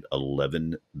generated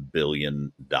 $11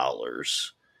 billion.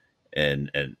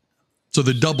 And so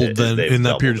they doubled then in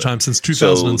that period of time since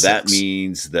 2006. So that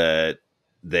means that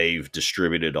they've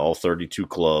distributed all 32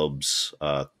 clubs,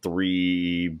 about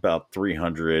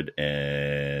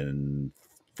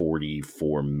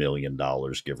 $344 million,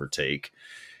 give or take.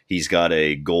 He's got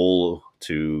a goal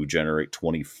to generate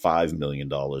 $25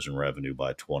 million in revenue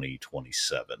by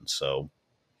 2027. So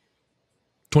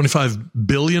 $25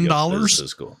 billion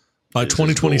his goal. By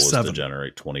 2027 to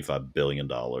generate $25 billion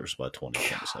by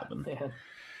 2027. God,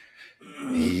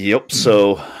 yep.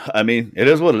 So, I mean, it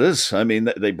is what it is. I mean,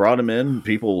 they brought him in.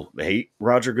 People hate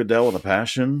Roger Goodell with a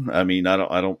passion. I mean, I don't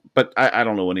know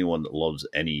anyone that loves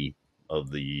any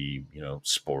of the,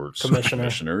 sports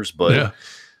commissioners, but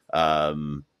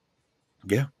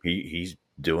he's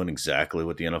doing exactly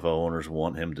what the NFL owners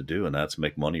want him to do, and that's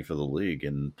make money for the league.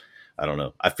 And I don't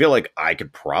know. I feel like I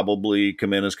could probably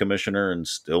come in as commissioner and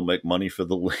still make money for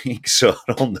the league. So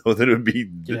I don't know that it would be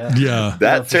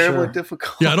that terribly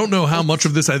difficult. Yeah, I don't know how much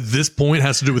of this at this point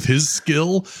has to do with his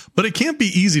skill, but it can't be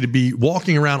easy to be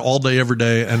walking around all day, every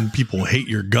day, and people hate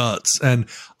your guts. And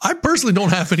I personally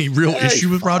don't have any real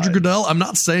issue with Roger Goodell. I'm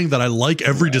not saying that I like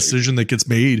every decision that gets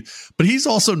made, but he's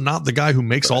also not the guy who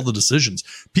makes all the decisions.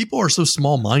 People are so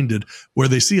small-minded where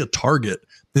they see a target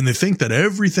and they think that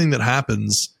everything that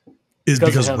happens is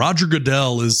because Roger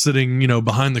Goodell is sitting,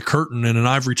 behind the curtain in an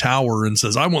ivory tower and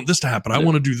says, I want this to happen. I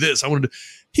want to do this.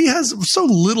 He has so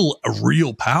little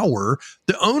real power.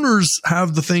 The owners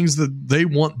have the things that they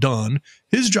want done.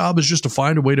 His job is just to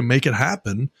find a way to make it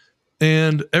happen.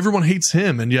 And everyone hates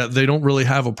him. And yet they don't really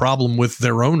have a problem with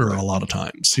their owner a lot of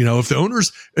times. If the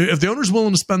owner's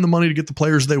willing to spend the money to get the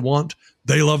players they want,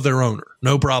 they love their owner.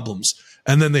 No problems.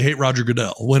 And then they hate Roger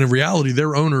Goodell, when in reality,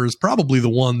 their owner is probably the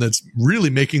one that's really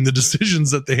making the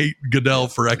decisions that they hate Goodell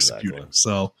for executing. Exactly.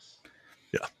 So,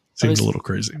 seems a little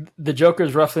crazy. The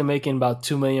Joker's roughly making about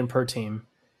 $2 million per team.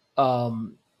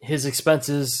 His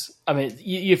expenses,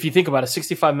 if you think about it,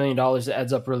 $65 million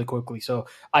adds up really quickly. So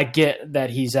I get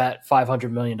that he's at $500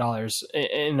 million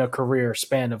in a career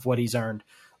span of what he's earned.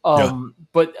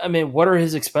 But, what are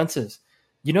his expenses?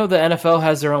 The NFL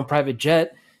has their own private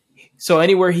jet. So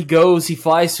anywhere he goes, he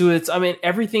flies to it.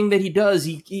 Everything that he does,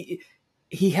 he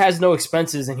has no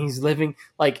expenses, and he's living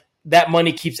like that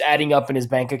money keeps adding up in his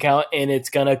bank account, and it's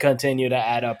going to continue to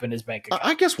add up in his bank account.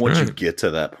 I guess once you get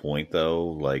to that point, though,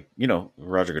 like,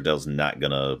 Roger Goodell's not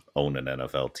going to own an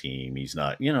NFL team. He's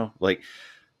not,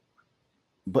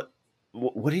 but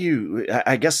what do you,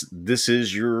 I guess this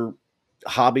is your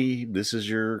hobby. This is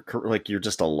your, like, you're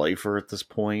just a lifer at this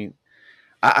point.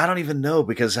 I don't even know,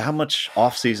 because how much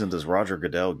off season does Roger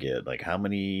Goodell get? Like, how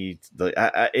many,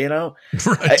 right.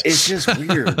 It's just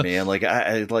weird, man. Like,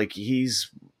 like he's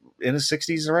in his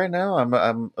 60s right now.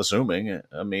 I'm assuming.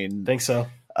 I mean, think so.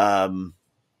 So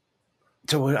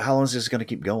how long is this going to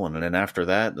keep going? And then after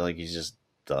that, like, he's just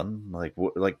done. Like,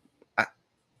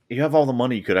 you have all the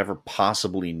money you could ever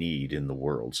possibly need in the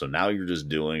world. So now you're just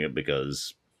doing it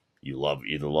because you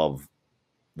either love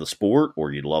the sport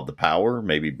or you love the power,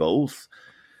 maybe both.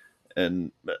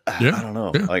 And I don't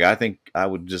know. Yeah. Like, I think I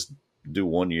would just do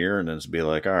 1 year and then just be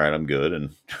like, all right, I'm good,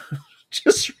 and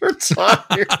just retire.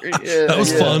 That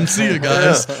was fun. See you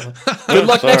guys. Good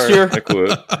luck next year. I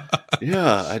quit.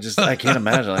 Yeah, I can't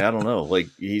imagine. Like, I don't know. Like,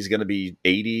 he's going to be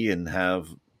 80 and have,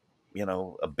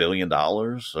 $1 billion.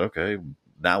 Okay,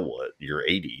 now what? You're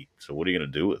 80. So what are you going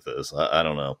to do with this? I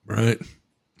don't know. Right.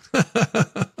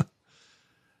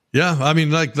 Yeah, I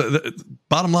mean, like, the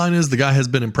bottom line is the guy has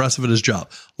been impressive at his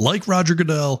job. Like Roger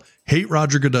Goodell, hate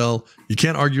Roger Goodell, you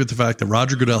can't argue with the fact that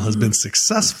Roger Goodell has been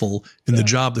successful in the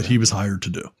job that he was hired to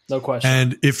do. No question.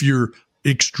 And if you're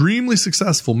extremely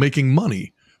successful making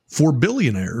money for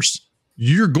billionaires,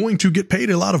 you're going to get paid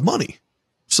a lot of money.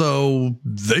 So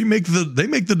they make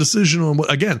the decision on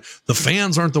what, again, the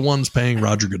fans aren't the ones paying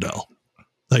Roger Goodell.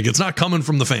 Like, it's not coming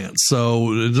from the fans.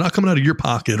 So it's not coming out of your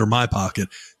pocket or my pocket.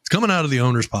 It's coming out of the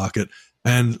owner's pocket.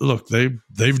 And look,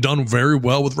 they've done very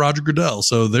well with Roger Goodell.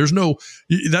 So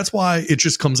that's why it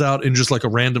just comes out in just like a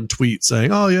random tweet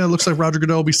saying, oh yeah, it looks like Roger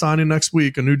Goodell will be signing next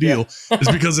week, a new deal. Is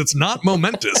because it's not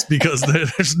momentous, because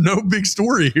there's no big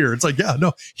story here. It's like, yeah,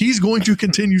 no, he's going to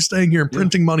continue staying here and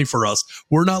printing money for us.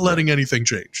 We're not letting anything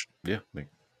change. Yeah.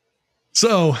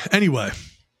 So anyway,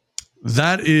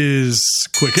 that is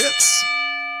quick hits.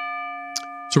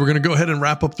 So we're going to go ahead and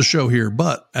wrap up the show here.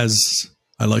 But as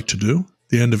I like to do,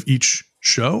 the end of each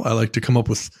show, I like to come up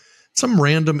with some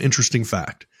random interesting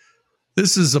fact.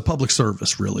 This is a public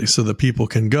service, really, so that people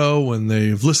can go when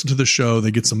they've listened to the show,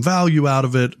 they get some value out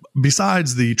of it.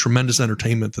 Besides the tremendous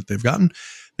entertainment that they've gotten,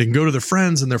 they can go to their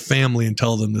friends and their family and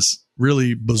tell them this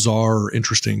really bizarre or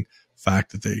interesting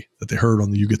fact that they heard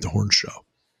on the You Get the Horn show.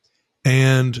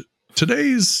 And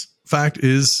today's fact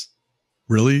is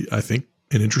really, I think,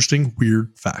 an interesting,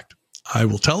 weird fact. I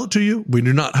will tell it to you. We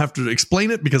do not have to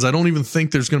explain it, because I don't even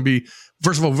think there's going to be,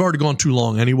 first of all, we've already gone too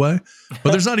long anyway,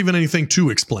 but there's not even anything to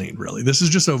explain, really. This is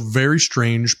just a very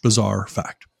strange, bizarre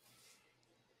fact.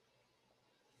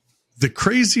 The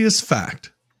craziest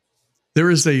fact, there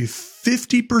is a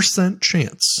 50%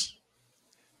 chance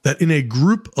that in a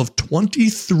group of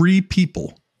 23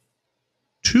 people,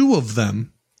 2 of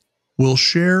them will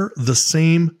share the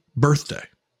same birthday.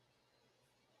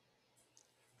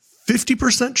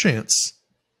 50% chance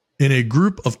in a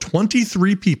group of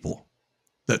 23 people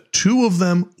that 2 of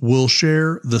them will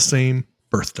share the same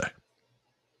birthday.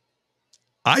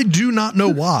 I do not know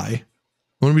why.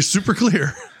 I want to be super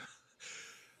clear.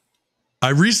 I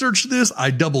researched this.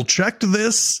 I double checked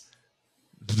this.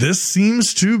 This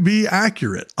seems to be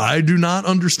accurate. I do not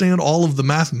understand all of the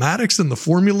mathematics and the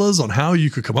formulas on how you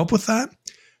could come up with that.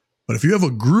 But if you have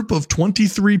a group of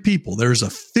 23 people, there's a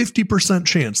 50%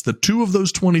 chance that 2 of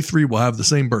those 23 will have the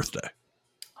same birthday.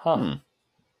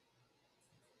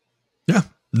 Yeah,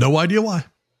 no idea why.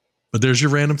 But there's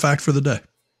your random fact for the day.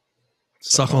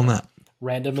 Suck on that.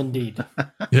 Random indeed.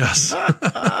 Yes. All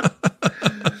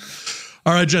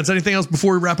right, gents, anything else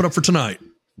before we wrap it up for tonight?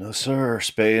 No, sir.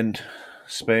 Spay and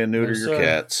neuter your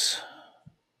cats.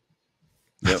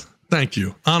 Yep. Thank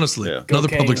you. Honestly, another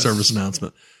public service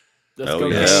announcement. Let's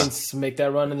go, Canes. Make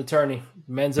that run in the tourney.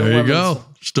 Men's and women's. There you go.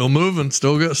 Still moving.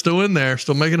 Still in there.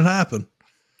 Still making it happen.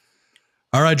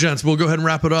 All right, gents. We'll go ahead and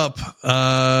wrap it up.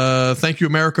 Thank you,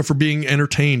 America, for being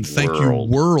entertained. Thank you,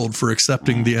 world, for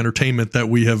accepting the entertainment that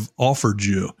we have offered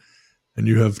you. And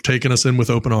you have taken us in with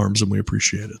open arms, and we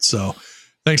appreciate it. So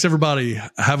thanks, everybody.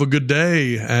 Have a good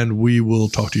day, and we will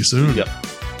talk to you soon. Yep.